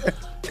 no.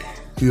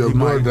 He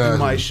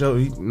might show.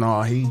 He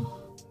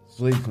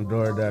sleep from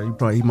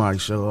DoorDash. He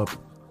might show up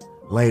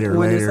later.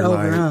 When it's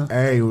over, like, huh?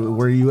 hey,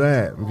 where you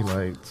at? And be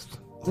like,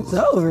 it's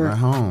over. I'm at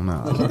home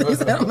now. He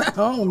said, I'm at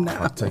home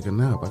now. I'll take a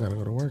nap. I gotta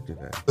go to work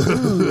today.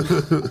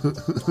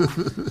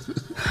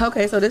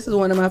 Okay, so this is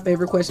one of my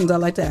favorite questions I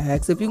like to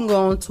ask. If you can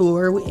go on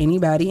tour with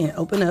anybody and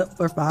open up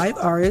for 5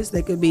 artists,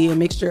 they could be a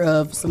mixture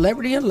of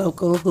celebrity and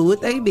local, who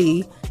would they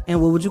be,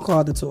 and what would you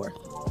call the tour?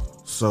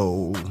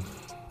 So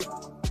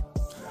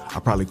I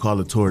probably call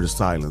the tour the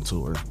Silent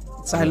Tour.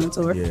 Silent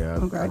Tour? Yeah.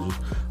 Okay.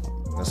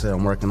 Like I said,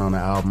 I'm working on the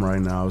album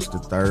right now. It's the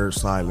 3rd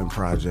Silent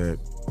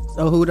project.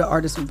 So who the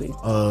artist would be?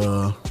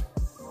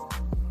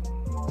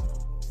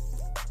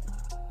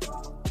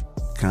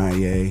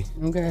 Kanye.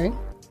 Okay.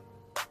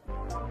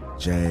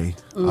 Jay.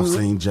 Mhm. I've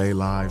seen Jay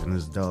live and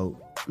it's dope.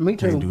 Me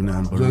too. Can't do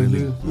nothing but Jay-Z?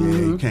 really.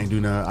 Yeah, you can't do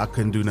nothing. I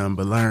couldn't do nothing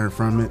but learn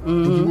from it.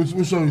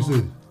 What show you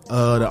see?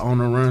 The On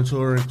the Run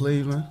tour in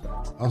Cleveland.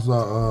 I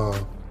saw.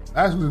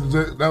 Actually,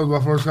 that was my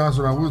first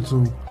concert I went to,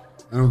 and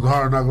it was the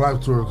Hard Knock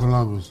Life tour in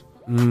Columbus.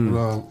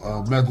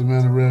 With, Method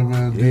Man, the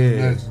Redman,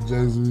 DMX, and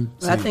Jay-Z.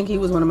 I think he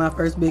was one of my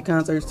first big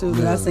concerts too.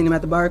 But I seen him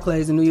at the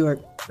Barclays in New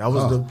York. That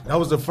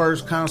was the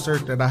first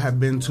concert that I had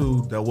been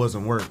to that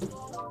wasn't work.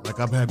 Like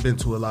I had been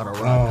to a lot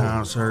of rock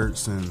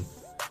concerts and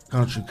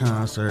country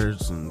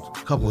concerts and a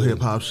couple hip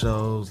hop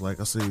shows. Like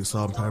I seen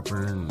Salt and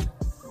Pepper and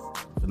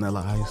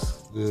Vanilla Ice.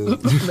 Yeah.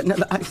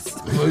 Vanilla Ice.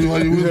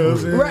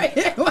 Right.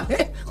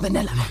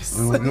 Vanilla Ice.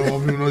 You don't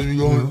want people to know you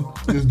going.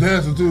 Just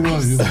dancing too,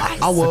 don't you?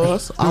 I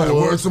was.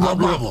 Words to my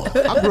mama.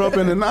 I grew up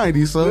in the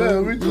 '90s, so yeah,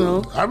 me too. You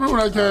know, I remember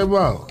when that came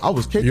out. I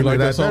was kicking You liked it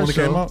that at song when it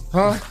show. came out?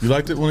 Huh? You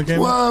liked it when it came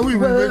out? Well, we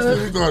remixed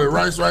it. We called it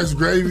Rice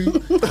Gravy.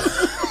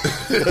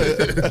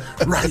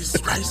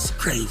 Rice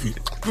Gravy.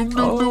 I've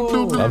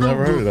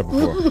never heard of that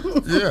before.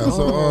 Yeah,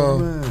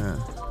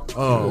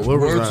 what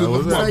was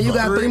that? So you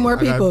got 3 more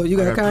people. You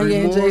got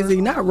Kanye and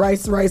Jay-Z, not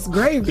Rice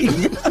Gravy.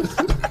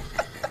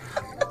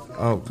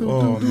 Oh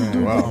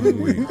man! Wow.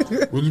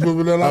 Would you put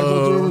Vanilla Ice on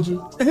tour with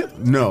you?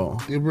 No.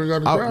 You bring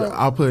out the crowd?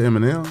 I'll put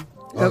Eminem.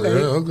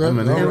 Okay.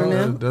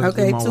 Eminem. That's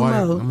Okay, my 2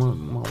 white, more.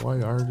 I'm a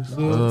white artist.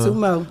 2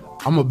 more.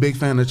 I'm a big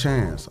fan of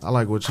Chance. I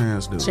like what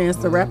Chance do. Chance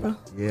the Rapper?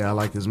 Yeah, I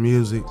like his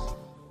music.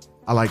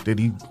 I like that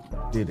he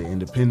did the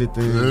independent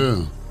thing.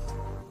 Yeah.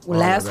 Well,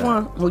 last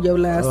one. Who your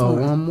last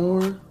one? One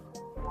more.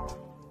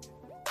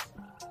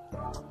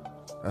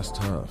 That's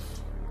tough.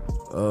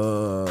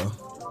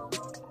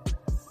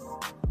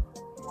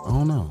 I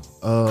don't know.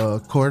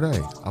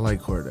 Corday. I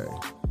like Corday.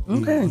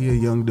 Okay. He a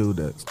young dude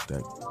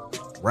that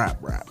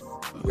rap.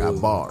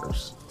 Got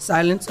bars.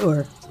 Silent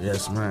Tour.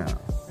 Yes, ma'am.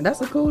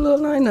 That's a cool little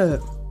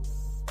lineup.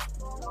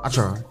 I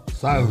try.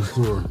 Silent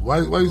Tour. Why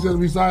you said to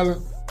be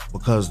silent?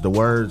 Because the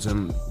words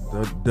and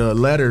the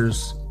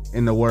letters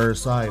in the word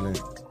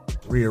silent,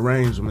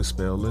 rearrange them and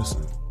spell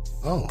listen.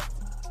 Oh.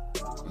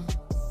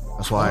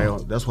 That's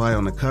why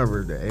on the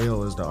cover the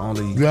L is the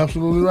only. You're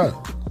absolutely right.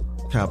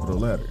 Capital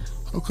letter.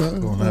 Okay.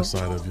 Go on that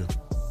side of you.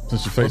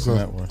 Since you're facing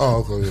that way. Oh,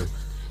 okay, yeah.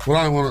 Well,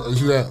 I didn't want to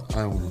see that. I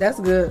didn't want to. That's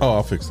good. Oh,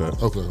 I'll fix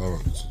that. Okay, all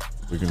right.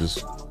 We can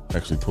just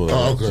actually pull it Oh,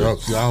 out.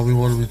 okay. See, I don't even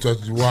want to be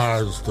touching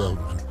wires and stuff.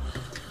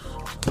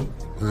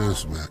 Man,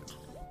 smack.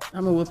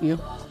 I'm going to whoop you.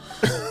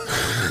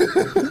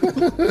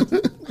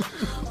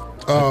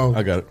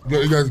 I got it.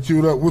 You got it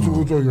queued up. Which one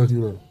you got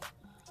queued up?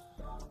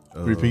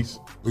 3-piece.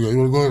 Okay, you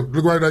want to go ahead,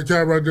 look right at that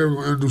cab right there. We're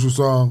going to introduce your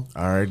song.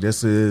 All right,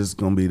 this is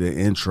going to be the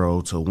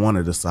intro to one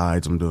of the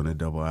sides. I'm doing a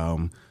double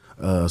album.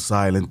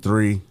 Silent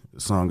 3.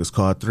 The song is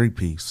called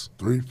 3-Piece.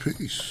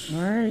 3-Piece.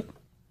 All right.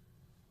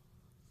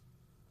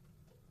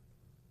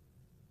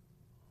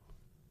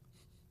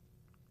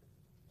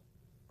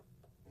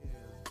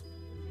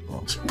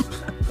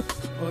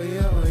 Oh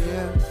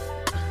yeah.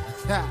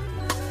 Ha.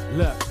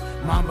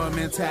 Look, Mamba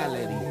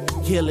mentality.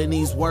 Killing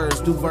these words,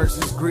 do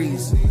verses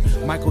greasy.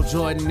 Michael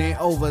Jordan in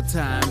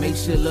overtime, make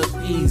shit look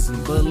easy,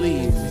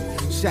 believe me.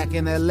 Shaq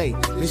in LA,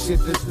 this shit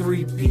the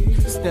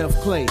 3P. Steph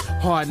Clay,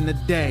 Harden the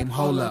Dame,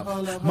 hold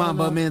up.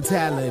 Mamba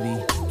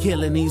mentality.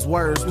 Killing these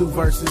words, do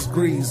verses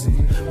greasy.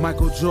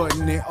 Michael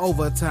Jordan in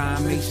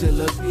overtime, make shit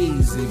look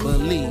easy,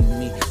 believe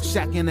me.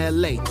 Shaq in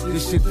LA,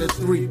 this shit the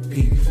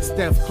 3P.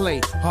 Steph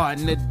Clay,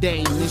 Harden the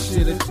Dame, this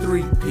shit a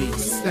 3P.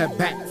 Step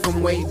back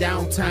from way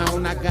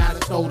downtown, I gotta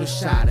throw the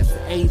shot. If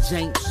the age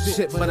ain't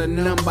shit but a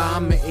number,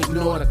 I'ma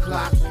ignore the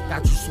clock.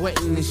 Got you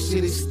sweating, this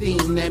shit is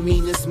steam, that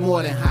mean it's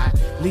more than hot.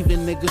 Leaving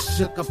niggas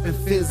shook up and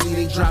fizzy,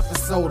 they dropping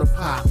soda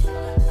pop.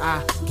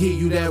 I give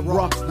you that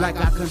raw like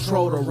I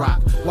control the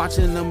rock.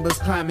 Watching numbers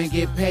climb and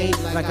get paid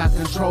like I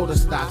control the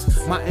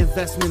stocks. My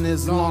investment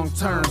is long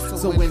term,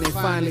 so when they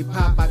finally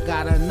pop, I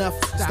got enough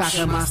stock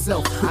in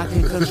myself. I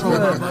can control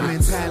my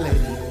mentality.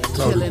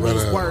 Killing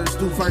these words,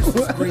 do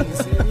verses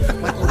greasy.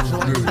 Michael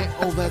Jordan in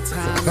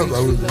overtime. Make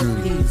shit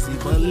look easy,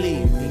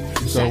 believe me.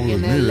 Shaq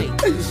in LA,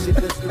 this shit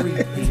the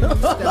 3P.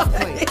 Steph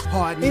Clay,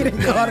 Harden and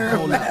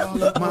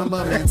Dame. Mamba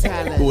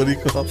mentality. What he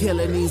call?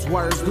 Killing these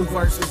words, new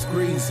verses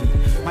greasy.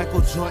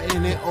 Michael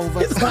Jordan in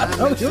overtime.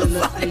 Make shit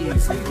look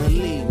easy,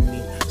 believe me.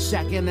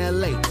 Shaq in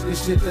LA,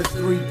 this shit the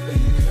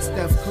 3P.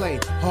 Steph Clay,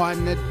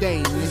 Harden and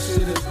Dame. This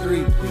shit a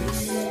 3P.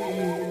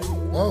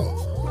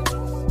 Oh.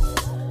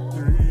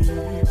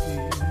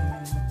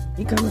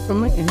 He coming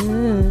from like,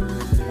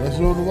 That's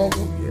you on the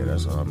vocal? Yeah,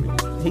 that's all me.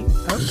 Okay.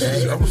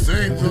 I'm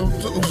saying too.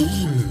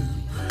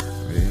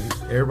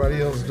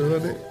 Everybody else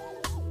doing it?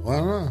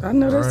 Why not? I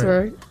know that's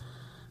right.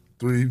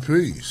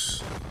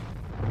 3-piece.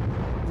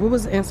 What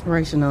was the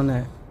inspiration on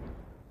that?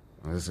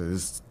 This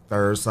is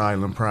Third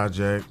Silent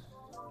Project.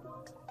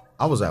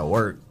 I was at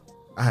work.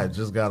 I had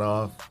just got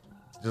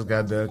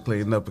done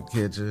cleaning up the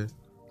kitchen.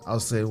 I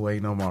was sitting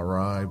waiting on my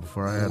ride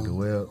before I had the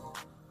whip.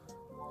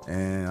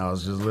 And I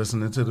was just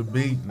listening to the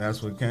beat, and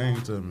that's what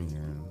came to me.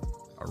 And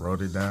I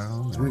wrote it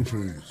down.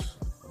 3-piece.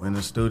 In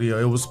the studio,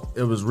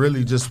 it was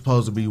really just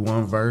supposed to be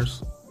one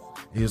verse.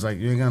 He was like,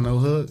 "You ain't got no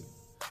hook."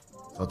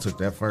 So I took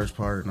that first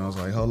part, and I was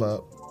like, "Hold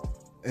up,"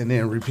 and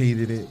then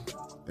repeated it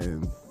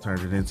and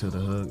turned it into the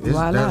hook.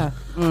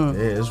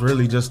 It's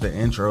really just the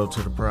intro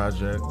to the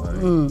project, like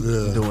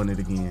doing it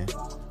again.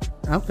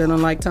 I'm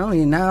feeling like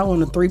Tony. Now I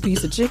want a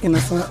 3-piece of chicken or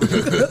something.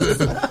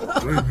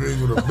 3-piece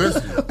with a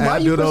biscuit.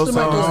 I do those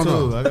songs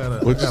too. I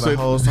got say? a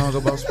whole song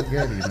about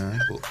spaghetti, man.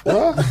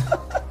 What?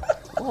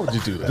 Why would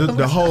you do that?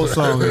 The whole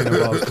song ain't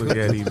about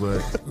spaghetti,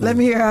 but Let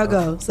me hear how it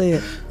go. Say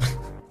it.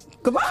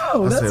 Come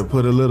on. I said,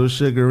 put a little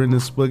sugar in the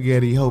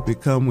spaghetti, hope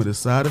it come with a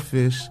side of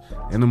fish.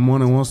 In the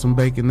morning, want some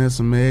bacon and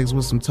some eggs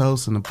with some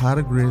toast and a pot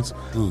of grits.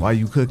 While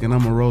you cooking,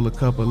 I'ma roll a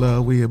couple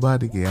of, we about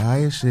to get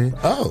high as shit.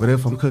 Oh. But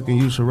if I'm cooking,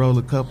 you should roll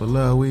a couple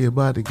of, we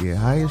about to get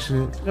high as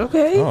shit.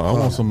 Okay. Oh, I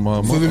want some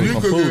So if you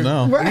cooking, food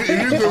now. if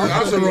you cooking,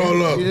 I should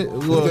roll up. Yeah,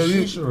 well,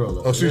 she should roll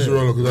up. Oh, she should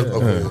roll up. 'Cause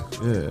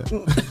that's,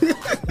 okay.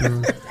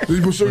 Do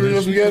you put sugar in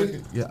your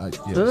spaghetti? Yeah,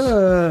 yes. You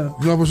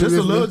don't put sugar in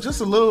your spaghetti? Just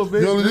a little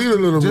bit. You only need a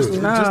little bit. Just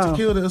to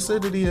kill the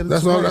acidity of the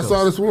That's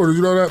all it's for. Did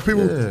you know that?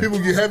 People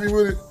get heavy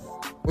with it,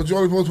 but you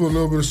only supposed to put a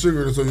little bit of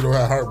sugar in it so you don't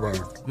have heartburn.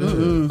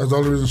 That's the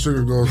only reason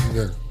sugar goes in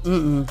spaghetti.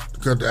 To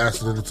cut the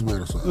acid in the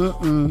tomato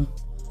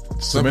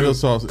sauce. Tomato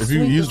sauce. If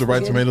you use the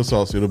right tomato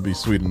sauce, it'll be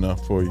sweet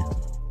enough for you.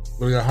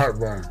 But you got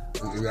heartburn.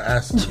 You got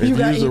acid. If you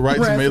use the right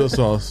tomato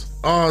sauce.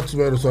 All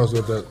tomato sauce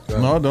got that.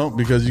 No, I don't,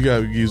 because you got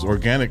to use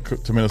organic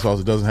tomato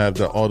sauce. It doesn't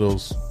have all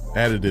those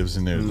additives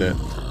in there. That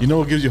you know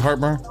what gives you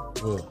heartburn?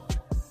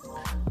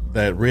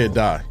 That red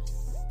dye.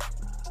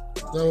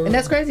 And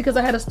that's crazy because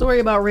I had a story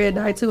about red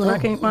dye too, and I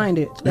can't find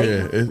it.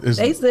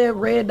 They said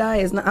red dye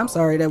is not. I'm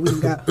sorry that we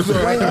got.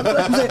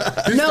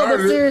 No, but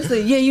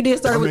seriously, yeah, you did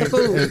start with the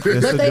food.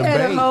 But they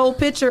had a whole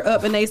picture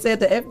up, and they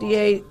said the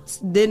FDA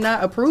did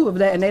not approve of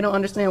that, and they don't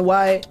understand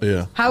why.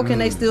 Yeah. How can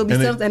they still be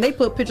something? And they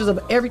put pictures of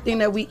everything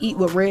that we eat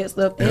with red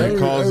stuff. And it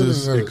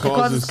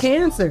causes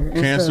cancer.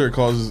 Cancer. It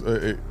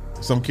causes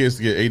some kids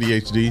to get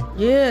ADHD.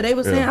 Yeah, they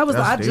were saying.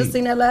 I just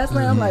seen that last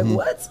night. I'm like,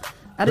 what?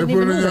 I didn't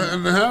even know that.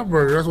 In the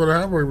hamburger. That's why the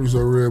hamburger be so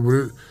red,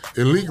 but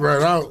it leaked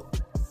right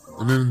out,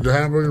 and then the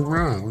hamburger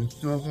brown.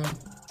 You know what I'm saying?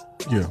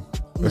 Yeah,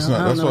 that's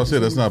why I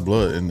said that's not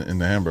blood in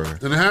the hamburger.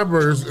 In the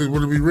hamburgers,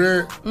 would it be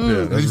red?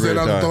 Yeah, and he said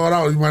I can throw it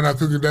out. You might not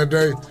cook it that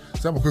day.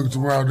 So I'm gonna cook it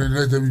tomorrow. Then the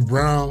next day be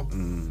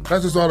brown.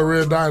 That's just all the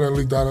red dye that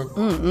leaked out of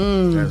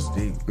it. That's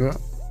deep. Yeah.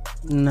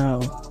 No.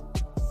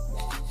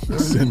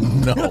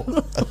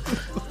 No.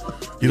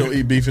 You don't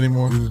eat beef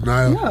anymore?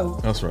 No.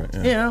 That's right.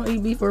 Yeah. I don't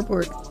eat beef or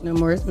pork no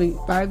more. It's been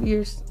 5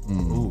 years.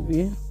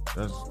 Yeah.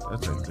 That's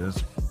like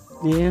this.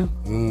 Yeah.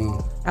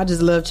 I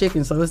just love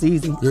chicken, so it's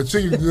easy. Yeah,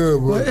 chicken's good,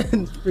 but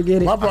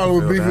forget it. My problem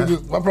with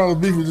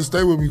beef is just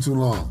stay with me too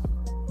long.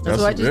 That's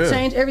why I just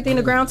change everything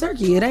to ground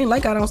turkey. It ain't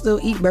like I don't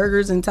still eat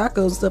burgers and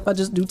tacos and stuff. I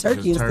just do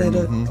turkey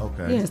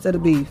instead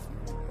of beef.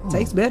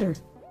 Tastes better.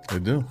 They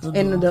do.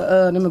 And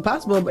the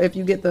Impossible, if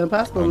you get the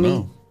Impossible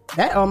meat,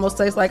 that almost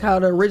tastes like how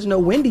the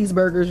original Wendy's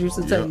burgers used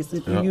to taste.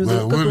 If you use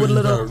it, cook it with a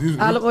little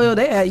olive oil,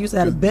 they used to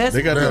have the best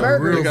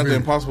burgers. They got the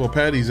Impossible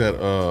patties at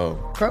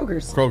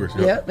Kroger's.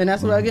 Yep. And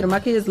that's what I get. And my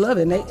kids love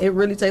it. And it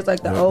really tastes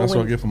like the old. That's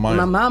what I get from mine.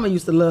 My mama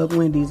used to love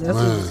Wendy's. That's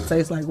what it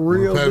tastes like,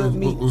 real good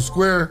meat. Was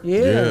square?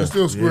 Yeah. It's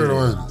still square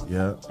though, isn't it?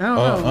 Yeah. I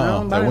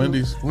don't know. At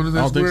Wendy's? When is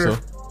I don't think square?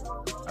 so.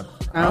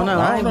 I don't know.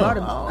 I ain't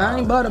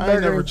bought a burger. I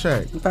ain't never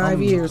checked. In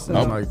 5 years. So.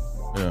 I'm like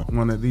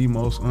one of the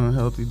most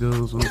unhealthy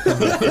dudes. You're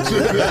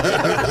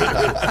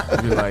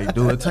like,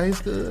 do it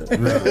taste good?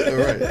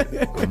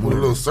 Right. Put a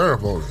little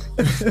syrup on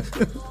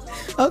it.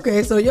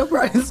 Okay, so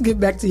let's get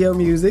back to your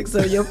music.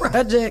 So your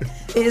project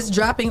is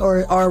dropping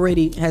or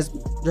already has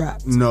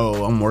dropped?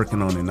 No, I'm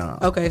working on it now.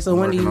 Okay, so I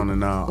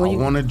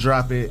want to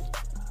drop it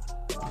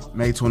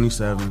May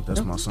 27th.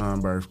 That's my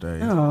son's birthday.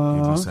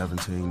 He'll be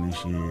 17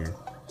 this year.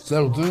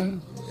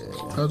 17?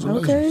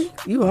 Congratulations. Okay,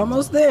 you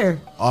almost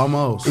there.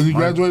 Almost. Did he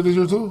graduate this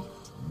year too?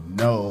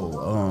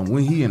 No,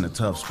 when he in a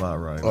tough spot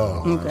right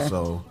now. Okay.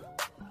 So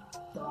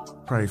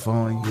pray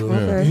for him.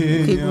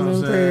 Okay, keep him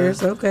in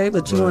prayers. Okay,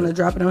 but you want to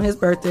drop it on his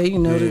birthday,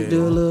 to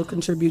do a little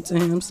contribute to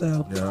him.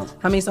 So,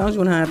 how many songs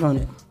you want to have on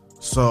it?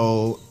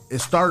 So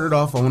it started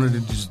off. I wanted to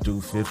just do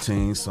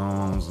 15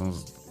 songs,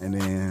 and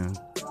then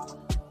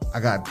I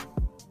got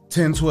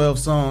 10, 12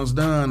 songs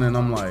done, and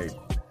I'm like,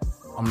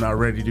 I'm not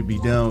ready to be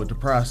done with the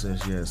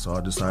process yet. So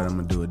I decided I'm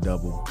gonna do a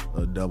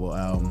double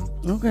album.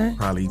 Okay.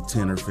 Probably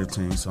 10 or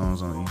 15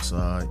 songs on each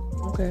side.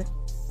 Okay.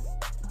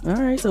 All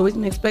right, so we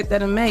can expect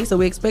that in May. So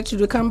we expect you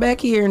to come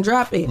back here and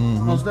drop it.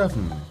 Most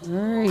definitely. All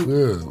right.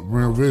 Yeah,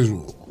 bring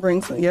visual.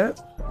 Bring some. Yep.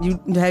 Do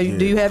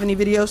you have any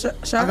video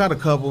shots? I got a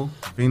couple.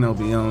 Vino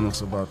be on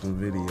us about them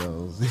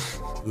videos.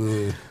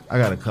 I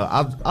got a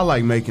couple. I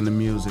like making the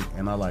music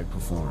and I like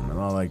performing.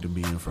 I like to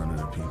be in front of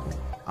the people.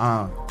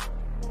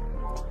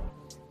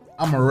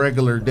 I'm a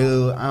regular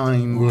dude. I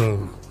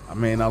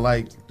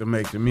like to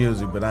make the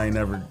music, but I ain't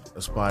never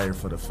aspired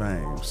for the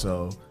fame.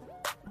 So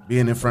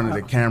being in front of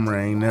the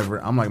camera ain't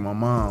never. I'm like my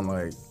mom.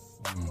 Like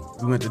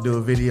we went to do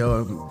a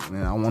video,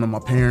 and I wanted my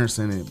parents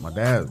in it. My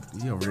dad,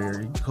 he over there,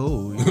 he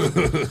cool.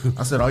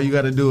 I said, all you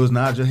got to do is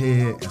nod your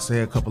head and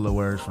say a couple of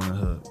words from the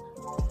hook.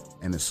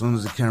 And as soon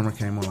as the camera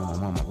came on, my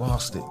mama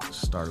lost it.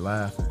 She started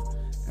laughing.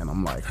 And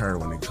I'm like her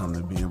when it comes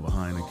to being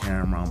behind the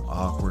camera. I'm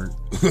awkward.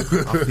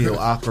 I feel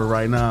awkward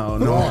right now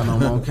knowing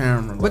I'm on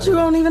camera. But you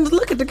don't even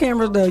look at the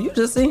camera though. You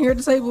just sitting here at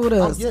the table with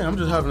us. I'm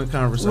just having a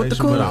conversation. With the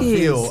cool but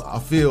kids. I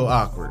feel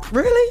awkward.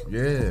 Really?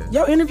 Yeah.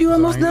 Your interview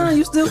almost done.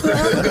 You still feel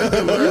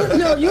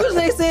awkward? Usually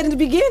they say it in the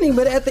beginning,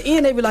 but at the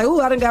end they be like,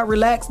 "Ooh, I done got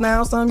relaxed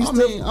now." I'm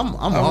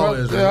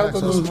always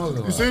relaxed.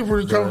 You seem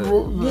pretty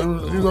comfortable.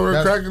 You over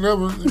there cracking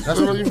up. That's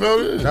what you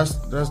felt it.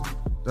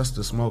 That's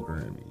the smoker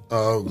in me.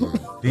 Oh,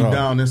 deep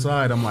down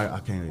inside, I'm like, I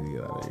can't wait to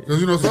get out of here.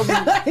 Because some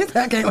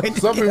people, I can't wait.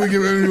 Some people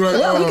give interviews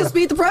like, well, we can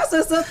speed the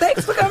process up.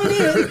 Thanks for coming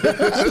in.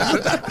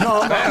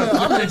 No,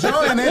 I'm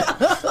enjoying it.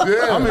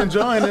 Yeah. I'm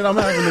enjoying it. I'm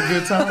having a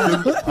good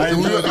time.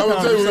 I'm gonna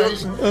tell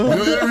you, when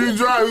the interview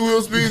dry, we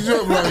will speed you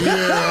up.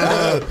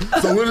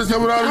 Like, so when is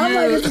coming out I'm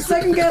again? like, it's the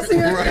second guest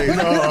here. Right.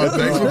 No,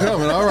 thanks for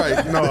coming. All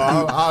right. No,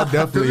 I'll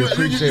definitely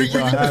appreciate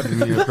y'all having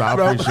me. I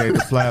appreciate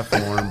the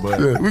platform,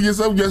 but we get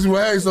some guests who,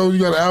 hey, so you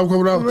got an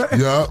album coming out? Right.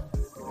 Yeah.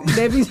 You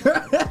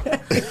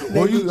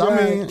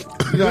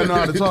gotta know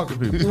how to talk to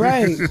people,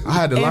 right? I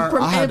had to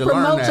learn. I had to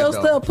learn promote that, your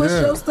though. stuff, push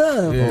your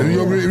stuff. Yeah. If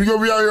you're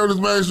gonna be out here on this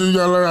man show, you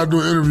gotta learn how to do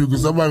an interview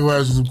because somebody gonna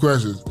ask you some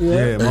questions. Yeah,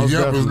 and most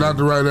yep is not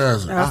the right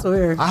answer. I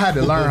swear. I had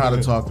to learn how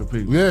to talk to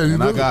people. Yeah,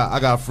 and I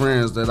got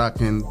friends that I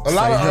can a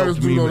lot of helped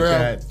artists me do with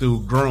that. that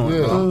through growing.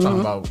 Yeah. I'm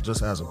talking about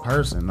just as a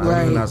person,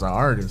 not even as an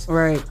artist.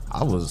 Right.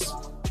 I was.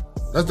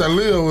 That's that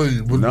Leo in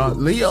you. No,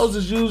 Leos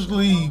is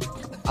usually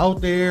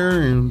out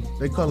there and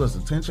they call us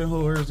attention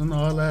whores and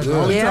all that.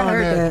 Yeah, I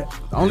heard that.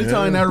 The only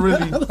time that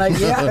really like,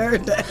 I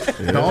heard that.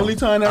 The only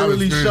time that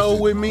really show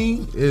with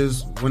me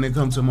is when it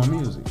comes to my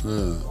music.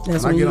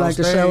 That's when you like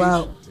to show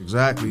out.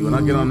 Exactly. When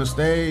I get on the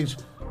stage,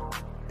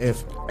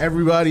 if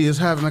everybody is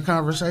having a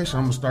conversation,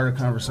 I'm gonna start a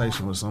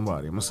conversation with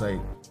somebody. I'm gonna say,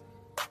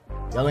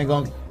 y'all ain't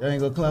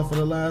gonna clap for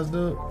the last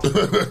dude?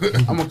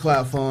 I'm gonna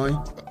clap for him.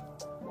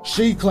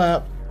 She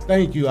clapped.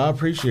 Thank you. I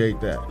appreciate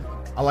that.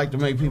 I like to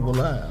make people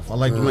laugh. I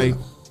like to make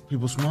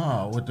people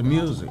smile with the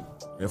music.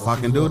 If I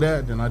can do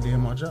that, then I did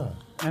my job.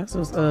 That's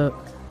what's up.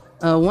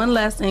 One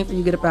last thing for you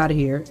to get up out of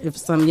here. If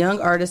some young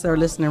artists are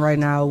listening right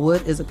now,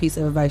 what is a piece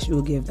of advice you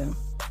will give them?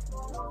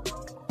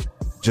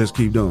 Just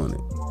keep doing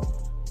it.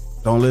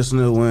 Don't listen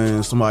to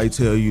when somebody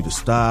tell you to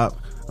stop.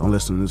 Don't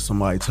listen to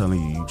somebody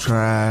telling you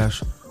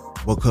trash,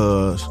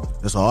 because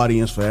there's an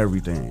audience for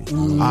everything.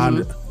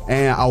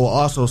 And I will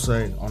also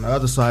say, on the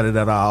other side of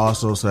that, I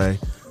also say,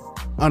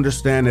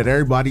 understand that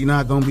everybody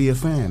not gonna be a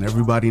fan.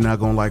 Everybody not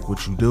gonna like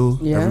what you do.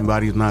 Yeah.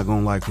 Everybody's not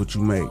gonna like what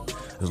you make.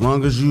 As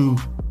long as you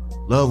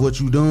love what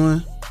you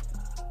doing,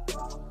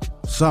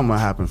 something will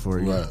happen for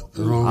you. Right. As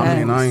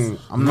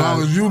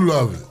long as you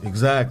love it.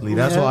 Exactly.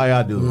 That's why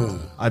I do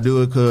it. I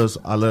do it because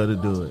I love to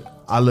do it.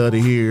 I love to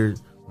hear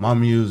my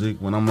music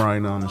when I'm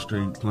riding on the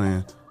street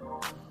playing.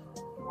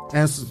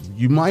 And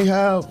you might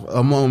have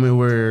a moment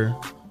where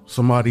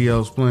somebody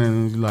else playing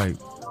and you're like,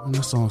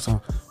 that song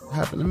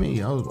happened to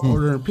me. I was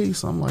ordering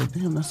pizza. I'm like,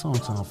 damn, that song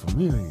sounds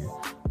familiar.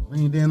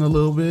 Leaned in a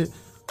little bit.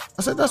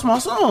 I said, that's my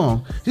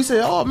song. He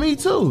said, oh, me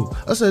too.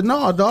 I said,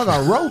 no, dog,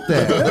 I wrote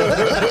that.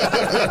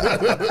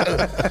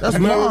 That's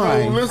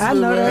mine. I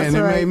know that's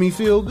and right. it made me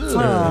feel good. You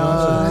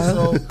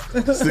know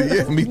what I'm saying? So,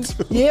 yeah, me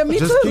too. Yeah, me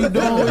just too. Keep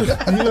doing it.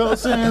 You know what I'm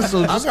saying?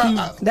 So just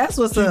that's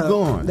what's keep up.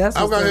 going. That's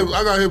I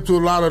got hip to a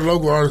lot of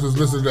local artists that's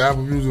listening to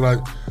Apple Music. Like,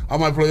 I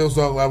might play your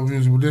song on Apple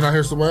Music, but then I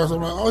hear somebody else.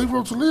 I'm like, oh, he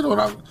from Toledo.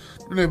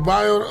 And they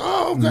bio.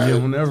 Oh, okay.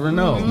 You'll never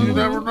know. You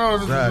never know.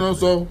 Exactly. You know,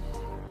 so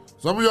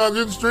some of y'all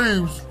getting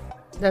streams.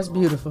 That's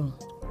beautiful.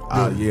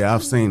 Yeah,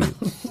 I've seen it.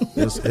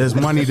 It's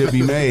money to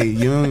be made,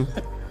 you know?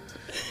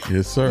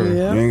 Yes, sir.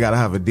 Yeah. You ain't gotta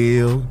have a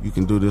deal. You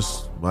can do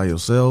this by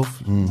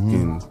yourself.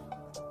 You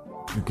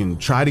can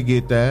try to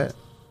get that,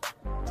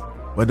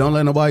 but don't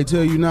let nobody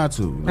tell you not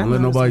to. Don't let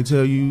nobody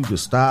tell you to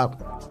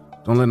stop.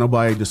 Don't let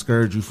nobody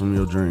discourage you from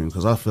your dream,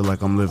 because I feel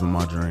like I'm living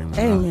my dream.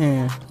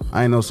 Amen.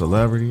 I ain't no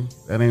celebrity.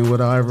 That ain't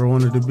what I ever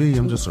wanted to be.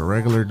 I'm just a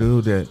regular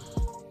dude that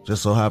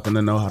just so happen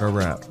to know how to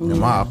rap, in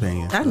my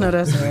opinion. I know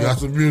that's right. Got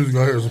some music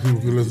out here so people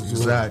can listen to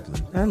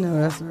Exactly. I know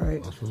that's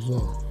right. That's what's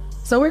up.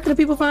 So where can the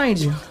people find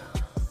you?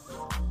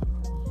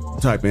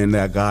 Type in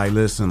That Guy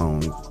Listen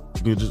on.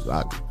 You just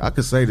I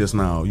could say this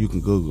now. You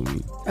can Google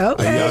me.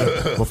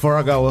 Okay. Before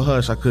I got with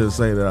Hush, I couldn't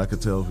say that. I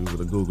could tell people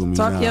to Google me.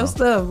 Talk now. your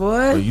stuff,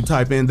 boy. But you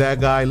type in That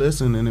Guy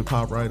Listen and it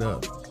pop right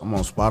up. I'm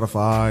on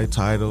Spotify,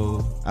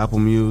 Tidal, Apple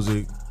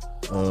Music,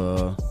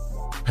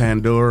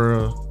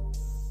 Pandora,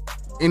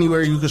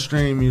 anywhere you can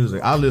stream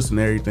music. I listen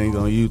to everything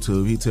on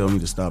YouTube. He tell me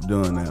to stop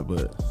doing that,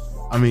 but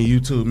I mean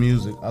YouTube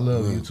music. I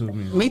love YouTube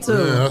music. Me too.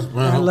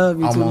 I love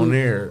YouTube. I'm on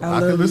there. I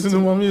can listen to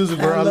my music,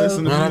 bro. I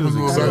listen to Man,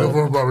 music. I'm just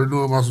going about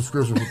renewing my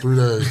subscription for 3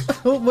 days.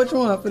 Which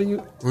one for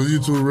you? For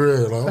YouTube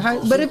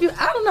Red. But if you,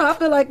 I don't know. I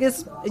feel like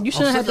you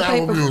shouldn't have to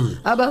pay for. Music.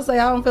 I about to say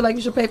I don't feel like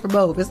you should pay for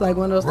both. It's like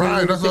one of those Right,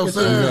 things. that's what I'm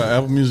saying. You got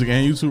Apple Music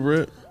and YouTube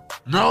Red?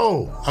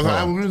 No, I got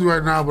Apple Music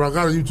right now, but I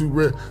got a YouTube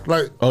Red.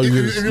 Like, Oh, if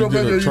you you don't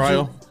pay did for a your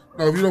trial? YouTube,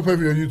 no, if you don't pay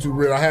for your YouTube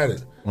Red, I had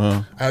it.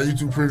 I had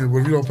YouTube Premium, but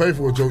if you don't pay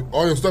for it,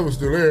 all your stuff is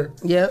still there.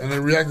 Yep. And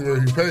then reactivate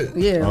if you pay it.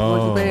 Yeah,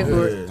 once you pay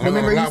for it. I got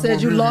Remember a you lot said more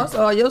you music. lost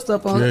all your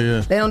stuff on it.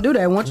 Yeah. They don't do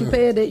that. Once you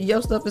pay it, your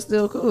stuff is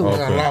still cool. Okay.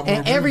 I got a lot more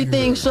And music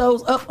everything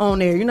shows up on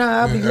there. You know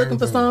how I'll be looking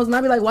for songs and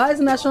I'll be like, why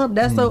isn't that showing up?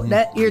 That's so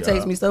that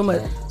irritates me so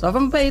much. So if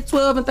I'm gonna pay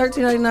 $12 and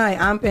 $13.99,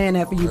 I'm paying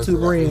that for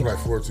YouTube Red. It's like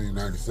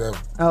 $14.97.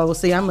 Oh,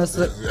 see, I must.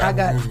 I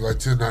got. Music like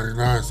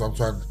 $10.99, so I'm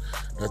trying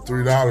that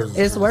 $3.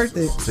 It's worth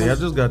it. See, I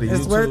just got the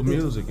It's worth YouTube it.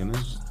 music and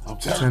it's I'm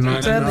telling you,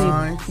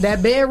 $10.99.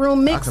 that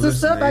bedroom mix I can and listen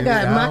stuff. to I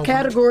got any my album.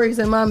 categories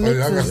and my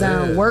mixes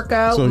down.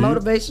 Workout, So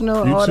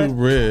motivational, all that.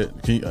 YouTube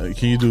Red.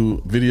 Can you do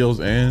videos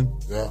and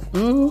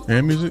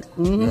and music?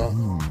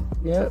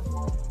 Yep.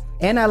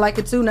 And I like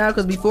it too now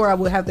because before I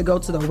would have to go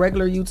to the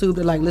regular YouTube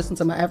to like listen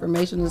to my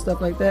affirmations and stuff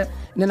like that.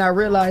 And then I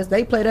realized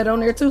they play that on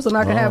there too, so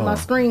now I can have my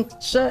screen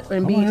shut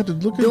and be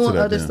doing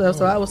other stuff.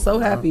 So I was so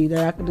happy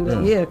that I could do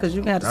that. Yeah, because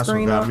you can have the That's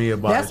screen what got off. me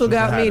about That's it. what You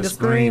got can me have the the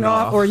screen screen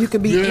off, off. or you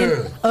could be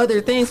in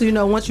other things. So you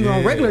know, once you're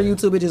on regular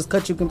YouTube, it just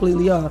cuts you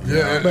completely off.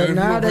 Yeah, but and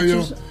now that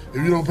if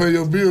you don't pay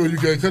your bill, you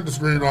can't cut the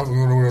screen off and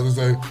go nowhere else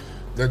and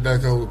say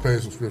that comes with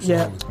paid subscription.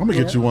 Yeah. only. I'm gonna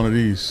get you one of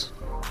these,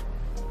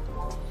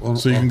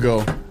 so you can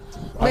go.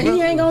 But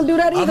he ain't gonna do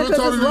that either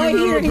because it's right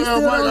here. He's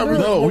still gonna do it.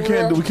 No, we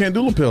can't. We can't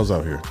do lapels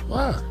out here.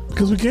 Why?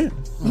 Because we can't.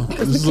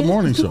 This is a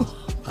morning show.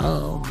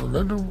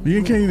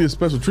 You can't get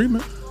special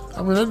treatment.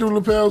 I mean, they do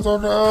lapels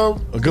on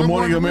the Good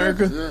Morning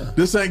America.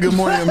 This ain't Good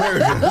Morning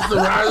America. It's the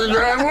Rise and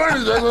Grind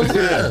Mornings. That's what I'm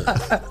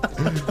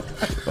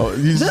saying. Oh,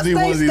 you just Just need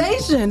one stay of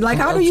these. stationed. Like,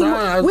 how I'm do you?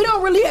 trying. We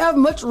don't really have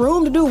much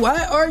room to do.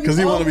 Why are you? Because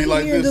he want to be all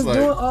like here this, just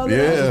doing all like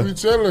that? Be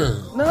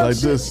chilling. No, like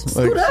shit, this.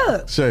 scoot Like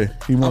up. Shay,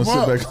 he want to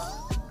I'm sit up. back.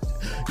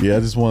 Yeah, I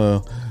just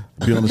want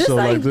to be on the This show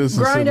ain't like this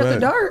and sit grind after back.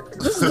 dark.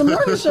 This is the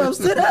morning show.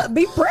 Sit up,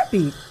 be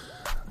preppy.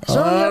 Show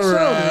All me your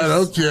right,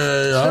 shoulders.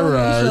 okay, all Show me your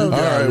right. shoulders.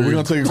 All right, we're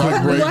gonna take a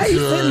quick break. Why you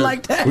sitting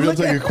like that? We're gonna Look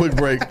take a at- quick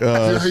break.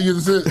 How you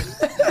get to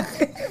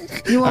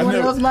sit? You want I one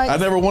never, of those mics? I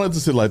never wanted to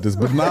sit like this,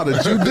 but now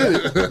that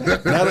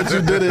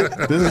you did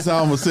it, this is how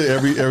I'm gonna sit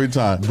every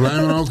time.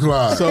 Blame it on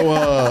Clyde.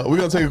 So we're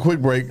gonna take a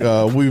quick break.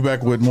 We'll be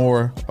back with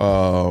more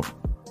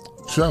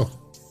show.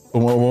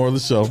 More of the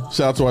show.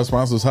 Shout out to our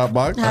sponsors: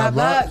 Hotbox,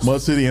 Hotbox.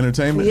 Mud City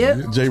Entertainment,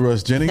 Yep. J.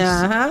 Rush Jennings,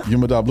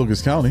 Yuma Dop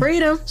Lucas County,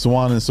 Freedom,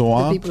 Swan and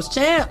Swan, the People's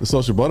Champ, the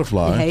Social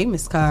Butterfly, Hey,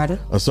 Miss Carter.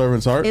 A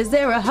Servant's Heart, Is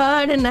there a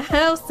heart in the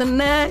house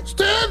tonight?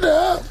 Stand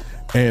up.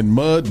 and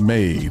Mud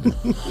Made. Go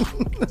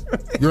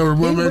to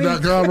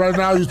mudmade.com right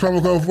now. Use promo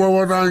code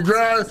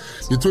 419GRIND.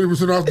 Get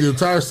 20% off the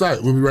entire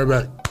site. We'll be right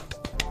back.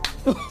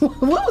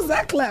 What was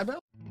that clap?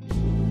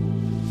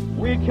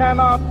 We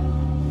cannot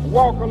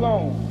walk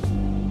alone.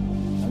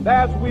 And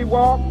as we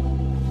walk,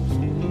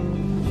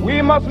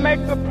 we must make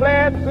the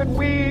pledge that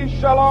we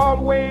shall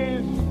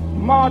always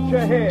march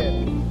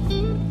ahead.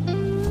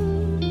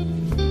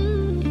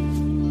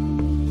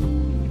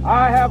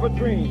 I have a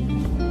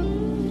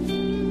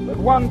dream that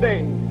one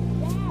day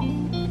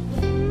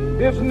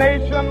this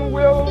nation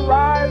will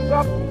rise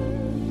up,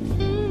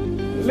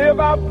 live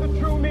out the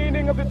true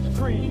meaning of its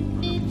creed.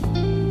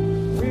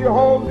 We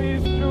hold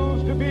these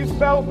truths to be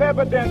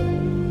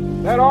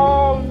self-evident that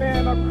all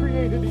men are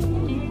created equal.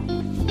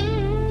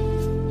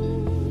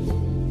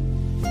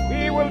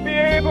 We will be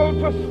able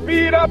to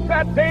speed up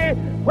that day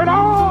when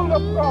all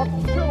of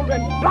God's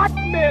children, black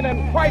men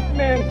and white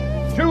men,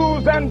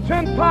 Jews and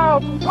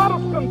Gentiles,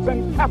 Protestants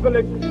and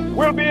Catholics,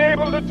 will be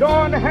able to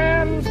join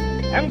hands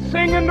and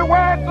sing in the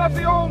words of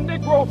the old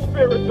Negro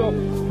spiritual,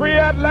 free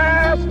at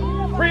last,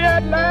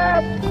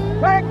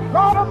 thank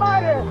God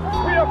Almighty,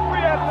 we are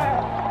free at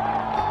last.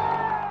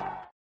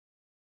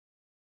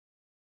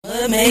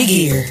 Mud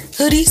Gear.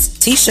 Hoodies,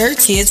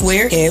 t-shirts, kids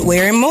wear,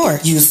 headwear, and more.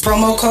 Use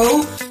promo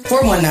code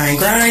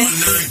 419GRIND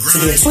to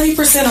get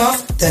 20%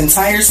 off the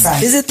entire site.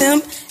 Visit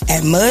them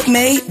at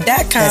mudmade.com.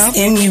 That's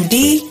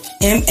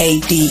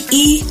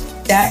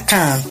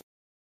MUDMADE.com.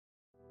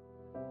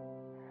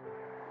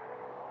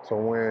 So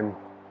when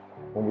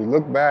when we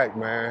look back,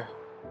 man,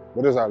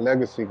 what is our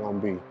legacy gonna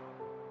be?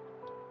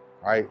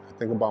 Right? I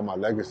think about my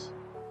legacy.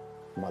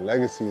 My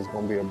legacy is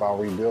gonna be about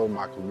rebuilding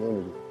my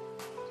community.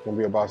 It's gonna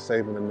be about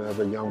saving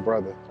another young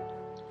brother,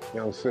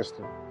 young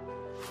sister,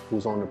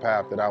 who's on the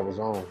path that I was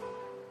on.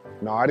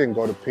 No, I didn't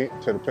go to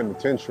the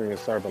penitentiary and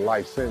serve a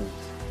life sentence,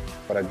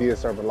 but I did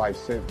serve a life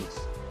sentence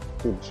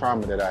through the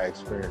trauma that I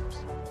experienced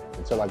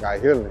until I got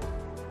healing.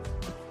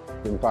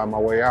 Didn't find my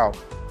way out.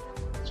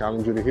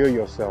 Challenge you to heal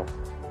yourself.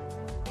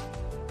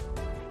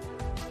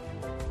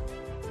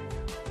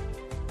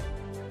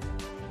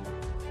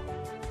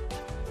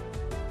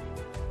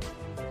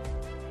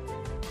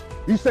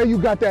 You say you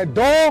got that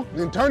dog,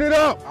 then turn it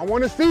up. I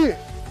want to see it.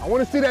 I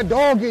want to see that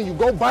dog in you.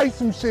 Go bite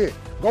some shit.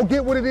 Go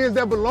get what it is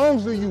that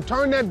belongs to you.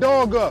 Turn that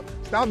dog up.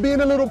 Stop being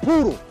a little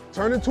poodle.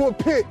 Turn into a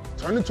pit.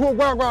 Turn into a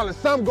Rottweiler.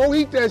 Something. Go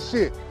eat that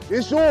shit.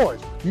 It's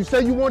yours. You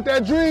say you want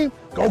that dream?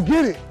 Go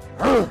get it.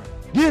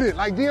 Get it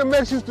like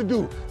DMX used to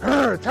do.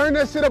 Turn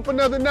that shit up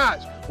another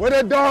notch. Where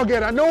that dog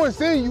at? I know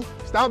it's in you.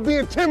 Stop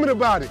being timid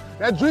about it.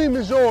 That dream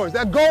is yours.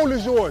 That goal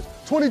is yours.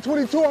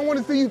 2022, I want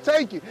to see you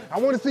take it. I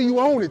want to see you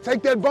own it.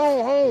 Take that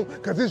bone home,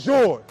 because it's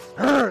yours.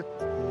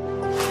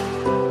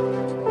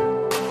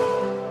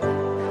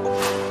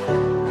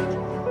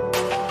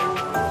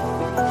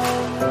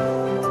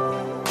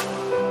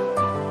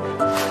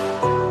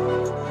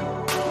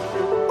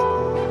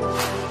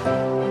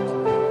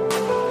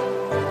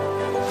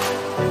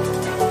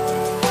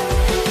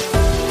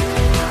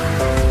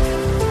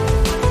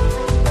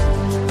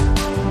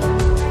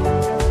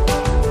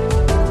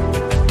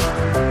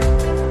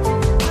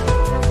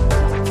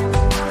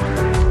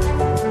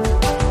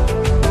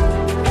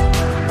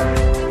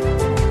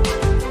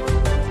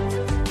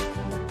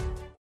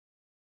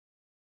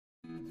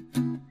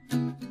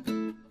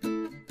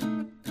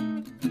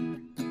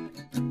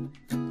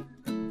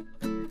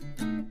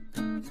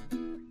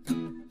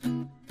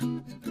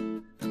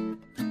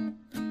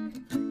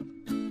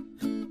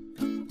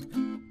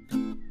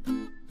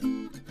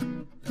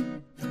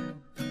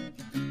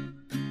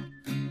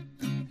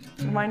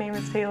 My name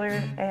is Taylor,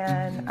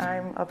 and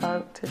I'm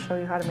about to show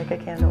you how to make a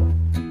candle.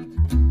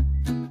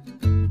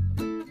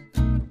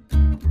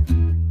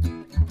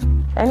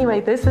 Anyway,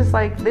 this is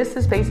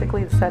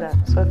basically the setup.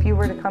 So if you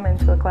were to come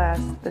into a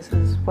class, this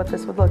is what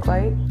this would look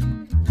like.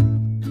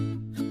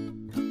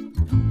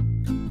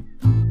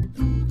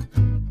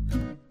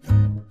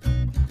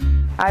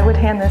 I would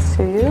hand this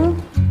to you,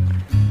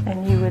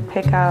 and you would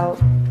pick out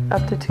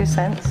up to 2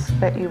 scents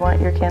that you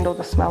want your candle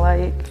to smell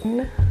like.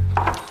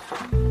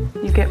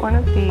 You get one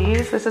of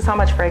these. This is how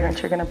much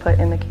fragrance you're gonna put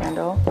in the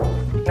candle.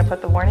 You're gonna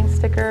put the warning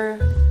sticker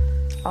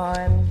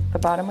on the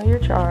bottom of your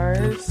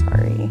jars.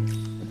 Sorry.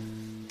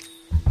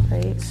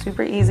 Right,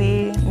 super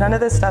easy. None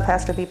of this stuff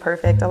has to be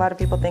perfect. A lot of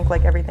people think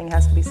like everything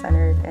has to be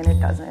centered, and it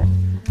doesn't.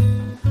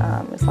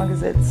 As long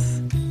as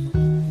it's,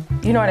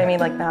 you know what I mean,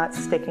 like not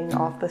sticking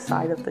off the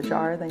side of the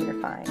jar, then you're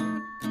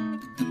fine.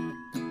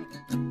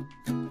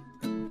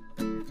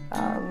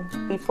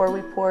 Before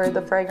we pour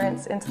the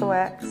fragrance into the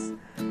wax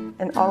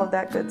and all of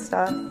that good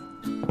stuff,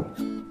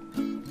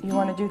 you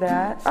want to do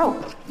that.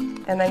 Oh,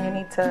 and then you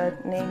need to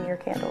name your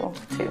candle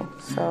too.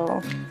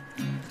 So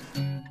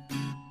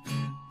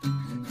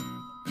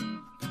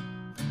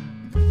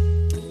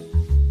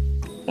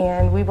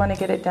and we want to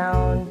get it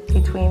down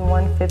between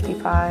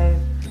 155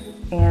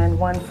 and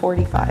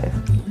 145.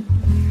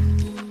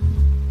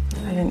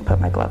 I didn't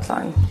put my gloves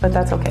on, but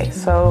that's okay.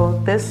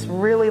 So this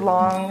really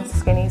long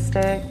skinny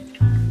stick,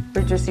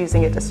 we're just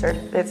using it to stir.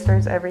 It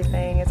stirs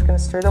everything. It's going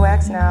to stir the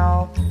wax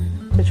now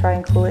to try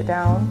and cool it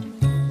down.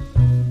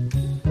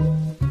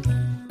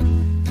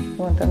 You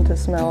want them to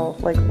smell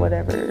like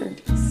whatever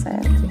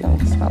scent you want them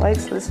to smell like.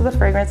 So this is the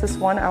fragrance. This is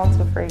 1 ounce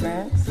of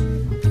fragrance.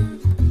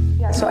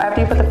 Yeah, so after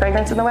you put the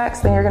fragrance in the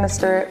wax, then you're going to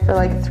stir it for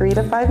like 3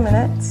 to 5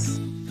 minutes.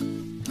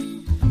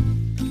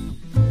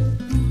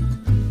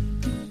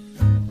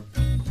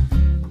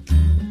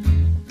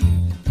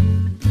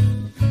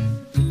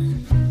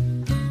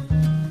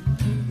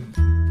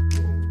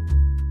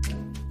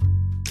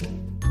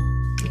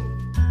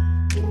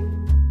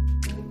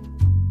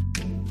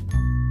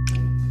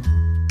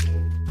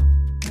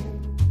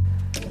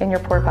 In your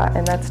pour pot,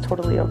 and that's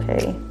totally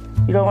okay.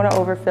 You don't want to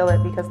overfill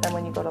it, because then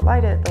when you go to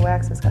light it, the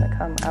wax is going to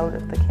come out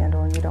of the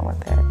candle, and you don't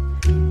want that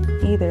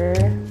either.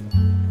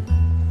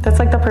 That's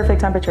like the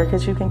perfect temperature,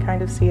 because you can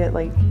kind of see it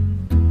like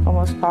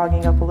almost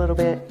fogging up a little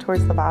bit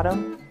towards the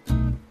bottom,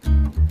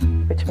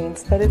 which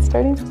means that it's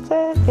starting to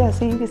set. Yeah,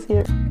 so you can see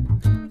it.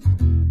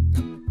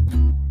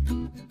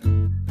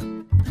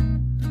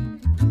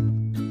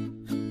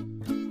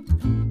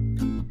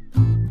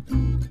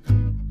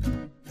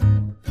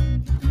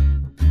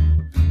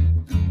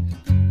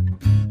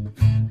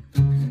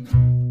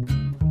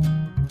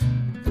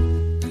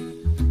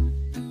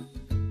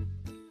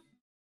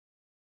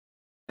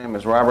 My name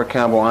is Robert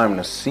Campbell. I'm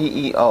the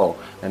CEO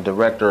and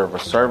director of A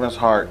Servant's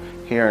Heart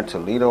here in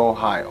Toledo,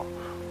 Ohio,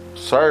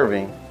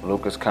 serving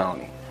Lucas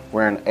County.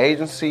 We're an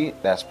agency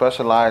that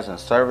specializes in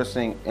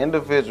servicing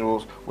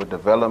individuals with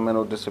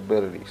developmental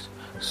disabilities.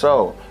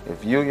 So,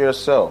 if you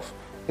yourself,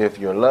 if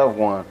your loved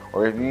one,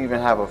 or if you even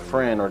have a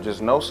friend or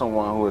just know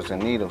someone who is in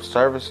need of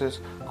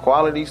services,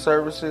 quality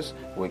services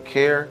with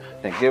care,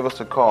 then give us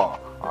a call.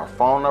 Our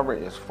phone number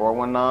is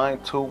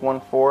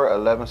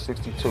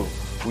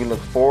 419-214-1162. We look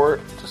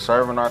forward to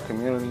serving our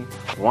community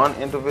one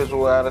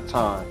individual at a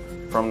time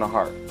from the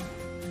heart.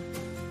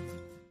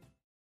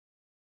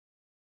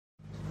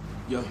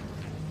 Yo,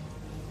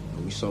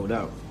 we sold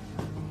out.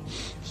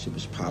 Shit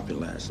was popping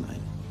last night.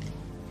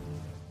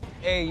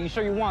 Hey, you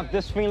sure you want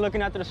this fiend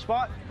looking after the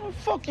spot? Oh,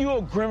 fuck you,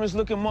 old grimace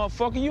looking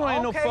motherfucker. You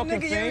ain't no fucking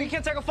nigga, fiend. You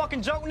can't take a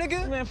fucking joke,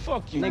 nigga. Man,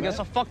 fuck you, nigga, man. it's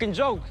a fucking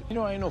joke. You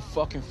know I ain't no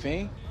fucking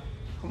fiend.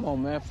 Come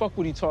on, man. Fuck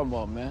what he talking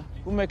about, man.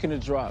 Who making the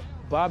drop?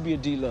 Bobby or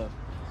D-Love?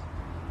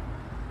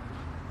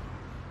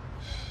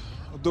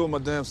 I'm doing my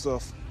damn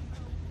stuff.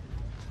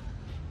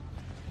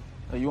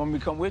 Hey, you want me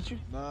to come with you?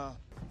 Nah.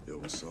 Yo,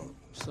 what's up?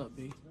 What's up,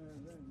 B?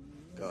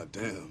 God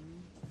damn.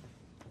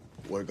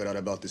 Word got out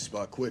about this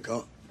spot quick,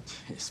 huh?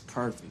 It's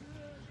perfect.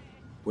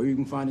 Where you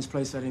can find this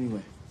place at anyway?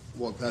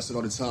 Walk past it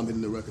all the time,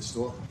 in the record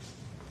store.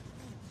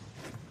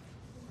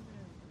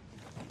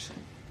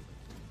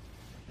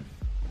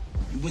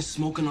 You went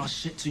smoking our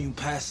shit till you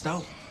passed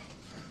out?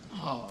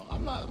 Oh, I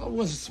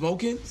wasn't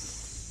smoking.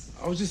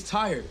 I was just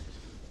tired.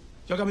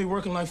 Y'all got me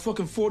working like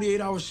fucking 48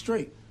 hours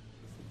straight.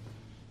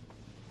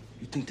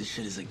 You think this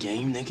shit is a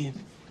game, nigga?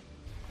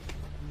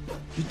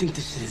 You think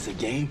this shit is a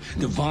game?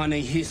 Devon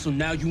ain't here, so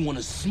now you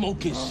wanna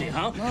smoke and shit,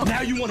 huh?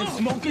 Now you wanna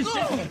smoke and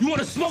shit? You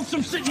wanna smoke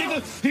some shit,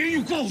 nigga? Here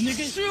you go,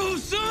 nigga. Shoot,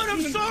 son,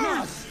 I'm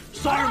sorry.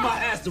 Sorry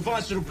my ass.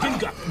 Devon should've been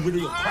got rid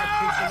of your crack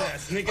pussy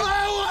ass, nigga.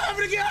 I will have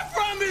to get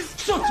from this.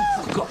 Shut the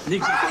fuck up,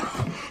 nigga.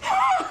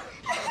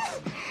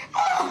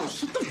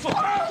 Shut the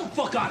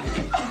fuck out of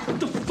here. Get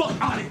the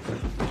fuck out of here.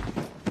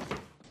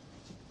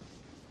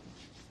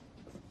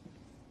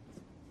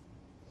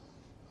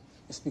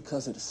 It's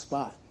because of the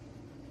spot.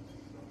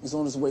 It's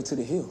on its way to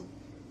the hill.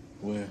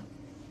 Where?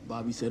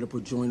 Bobby set up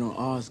a joint on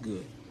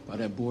Osgood by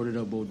that boarded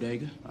up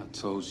bodega. I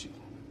told you.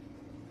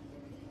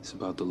 It's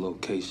about the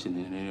location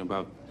and it ain't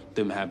about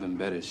them having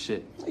better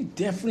shit. They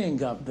definitely ain't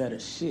got better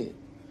shit.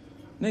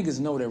 Niggas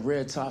know that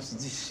Red Tops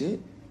is this shit.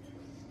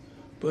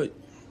 But,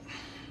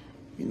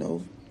 you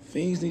know,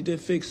 things need to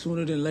fix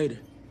sooner than later.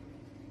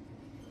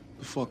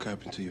 The fuck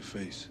happened to your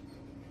face?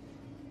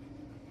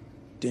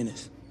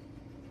 Dennis.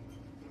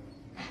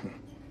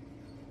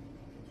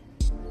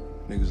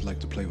 Niggas like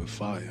to play with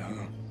fire, huh?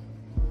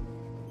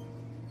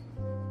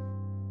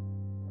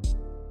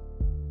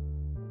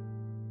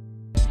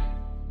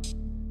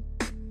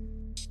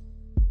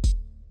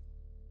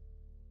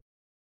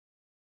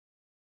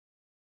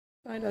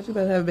 Find out you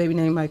better have a baby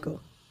named Michael.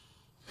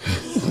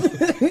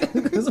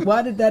 Because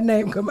why did that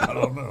name come out? I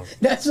don't know.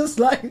 That's just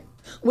like,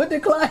 what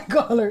did Clyde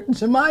call her?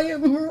 Jemiah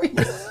Marie?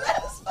 What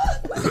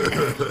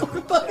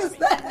the fuck is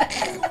that?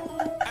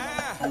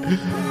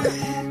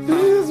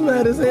 He's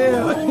mad as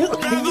hell. You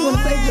want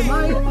to say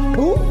Jemiah?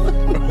 Who?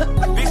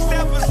 Big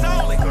steppers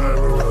only.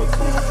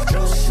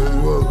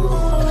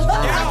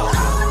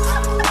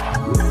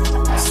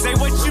 Say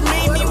what you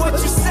mean, mean what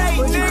you say,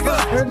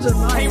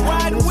 nigga. Ain't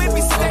riding with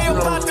me, stay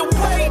about the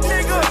way,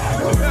 nigga.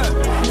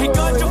 He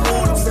got your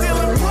food, I'm still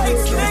in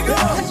place, nigga.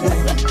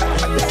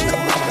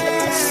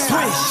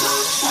 Swish.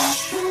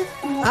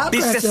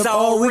 Bitch, that's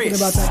all rich.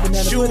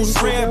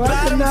 Shoes red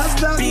bottoms,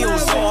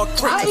 bills all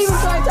cricks.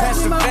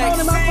 That's a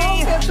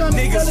vaccine,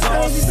 niggas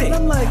all sick. I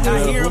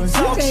hear them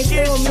talk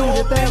shit, show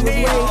up and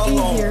they all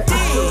on D.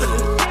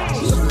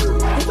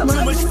 Too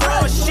much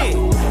fraud shit,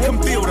 can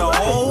build a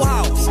whole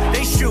house.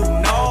 They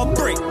shooting all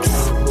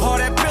bricks. All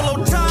that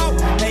pillow talk,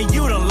 and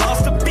you done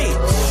lost a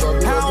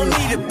bitch. I don't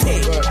need a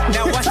pick.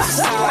 Now watch the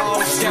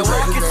sauce. That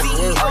rocket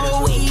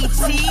CEO,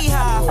 E.T.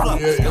 high flow.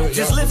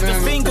 Just lift a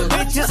finger,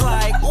 bitches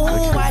like,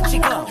 ooh, watch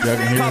it go.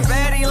 My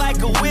baddie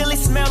like a willy,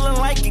 smelling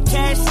like a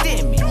cash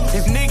stimmy.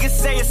 If niggas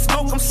say it's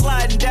smoke, I'm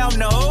sliding down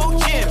the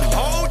old Jimmy.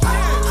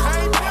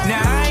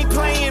 Now I ain't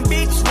playing,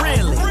 bitch,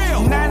 really.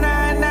 Nah,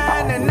 nah,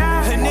 nah, nah,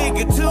 nah. A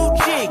nigga too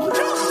jiggy.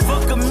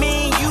 Fuck a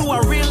mean, you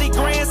are really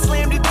grand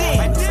slam the dick.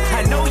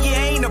 I know you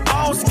ain't a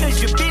boss, cause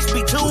your bitch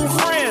be too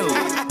friendly.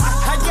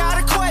 I got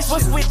a question.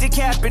 What's with the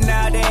capping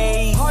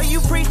nowadays? All you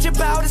preach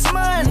about is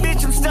money.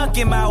 Bitch, I'm stuck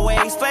in my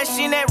ways.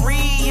 Flashing that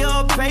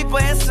real paper,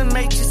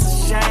 SMH just a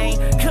shame.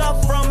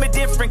 Cut from a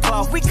different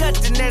cloth, we cut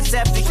the nets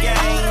after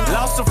game.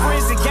 Lost some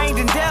friends and gained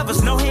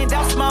endeavors. No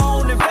handouts, my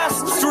own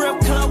investors.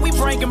 Strip club, we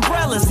bring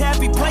umbrellas.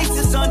 Happy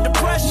places under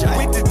pressure.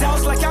 With the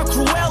dogs like I'm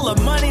Cruella.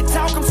 Money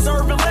talk, I'm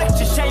serving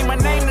lectures. Change my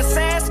name to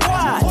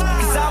Sasquatch,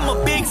 cause I'm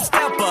a big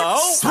stepper.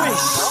 Oh,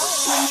 swish.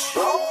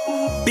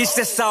 Bitch,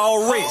 that's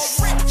all wrist.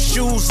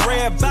 Shoes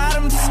red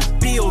bottoms,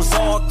 bills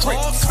all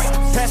cricks.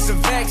 That's a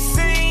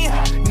vaccine,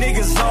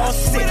 niggas all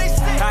sick.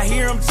 I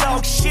hear them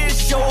talk shit,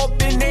 show up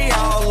and they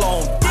all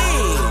on D.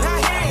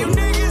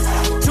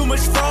 Too much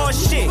fraud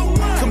shit,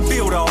 can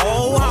build a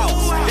whole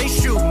house. They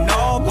shooting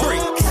all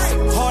bricks.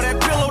 All that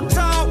pillow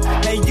talk,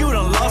 and you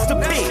done lost a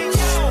bitch.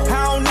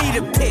 I don't need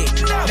a pick,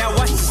 now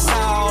watch the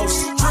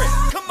sauce drip.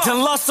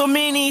 Done lost so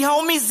many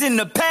homies in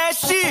the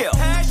past year.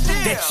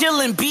 They Said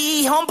chillin',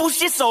 be humble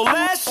shit, so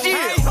last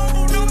year.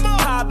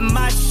 Pop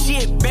my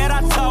shit, bet I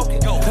talk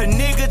it. A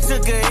nigga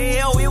took a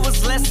L, it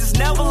was lessons,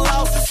 never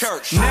lost.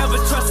 Church. Never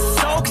trust a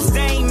soul, cause they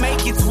ain't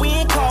making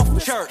twin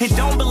coffins. Church. And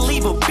don't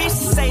believe a bitch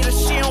say that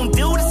she don't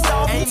do the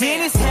soft.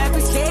 Dennis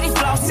happy, steady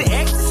flossing,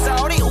 extra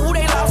salty. Ooh,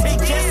 they lost. They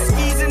just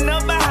squeezing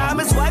up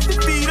Bahamas,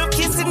 wiping feet up,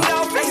 kissing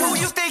off. Hey, who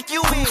you think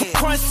you is?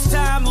 Crunch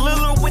time,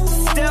 Lillard with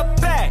the step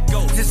back.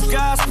 This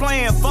God's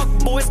plan, fuck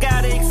boys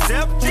gotta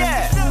accept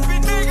that.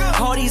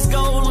 All these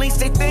gold links,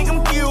 they think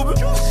I'm Cuban.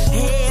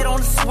 Head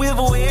on the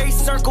swivel, every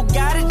circle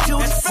got a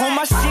juice. On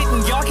my shit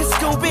and y'all can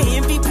scoop it.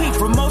 MVP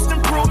for most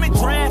improvement.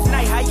 Draft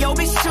night, how yo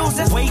bitch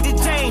choosing. Wade to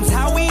James,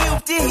 how we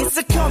upped it. It's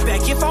a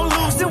comeback if I'm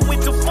losing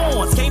with the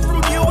forms. Came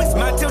from Buicks,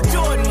 Montel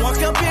Jordan.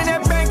 Walk up in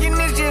that bank and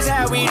it's just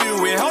how we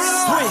do it. Hold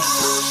on.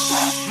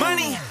 Swish,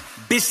 money.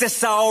 Bitch,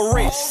 that's all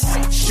wrist.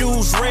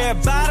 Shoes,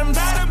 red bottoms,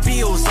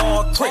 bills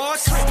all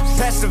crips.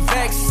 Pass the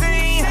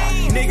vaccine,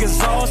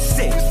 niggas all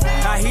sick.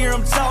 I hear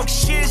them talk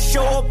shit,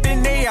 show up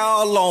and they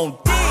all on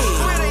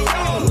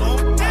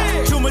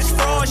dick. Too much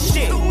fraud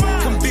shit,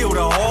 can build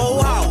a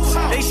whole house.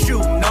 They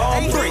shooting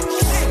all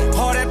bricks.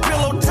 All that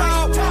pillow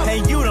talk,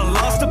 and you done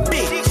lost a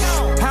bitch.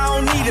 I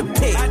don't need a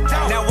pick,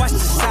 now watch the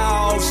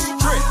South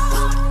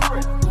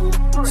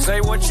Strip.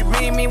 Say what you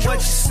mean what you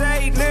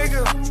say,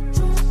 nigga.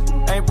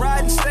 Ain't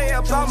riding, stay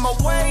up out my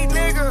way,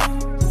 nigga.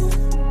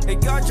 They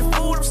got your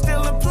food, I'm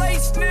still in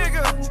place,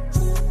 nigga.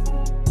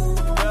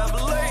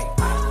 Double A.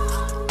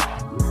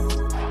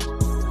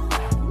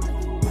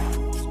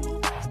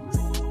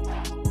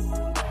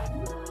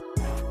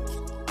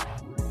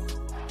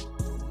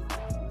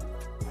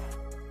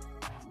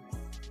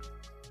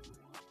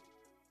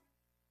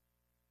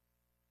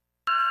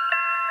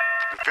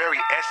 The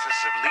very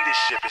essence of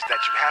leadership is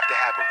that you have to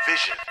have a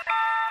vision.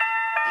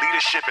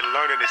 Leadership and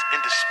learning is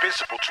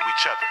indispensable to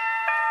each other.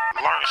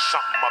 Learn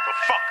something,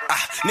 motherfucker.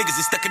 Niggas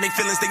is stuck in their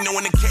feelings, they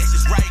knowing the cash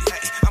is right.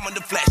 Hey, I'm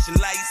under flashing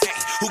lights. Hey,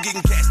 who getting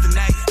cash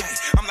tonight? Hey,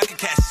 I'm like a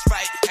cash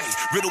fight. Hey,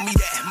 riddle me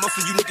that.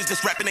 Most of you niggas that's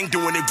rapping ain't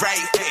doing it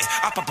right. Hey,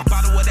 I pop a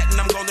bottle of that and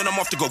I'm gone, then I'm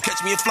off to go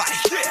catch me a flight.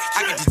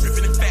 I get this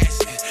dripping in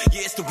fashion.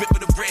 Yeah, it's the whip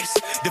of the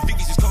wrist. The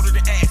Vickies is colder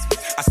than Aspen.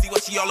 I see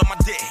why she all on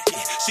my dick. Yeah,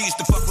 she used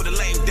to fuck with a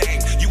lame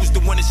dame. You was the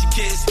one that she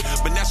kissed,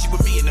 but now she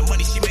with me and the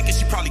money she making,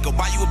 she probably go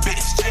buy you a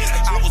bitch. Hey,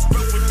 I was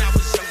broke when I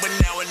was young, but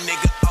now a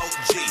nigga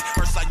OG.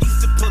 First I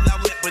used to pull out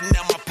lip, but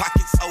now my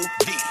pockets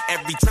OD.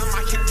 Every time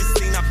I hit the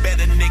scene, I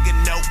bet a nigga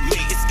know me.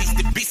 It's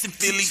Easton Beats and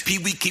Philly P,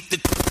 we keep the.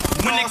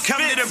 When it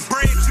come to the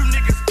bread, you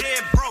niggas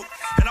dead broke.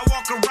 And I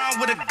walk around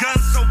with a gun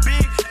so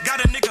big, got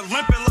a nigga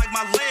limping like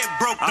my leg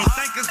broke. Them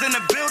thinkers in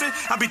the building,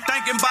 I be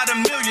thinking by the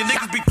million.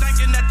 Niggas be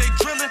thinking that they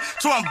drilling,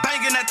 so I'm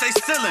banging at they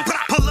ceiling.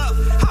 Pull up,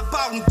 hop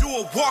out and do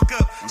a walk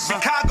up.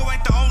 Chicago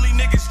ain't the only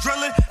niggas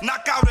drilling.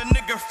 Knock out a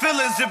nigga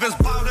feelings if it's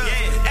bought up.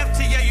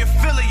 FTA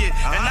affiliate,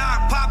 and now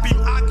I pop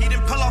him Aki, then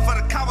pull off of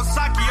the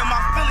Kawasaki on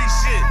my Philly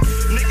shit.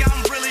 Nigga,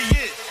 I'm really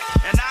it.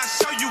 And I'll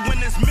show you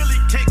when this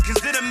Millie kick, cause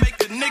it'll make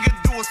a nigga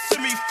do a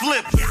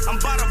semi-flip. I'm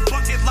by the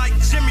bucket like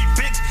Jimmy,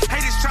 bitch.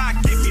 Haters try to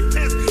get me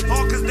pissed,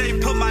 all cause they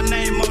put my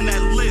name on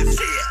that list.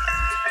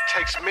 It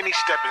takes many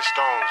stepping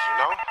stones, you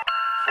know,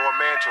 for a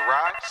man to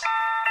rise.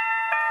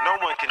 No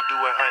one can do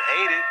it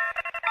unaided.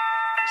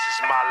 This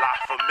is my La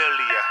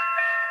Familia,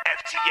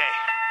 FTA.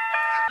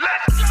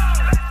 Let's go!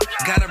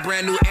 Got a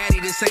brand new Addy,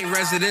 this ain't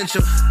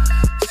residential.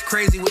 It's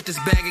crazy what this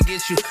bag will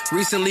get you.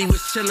 Recently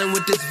was chilling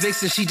with this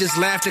vixen. She just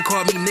laughed and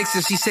called me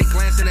Nixon. She said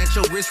glancing at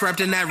your wrist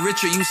wrapped in that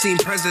Richard, you seem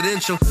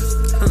presidential.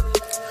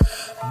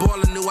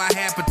 Baller knew I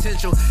had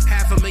potential.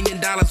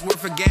 $500,000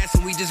 worth of gas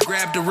and we just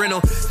grabbed a rental.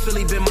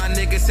 Philly been my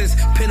nigga since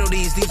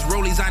penalties. These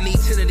rollies, I need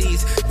 10 of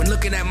these. When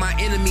looking at my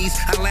enemies,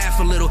 I laugh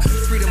a little.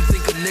 Freedom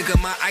thinker, nigga,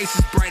 my ice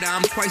is brighter.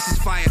 I'm twice as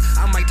fire.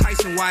 I'm like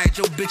Tyson Wyatt.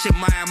 Your bitch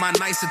admire my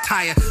nice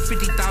attire.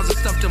 50,000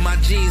 stuffed in my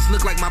jeans.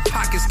 Look like my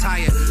pockets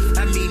tired.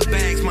 I mean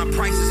bags, my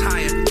price is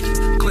higher.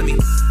 Clemmy.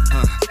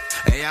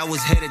 Hey, I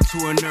was headed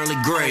to an early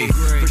grave,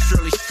 but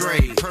surely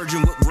strayed,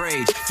 purging with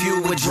rage,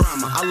 fueled with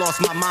drama. I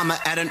lost my mama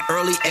at an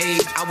early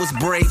age. I was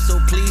brave, so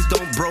please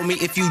don't bro me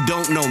if you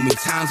don't know me.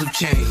 Times have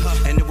changed,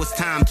 and it was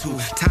times two,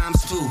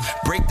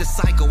 break the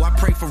cycle. I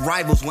pray for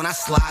rivals when I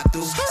slide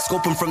through,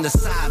 scoping from the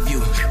side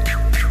view.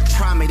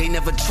 Try me, they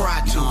never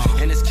tried to,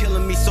 and it's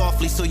killing me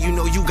softly, so you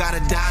know you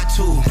gotta die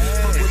too.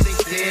 Fuck what they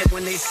said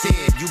when they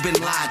said you've been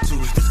lied to.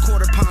 This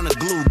quarter pound of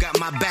glue got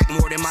my back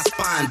more than my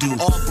spine do.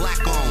 All black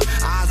on,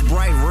 eyes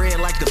bright red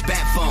like the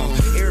bat phone.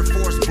 Air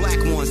Force black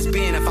one,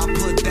 spin if I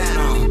put that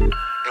on.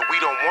 And we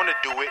don't want to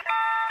do it,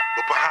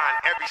 but behind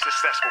every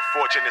successful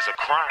fortune is a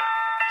crime.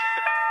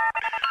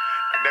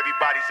 And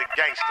everybody's a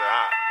gangster,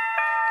 huh?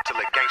 Till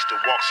a gangster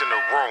walks in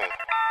the room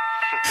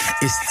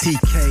It's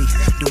TK,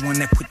 the one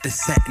that put the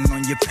satin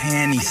on your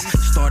panties.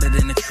 Started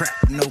in the trap,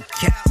 no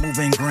cap,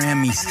 moving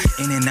Grammys.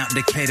 In and out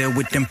Decatur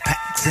with them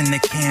packs in the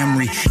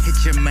Camry. Hit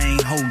your main,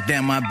 hold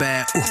down my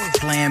bad, ooh,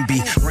 plan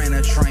B. Ran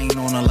a train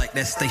on her like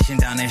that station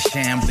down in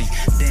Chambly.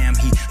 Damn,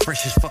 he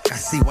fresh as fuck, I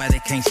see why they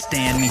can't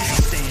stand me.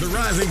 The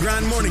Rise and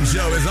Grind Morning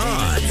Show is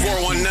on.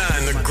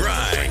 419 The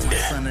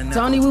Grind.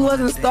 Tony, we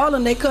wasn't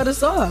stalling, they cut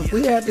us off.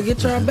 We had to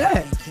get y'all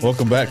back.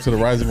 Welcome back to the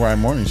Rise and Grind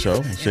Morning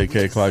Show. Shay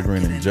K, Clyde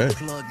Green, and Jay.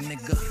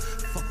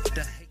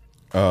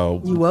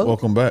 You woke?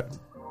 Welcome back.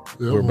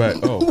 Yeah, We're back.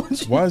 Oh,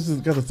 why has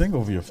it got a thing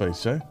over your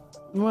face, Jay?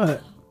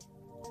 What?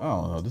 I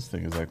don't know. This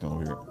thing is acting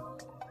weird.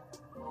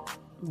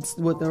 It's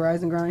with the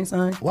Rise and Grind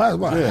sign? Why is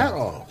my hat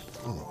off?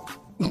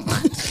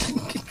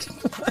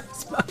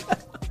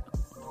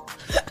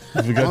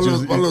 You got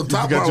yours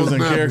in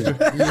character.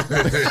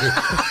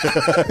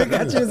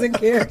 Got yours in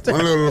character.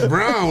 My little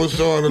Brown was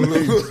showing a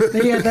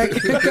little. Yeah, that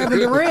Kevin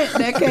Durant,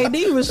 that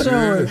KD was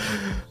showing.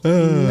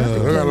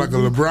 I got like a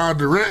LeBron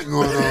Durant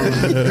going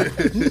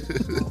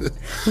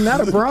on.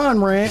 Not a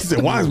Bron rant. He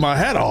said, why is my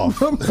hat off?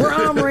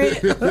 Bron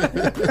rant.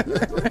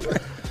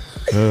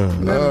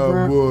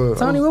 boy.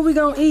 Tony, what we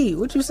gonna eat?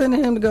 What you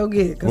sending him to go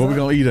get? What we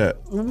gonna eat at?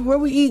 Where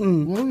we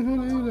eating? What we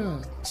gonna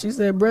eat at? She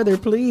said, brother,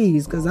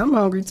 please, because I'm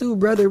hungry too,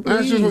 brother, Man,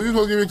 please. you supposed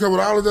to give me a couple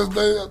of dollars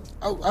yesterday.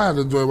 I had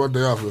to enjoy my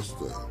day off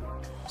yesterday.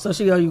 So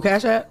she owe you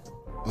Cash App?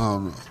 I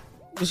don't know.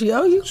 Did she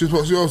owe you? She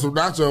owed some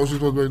nachos. She's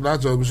supposed to make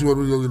nachos, but she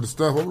wanted me to go get the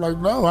stuff. I'm like,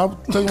 no, I'm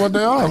taking my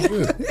day off.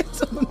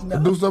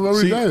 I do stuff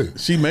every day.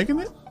 She making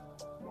it?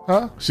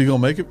 Huh? She gonna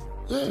make it?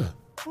 Yeah.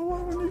 Well, why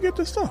wouldn't you get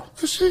this stuff?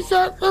 Because she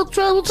got no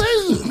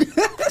transportation.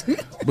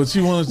 But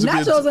she wants to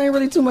Nachos ain't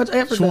really too much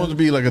effort. She wants to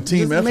be like a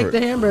team Just effort. make the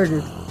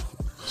hamburger.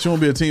 She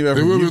won't be a team effort.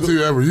 It will be a team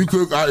effort. You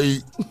cook, I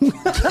eat.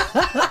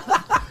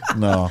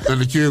 No. And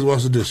the kids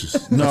wash the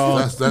dishes. No.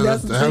 That's the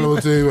hell of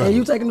a team effort. And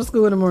you take them to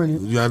school in the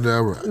morning. You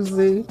goddamn right.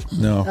 See?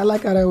 No. I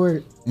like how that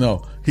works.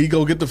 No. He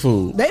go get the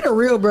food. They the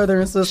real brother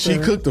and sister. She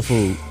cooked the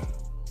food.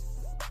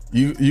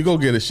 You go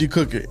get it. She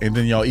cook it, and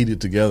then y'all eat it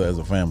together as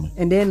a family.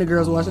 And then the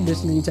girls wash the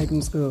dishes and you take them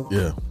to school.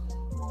 Yeah.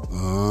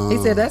 He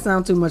said that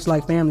sounds too much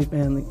like family.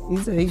 He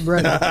said he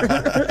brother.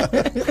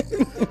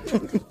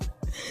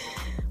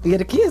 Yeah,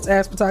 the kids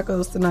asked for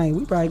tacos tonight.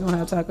 We probably gonna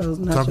have tacos.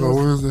 Nachos. Taco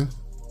Wednesday?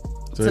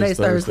 Today's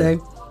Thursday.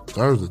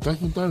 Thursday.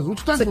 Thank you, Thursday. What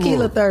you thankful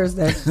Tequila for?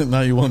 Thursday.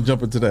 Now you want to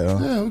jump into that, huh?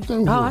 Yeah, what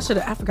you thankful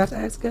for? I forgot to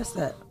ask Gus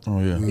that. Oh,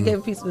 yeah. He gave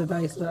a piece of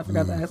advice, but I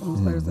forgot to ask him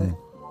this Thursday.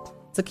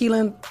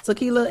 Tequila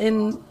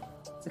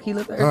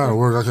Thursday. I gotta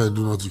work. I can't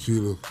do no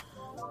tequila.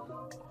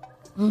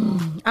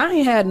 I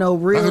ain't had no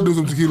real. I can do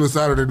some tequila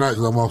Saturday night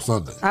because I'm off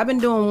Sunday. I've been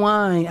doing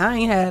wine. I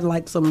ain't had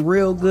like some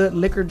real good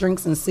liquor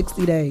drinks in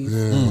 60 days.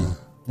 Yeah.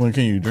 When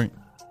can you drink?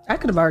 I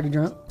could have already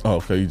drunk. Oh,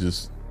 okay. You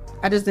just.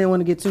 I just didn't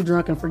want to get too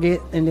drunk and forget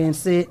and then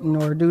sit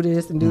or do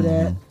this and do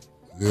that.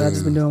 So I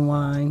just been doing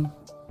wine,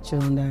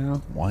 chilling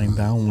down. Wine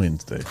down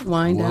Wednesday.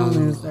 Wine down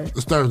Wednesday.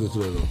 It's Thursday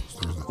today, though. It's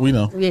Thursday. We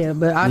know. Yeah,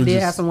 but I We did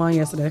just- have some wine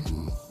yesterday.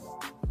 We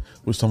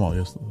was talking about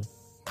yesterday.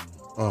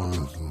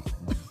 Oh,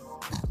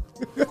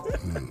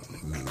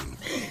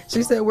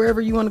 She said,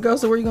 wherever you want to go,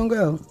 so where you going to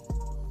go?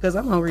 Because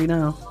I'm hungry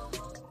now.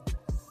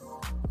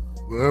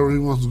 wherever he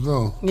wants to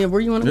go. Yeah,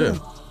 where you want to Yeah.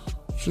 go?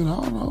 Shit,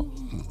 I don't know.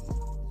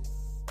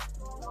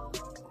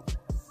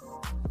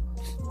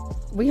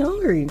 We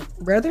hungry,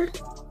 brother.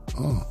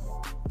 Oh.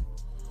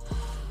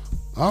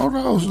 I don't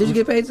know. Did you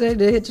get paid today?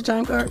 Did it hit your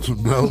time card?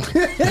 No.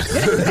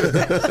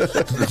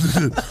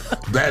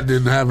 That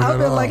didn't happen I at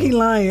feel all. like he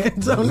lying.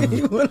 Tony,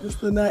 he want us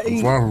to not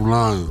eat. Far from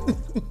lying.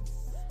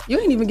 You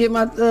ain't even get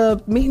my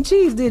meat and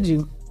cheese, did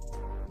you?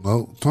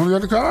 No. Tony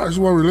got the card. She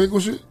want to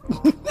relinquish it?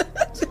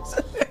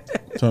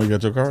 Tony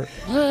got your card?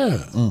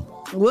 Yeah.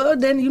 Well,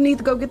 then you need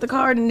to go get the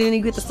card and then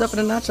you get the stuff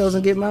in the nachos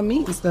and get my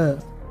meat and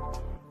stuff.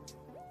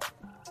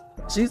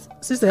 She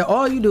said,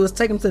 all you do is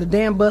take him to the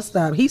damn bus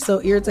stop. He's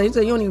so irritated. He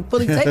said, you don't even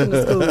fully take him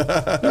to school. You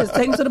just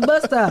take him to the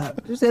bus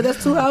stop. She said,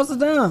 that's 2 houses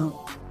down.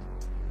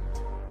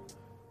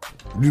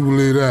 You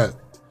believe that?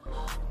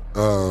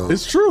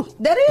 It's true.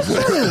 That is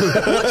true.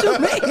 What you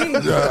mean?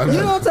 You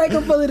don't take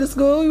him fully to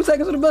school. You take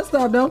him to the bus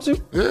stop, don't you?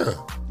 Yeah.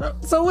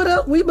 So what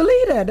else? We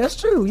believe that. That's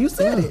true. You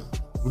said it.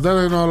 But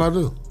that ain't all I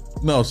do.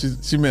 No,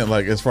 she meant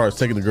like as far as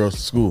taking the girls to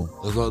school.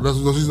 That's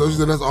what she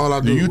said. That's all I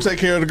do. Do you take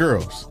care of the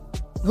girls?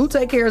 Who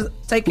take care of the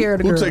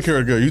Who girls? take care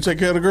of the girls? You take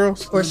care of the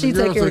girls? Or she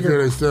take care of the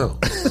girls?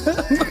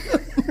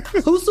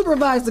 themselves. Who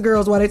supervise the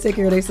girls while they take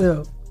care of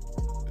themselves?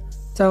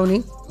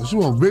 Tony. She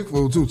want big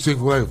food too.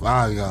 Chick-fil-A,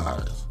 Five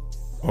Guys.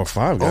 Or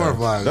Five Guys. Or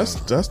Five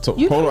That's You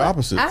know polar what?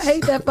 opposites. I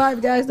hate that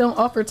Five Guys don't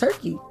offer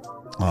turkey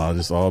Oh,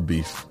 just all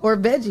beef. or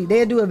veggie.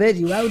 They do a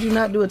veggie. Why would you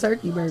not do a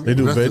turkey burger? They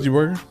do a veggie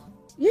burger?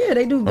 Yeah,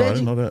 they do Oh, veggie. I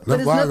didn't know that. But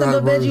it's nothing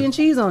but veggie and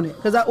cheese on it.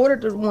 Because I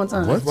ordered it one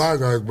time.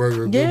 Five Guys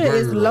burger. good Yeah,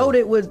 it's burger,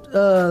 loaded with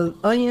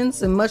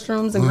onions and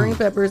mushrooms and green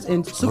peppers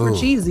and super Oh.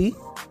 cheesy,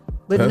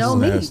 but That's no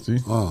meat. nasty.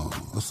 Oh,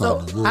 that So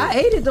sounds good. I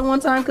ate it the one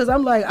time because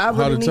I'm like, I How'd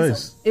really it need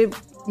taste? it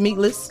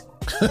meatless.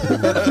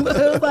 It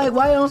was like,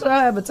 why don't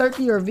I have a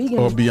turkey or a vegan?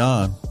 Or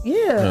beyond. Yeah,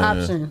 Yeah,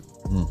 option.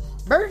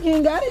 Burger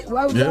King got it.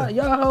 Why would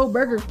y'all whole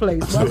burger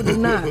place? Why would you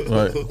not?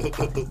 Right.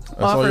 That's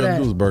all you have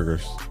to do is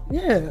burgers.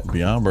 Yeah.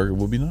 Beyond Burger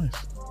would be nice.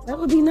 That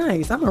would be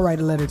nice. I'm gonna write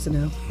a letter to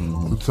them.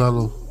 Tell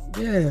them.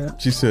 Yeah.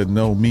 She said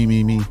no, me.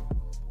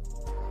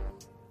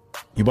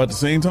 You about to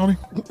sing, Tony?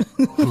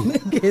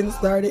 Getting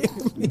started.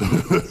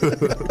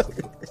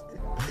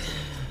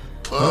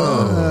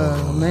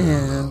 Oh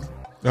man.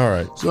 All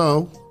right.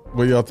 So,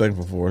 what y'all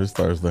thankful for? It's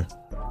Thursday.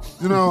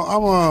 You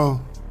know,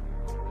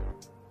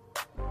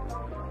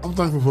 I'm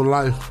thankful for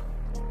life.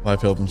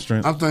 Life, health, and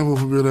strength. I'm thankful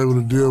for being able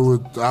to deal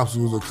with the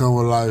obstacles that come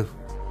with life.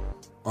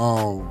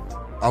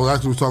 I was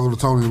actually talking to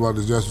Tony about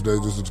this yesterday,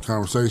 just in the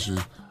conversation.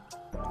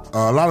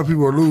 A lot of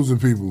people are losing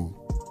people.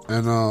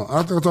 And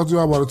I think I talked to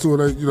y'all about it too.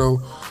 And they,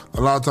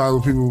 a lot of times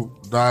when people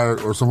die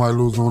or somebody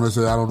loses someone, they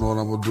say, I don't know what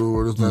I'm going to do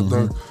or this, that, and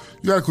third.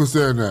 You got to quit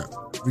saying that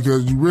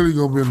because you really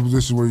going to be in a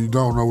position where you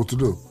don't know what to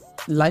do.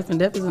 Life and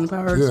death is in the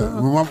power of the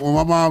tongue. When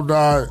my mom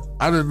died,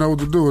 I didn't know what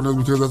to do. And that's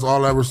because that's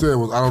all I ever said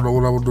was, I don't know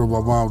what I'm going to do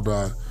when my mom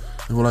died.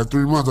 And for like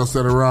 3 months, I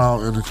sat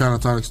around in a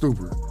catatonic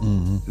stupor. You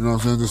know what I'm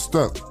saying? Just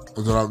stuck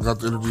until I got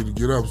the energy to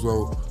get up.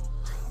 So,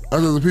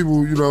 as the people,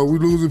 we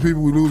losing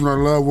people, we losing our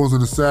loved ones,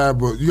 and it's sad,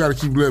 but you got to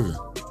keep living.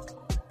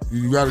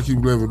 You got to keep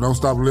living. Don't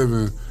stop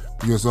living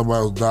because somebody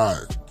else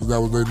died. Because that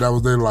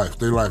was their life.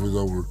 Their life is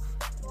over.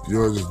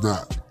 Yours is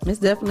not. It's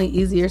definitely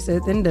easier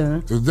said than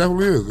done. It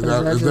definitely is. It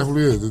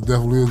definitely is. It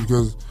definitely is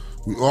because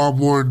we all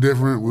mourn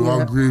different. We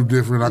all grieve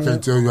different. I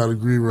can't tell you how to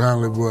grieve or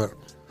handle it, but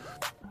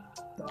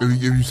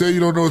if you say you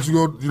don't know what you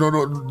don't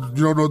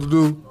know what to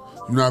do,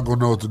 you're not gonna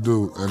know what to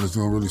do, and it's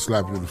gonna really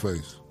slap you in the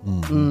face.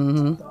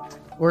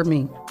 Or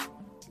me.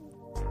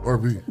 Or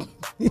me.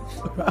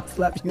 I'll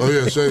slap you. Oh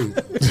yeah,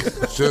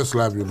 she'll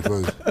slap you in the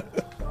face.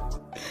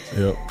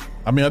 Yep.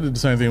 I mean, I did the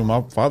same thing when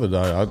my father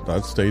died.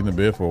 I stayed in the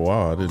bed for a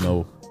while. I didn't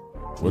know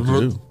what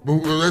to do.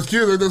 But as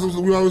kids, that's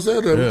what we always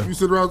said that. Yeah. We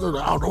sit around there,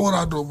 I don't know what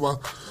I do,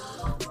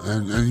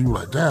 and you were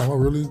like, damn, I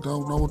really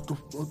don't know what to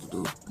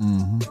do.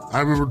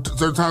 I remember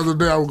certain times of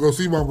the day I would go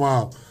see my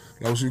mom.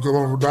 Like when she would come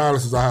home from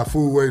dialysis, I have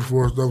food waiting for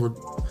her and stuff, and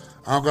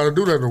I don't got to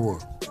do that no more.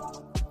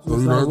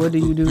 So, what do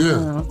you do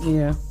now?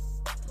 Yeah.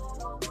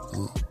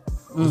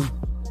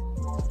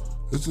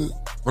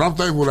 But I'm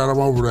thankful that I'm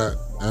over that,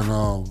 and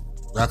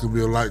that can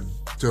be a light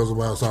to tell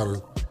somebody else how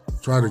to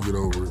try to get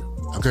over it.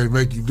 I can't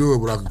make you do it,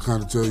 but I can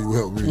kind of tell you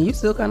help me. And you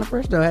still kind of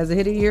fresh though. Has it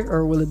hit a year,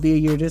 or will it be a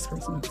year this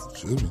Christmas?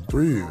 It's been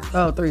 3 years.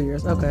 Oh, 3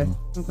 years. Okay.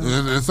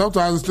 And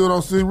sometimes it still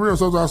don't seem real.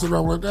 Sometimes I sit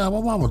around like, damn,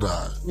 my mama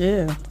died.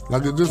 Yeah.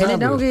 Like it just and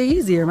happened. it don't get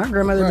easier. My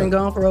grandmother's been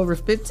gone for over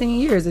 15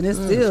 years, and it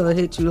still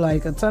hit you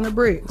like a ton of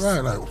bricks.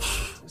 Right, like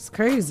it's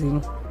crazy.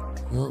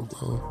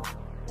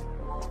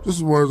 Just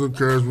some words of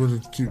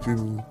encouragement to keep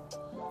people.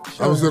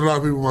 I was seeing a lot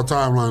of people on my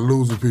timeline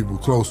losing people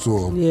close to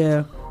them.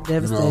 Yeah,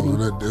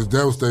 devastating. And it's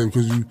devastating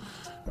because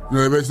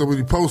they make so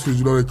many posts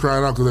because they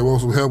crying out because they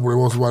want some help or they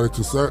want somebody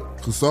to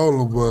console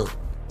them, but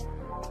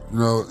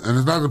and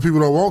it's not that people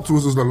don't want to.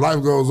 It's just that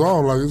life goes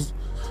on. Like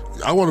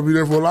I want to be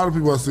there for a lot of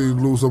people I see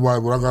lose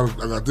somebody, but I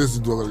got this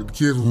to do. I got the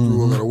kids to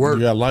do. I got to work.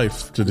 You got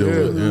life to deal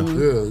with.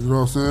 Yeah, you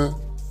know what I'm saying.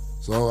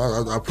 So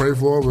I pray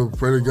for them and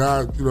pray to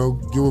God, give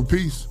them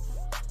peace.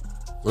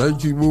 So they can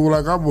keep moving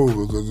like I'm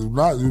moving, because if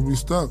not, you'll be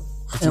stuck.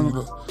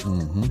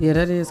 Yeah,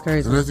 that is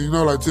crazy. And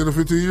then like 10 or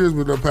 15 years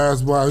when they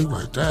pass by, you're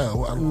like,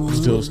 damn.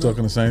 Still stuck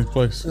in the same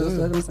place. Still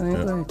stuck in the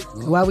same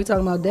place. While we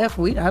talking about death,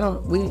 I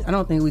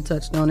don't think we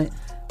touched on it.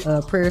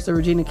 Prayers to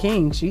Regina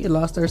King. She had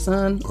lost her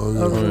son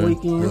over the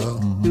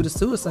weekend due to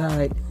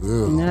suicide.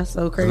 Yeah. And that's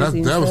so crazy.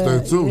 And that's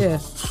devastating too. Yeah,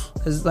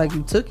 because it's like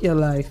you took your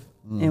life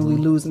and we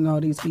losing all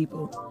these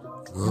people.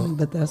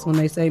 But that's when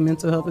they say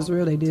mental health is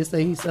real. They did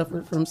say he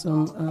suffered from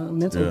some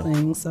mental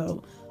things.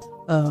 So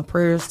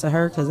prayers to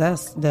her, because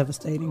that's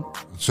devastating.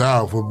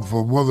 Child,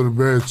 for a mother to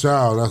bury a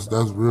child,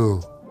 that's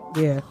real.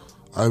 Yeah.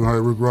 I even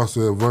heard Rick Ross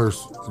say in a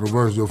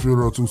verse, your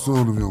funeral too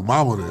soon if your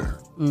mama there.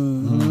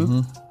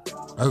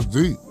 That's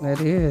deep. That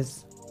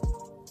is.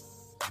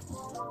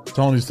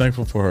 Tony's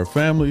thankful for her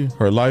family,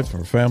 her life,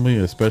 her family,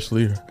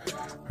 especially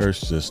her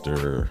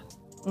sister.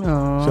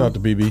 Aww. Shout out to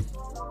BB.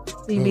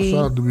 BB.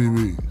 Shout out to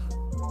BB.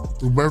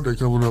 His birthday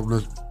coming up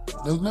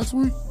next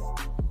week.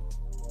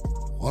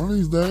 One of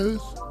these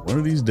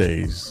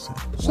days.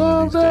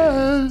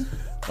 Someday.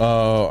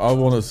 I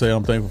want to say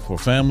I'm thankful for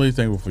family,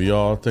 thankful for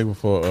y'all, thankful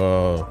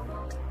for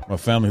my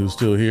family who's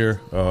still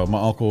here.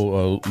 My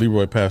uncle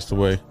Leroy passed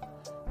away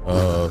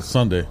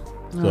Sunday.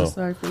 So,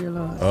 sorry for your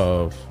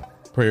loss.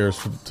 Prayers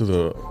to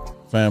the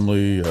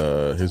family,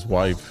 his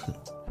wife,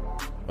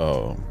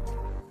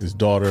 his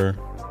daughters.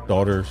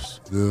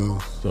 Yeah.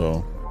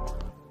 So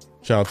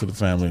shout out to the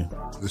family.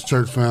 His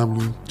church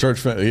family. His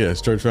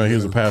church family. He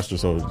was a pastor,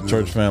 so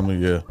church family.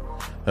 Yeah,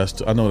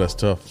 I know that's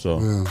tough.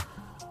 So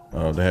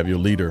to have your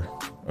leader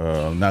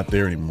not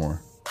there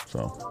anymore.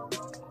 So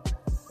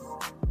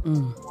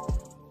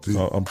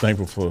I'm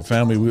thankful for the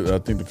family. I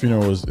think the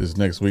funeral is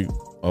next week.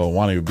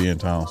 Wani will be in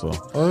town, so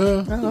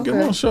okay. Get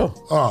him on the show.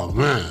 Oh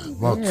man,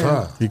 about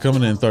time. He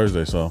coming in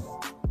Thursday, so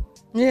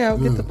I'll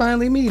get to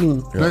finally meet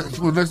him. Next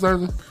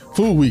Thursday.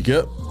 Food week.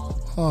 Yep.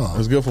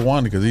 It's good for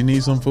Wanda because he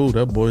needs some food.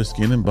 That boy's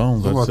skin and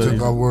bones. I'm I about to tell take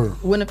you. our word.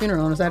 When the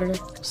funeral on a Saturday?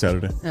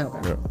 Saturday. Oh,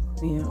 okay.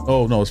 Yeah. Yeah.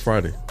 Oh no, it's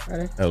Friday.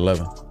 Friday? At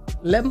 11.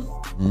 11?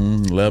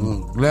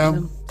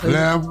 11. So you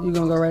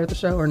gonna go right at the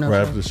show or no?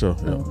 Right after the show.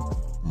 Yeah.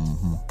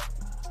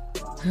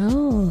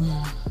 Oh.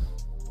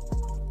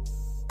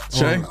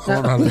 Shay? I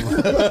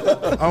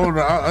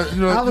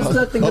was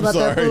stuck thinking about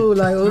that food.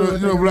 Like,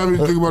 you know, black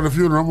people think about the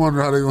funeral. I'm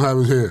wondering how they gonna have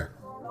his hair.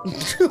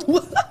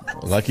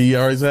 Like he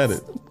always had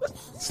it.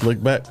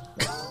 Slick back.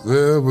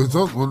 Yeah, but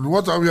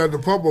one time he had the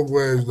pump-up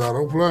waves. Now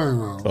don't play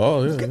now.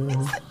 Oh yeah.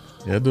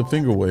 He had the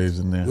finger waves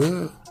in there.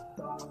 Yeah.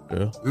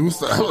 Yeah. It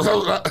was. I was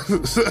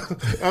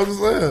just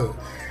saying.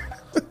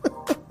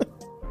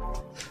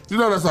 You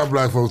know that's how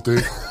black folks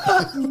think.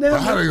 Never.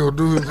 How they gonna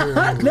do his hair?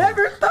 I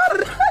never thought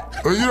of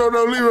that. Well, you don't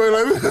know Leroy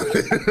like me.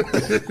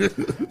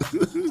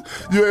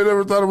 You ain't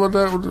never thought about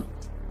that?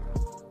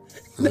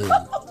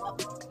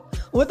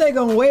 What they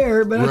gonna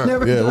wear, but I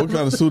never. Yeah, what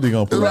kind of suit he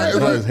gonna put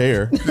on his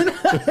hair?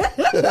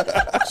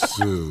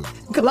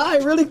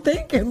 Clyde really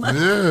thinking. Like,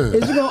 Yeah.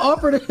 Is you gonna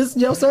offer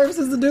your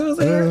services to do his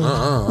hair?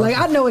 Like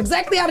I know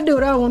exactly how to do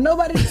it. I don't want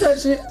nobody to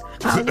touch it.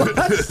 I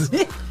watched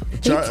it.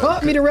 He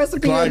taught me the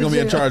recipe. Clyde gonna be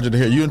in charge of the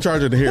hair. You in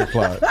charge of the hair,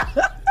 Clyde?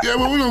 Yeah,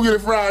 but we gonna get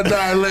it fried,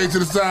 dyed, laid to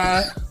the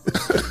side.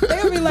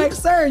 They'll be like,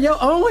 "Sir, your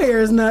own hair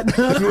is not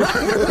done."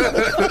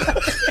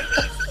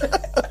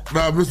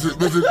 Nah, Mr.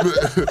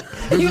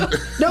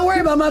 Don't worry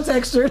about my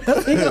texture.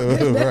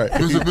 Right.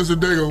 Mr.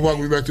 Day gonna walk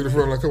me back to the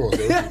front like, come on,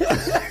 sir.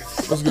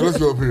 Let's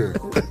go up here.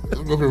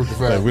 Let's go up here with the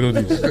fact. We don't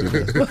need to do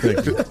this.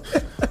 Thank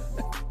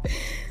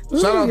you.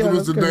 Shout out to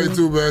Mr. Day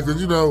too, man, because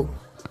you know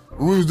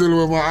when we was dealing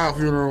with my aunt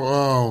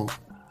funeral,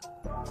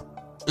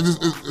 it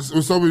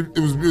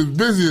was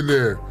busy in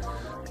there,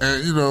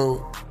 and you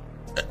know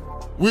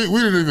we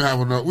didn't even have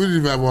enough. We didn't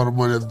even have all the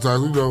money at the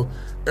time. You know,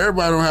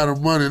 everybody don't have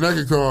the money, and that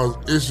can cause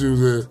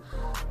issues. And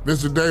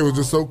Mr. Day was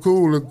just so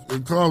cool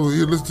and calm.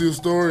 He'd listen to your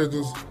story and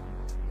just,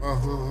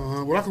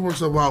 well, I can work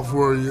something out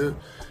for you.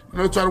 You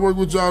know, try to work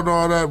with y'all and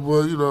all that,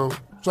 but you know,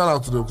 shout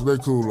out to them because they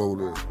cool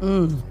over there.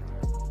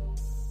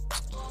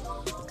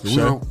 We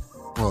don't.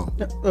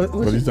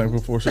 What are you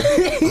thankful for, Shay?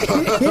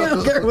 He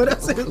don't care what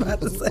else he's about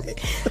to say.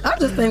 I'm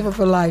just thankful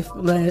for life.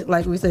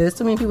 Like we said, there's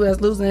too many people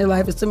that's losing their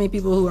life. There's too many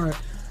people who are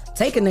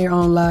taking their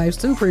own lives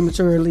too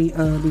prematurely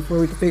before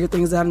we can figure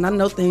things out. And I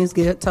know things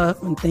get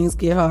tough and things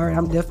get hard.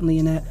 I'm definitely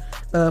in that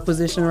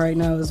position right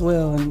now as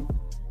well. And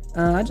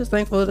I'm just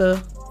thankful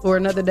for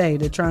another day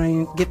to try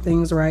and get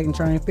things right and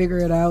try and figure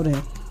it out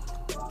and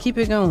keep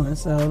it going.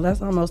 So that's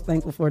what I'm most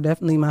thankful for.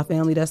 Definitely my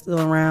family that's still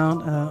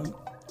around.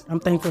 I'm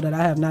thankful that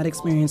I have not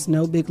experienced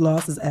no big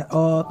losses at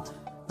all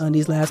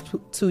these last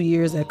 2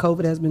 years that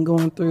COVID has been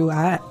going through.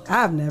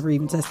 I've never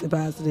even tested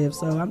positive.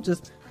 So I'm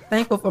just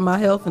thankful for my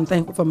health and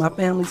thankful for my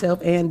family's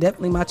health and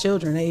definitely my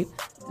children.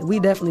 We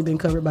definitely been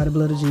covered by the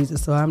blood of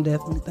Jesus. So I'm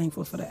definitely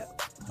thankful for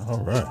that.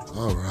 All right.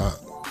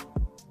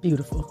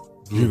 Beautiful.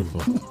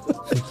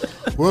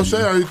 Well,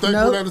 Shay, are you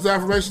thankful that it's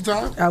affirmation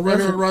time? I Right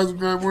here on wasn't. the Rising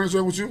Grind Morning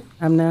Show with you?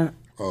 I'm not.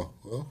 Oh,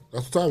 well,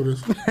 that's what time it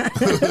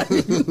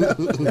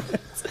is.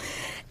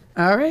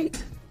 All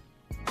right.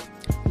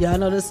 Y'all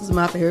know this is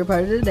my favorite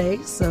part of the day,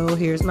 so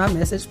here's my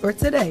message for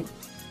today.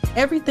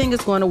 Everything is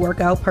going to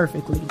work out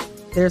perfectly.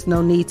 There's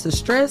no need to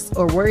stress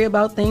or worry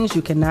about things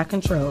you cannot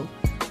control.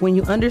 When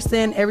you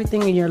understand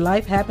everything in your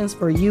life happens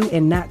for you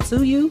and not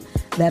to you,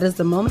 that is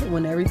the moment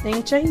when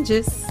everything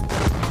changes.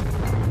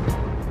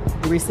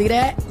 Do we see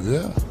that?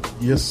 Yeah.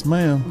 Yes,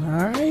 ma'am.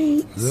 All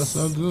right. Yes,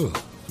 I do.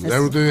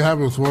 Everything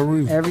happens for a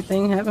reason.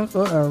 Everything happens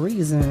for a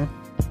reason.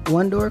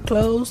 One door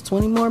closed,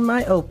 20 more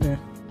might open.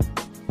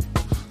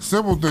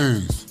 Simple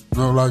things.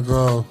 You know, like,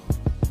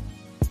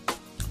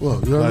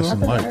 what? You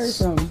Flashing I heard lights.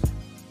 something.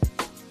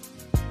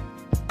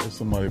 There's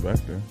somebody back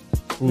there.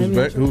 Who's Maybe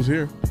back? it's- Who's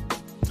here?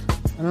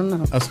 I don't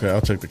know. That's okay.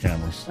 I'll check the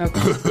cameras.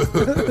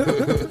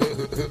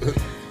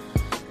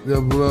 Yeah,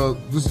 but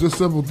just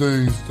simple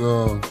things.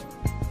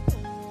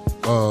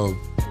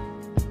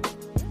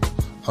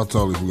 I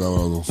totally forgot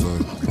what I was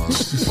going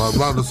to say.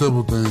 About the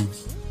simple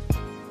things.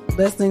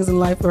 Best things in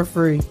life are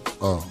free.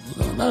 Oh,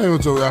 that ain't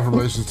what your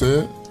affirmation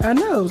said. I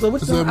know. So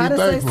what It you said I be didn't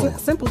say thankful.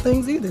 simple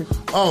things either.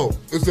 Oh,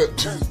 it's that.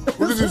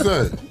 What did you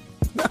say?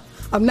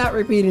 I'm not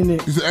repeating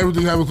it. You said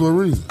everything happens for a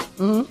reason.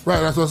 Mm-hmm.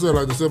 Right, that's what I said.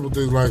 Like the simple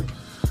things, like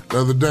the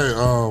other day,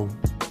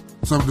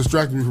 something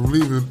distracted me from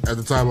leaving at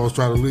the time I was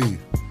trying to leave.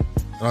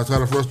 And I was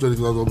kind of frustrated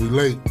because I was going to be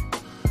late.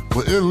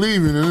 But in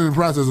leaving and in the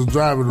process of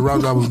driving the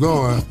route I was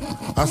going,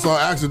 I saw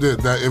an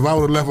accident that if I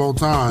would have left on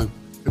time,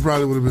 it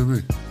probably would have been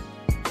me.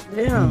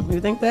 Damn, you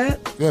think that?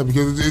 Yeah,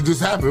 because it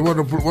just happened. It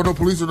wasn't no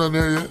police or nothing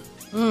there yet.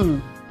 Mm.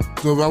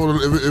 So if I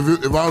would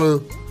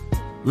have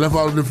left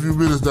out in the few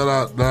minutes that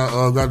I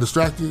got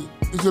distracted,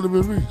 it could have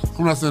been me.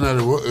 I'm not saying that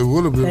it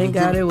would have been. Thank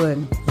God it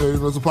wouldn't. Yeah, you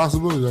know, it's a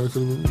possibility that it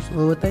could have been me. So.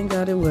 Well, thank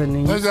God it wouldn't.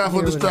 And Thank you God for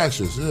here with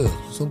distractions. Yeah,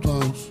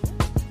 sometimes.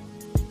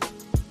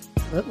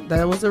 Well,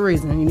 that was the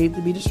reason. You need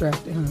to be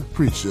distracted, huh?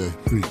 Preach, yeah,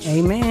 preach.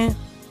 Amen.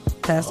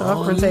 Pass the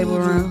offering table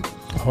around.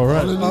 All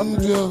right.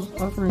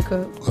 Offering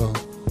cup. Oh.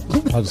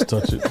 I'll just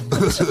touch it.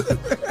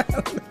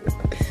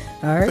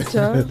 All right,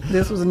 y'all.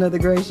 This was another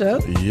great show.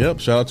 Yep.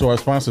 Shout out to our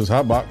sponsors,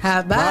 Hotbox.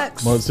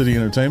 Hotbox. Mud City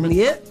Entertainment.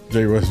 Yep.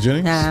 J. Russ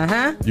Jennings.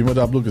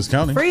 UMaDOT Lucas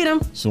County. Freedom.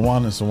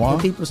 Swan and Swan.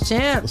 The People's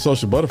Champ. The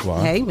Social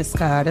Butterfly. Hey, Miss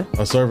Carter.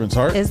 A Servant's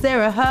Heart. Is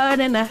there a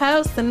heart in the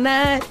house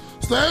tonight?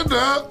 Stand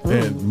up.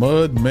 And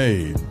Mud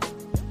Made.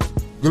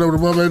 Go over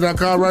to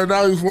mudmade.com right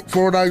now. Use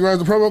 499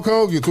 the promo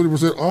code. Get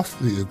 20% off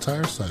the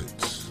entire site.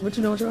 What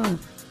you know what's wrong?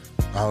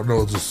 I don't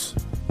know. It's just.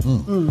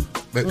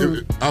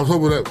 I was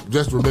hoping that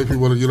just would make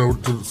people want to get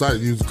over to the site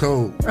and use the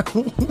code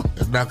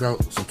and knock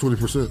out some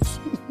 20%.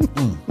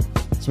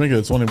 Speaking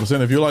of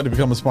 20%, if you'd like to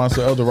become a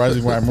sponsor of the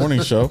Rising Grind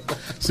Morning Show,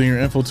 send your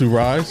info to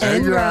Rise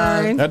and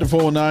Grind at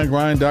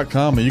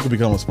the419grind.com and you can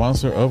become a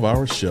sponsor of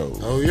our show.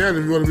 Oh, yeah. And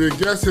if you want to be a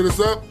guest, hit us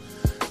up.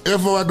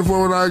 Info at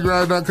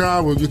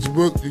the419grind.com. We'll get your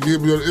book. You can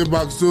hit me on the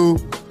inbox too.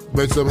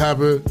 Make something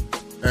happen.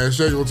 And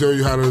Shane will tell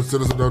you how to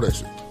send us a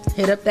donation.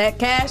 Hit up that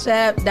Cash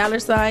App,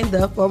 $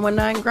 the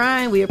 419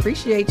 grind. We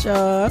appreciate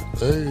y'all.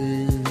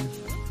 Hey.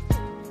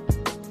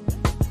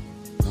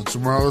 Now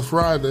tomorrow is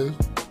Friday.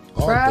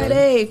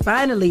 Friday.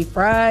 Finally,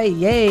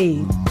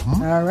 Friday.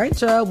 All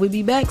right, y'all. We'll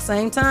be back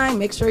same time.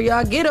 Make sure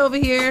y'all get over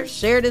here.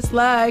 Share this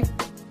live.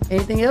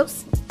 Anything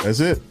else? That's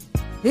it.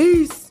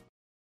 Peace.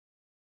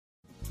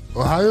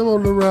 Ohio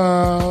on the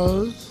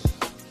rise.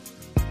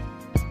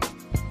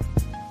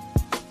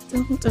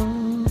 Dun,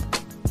 dun.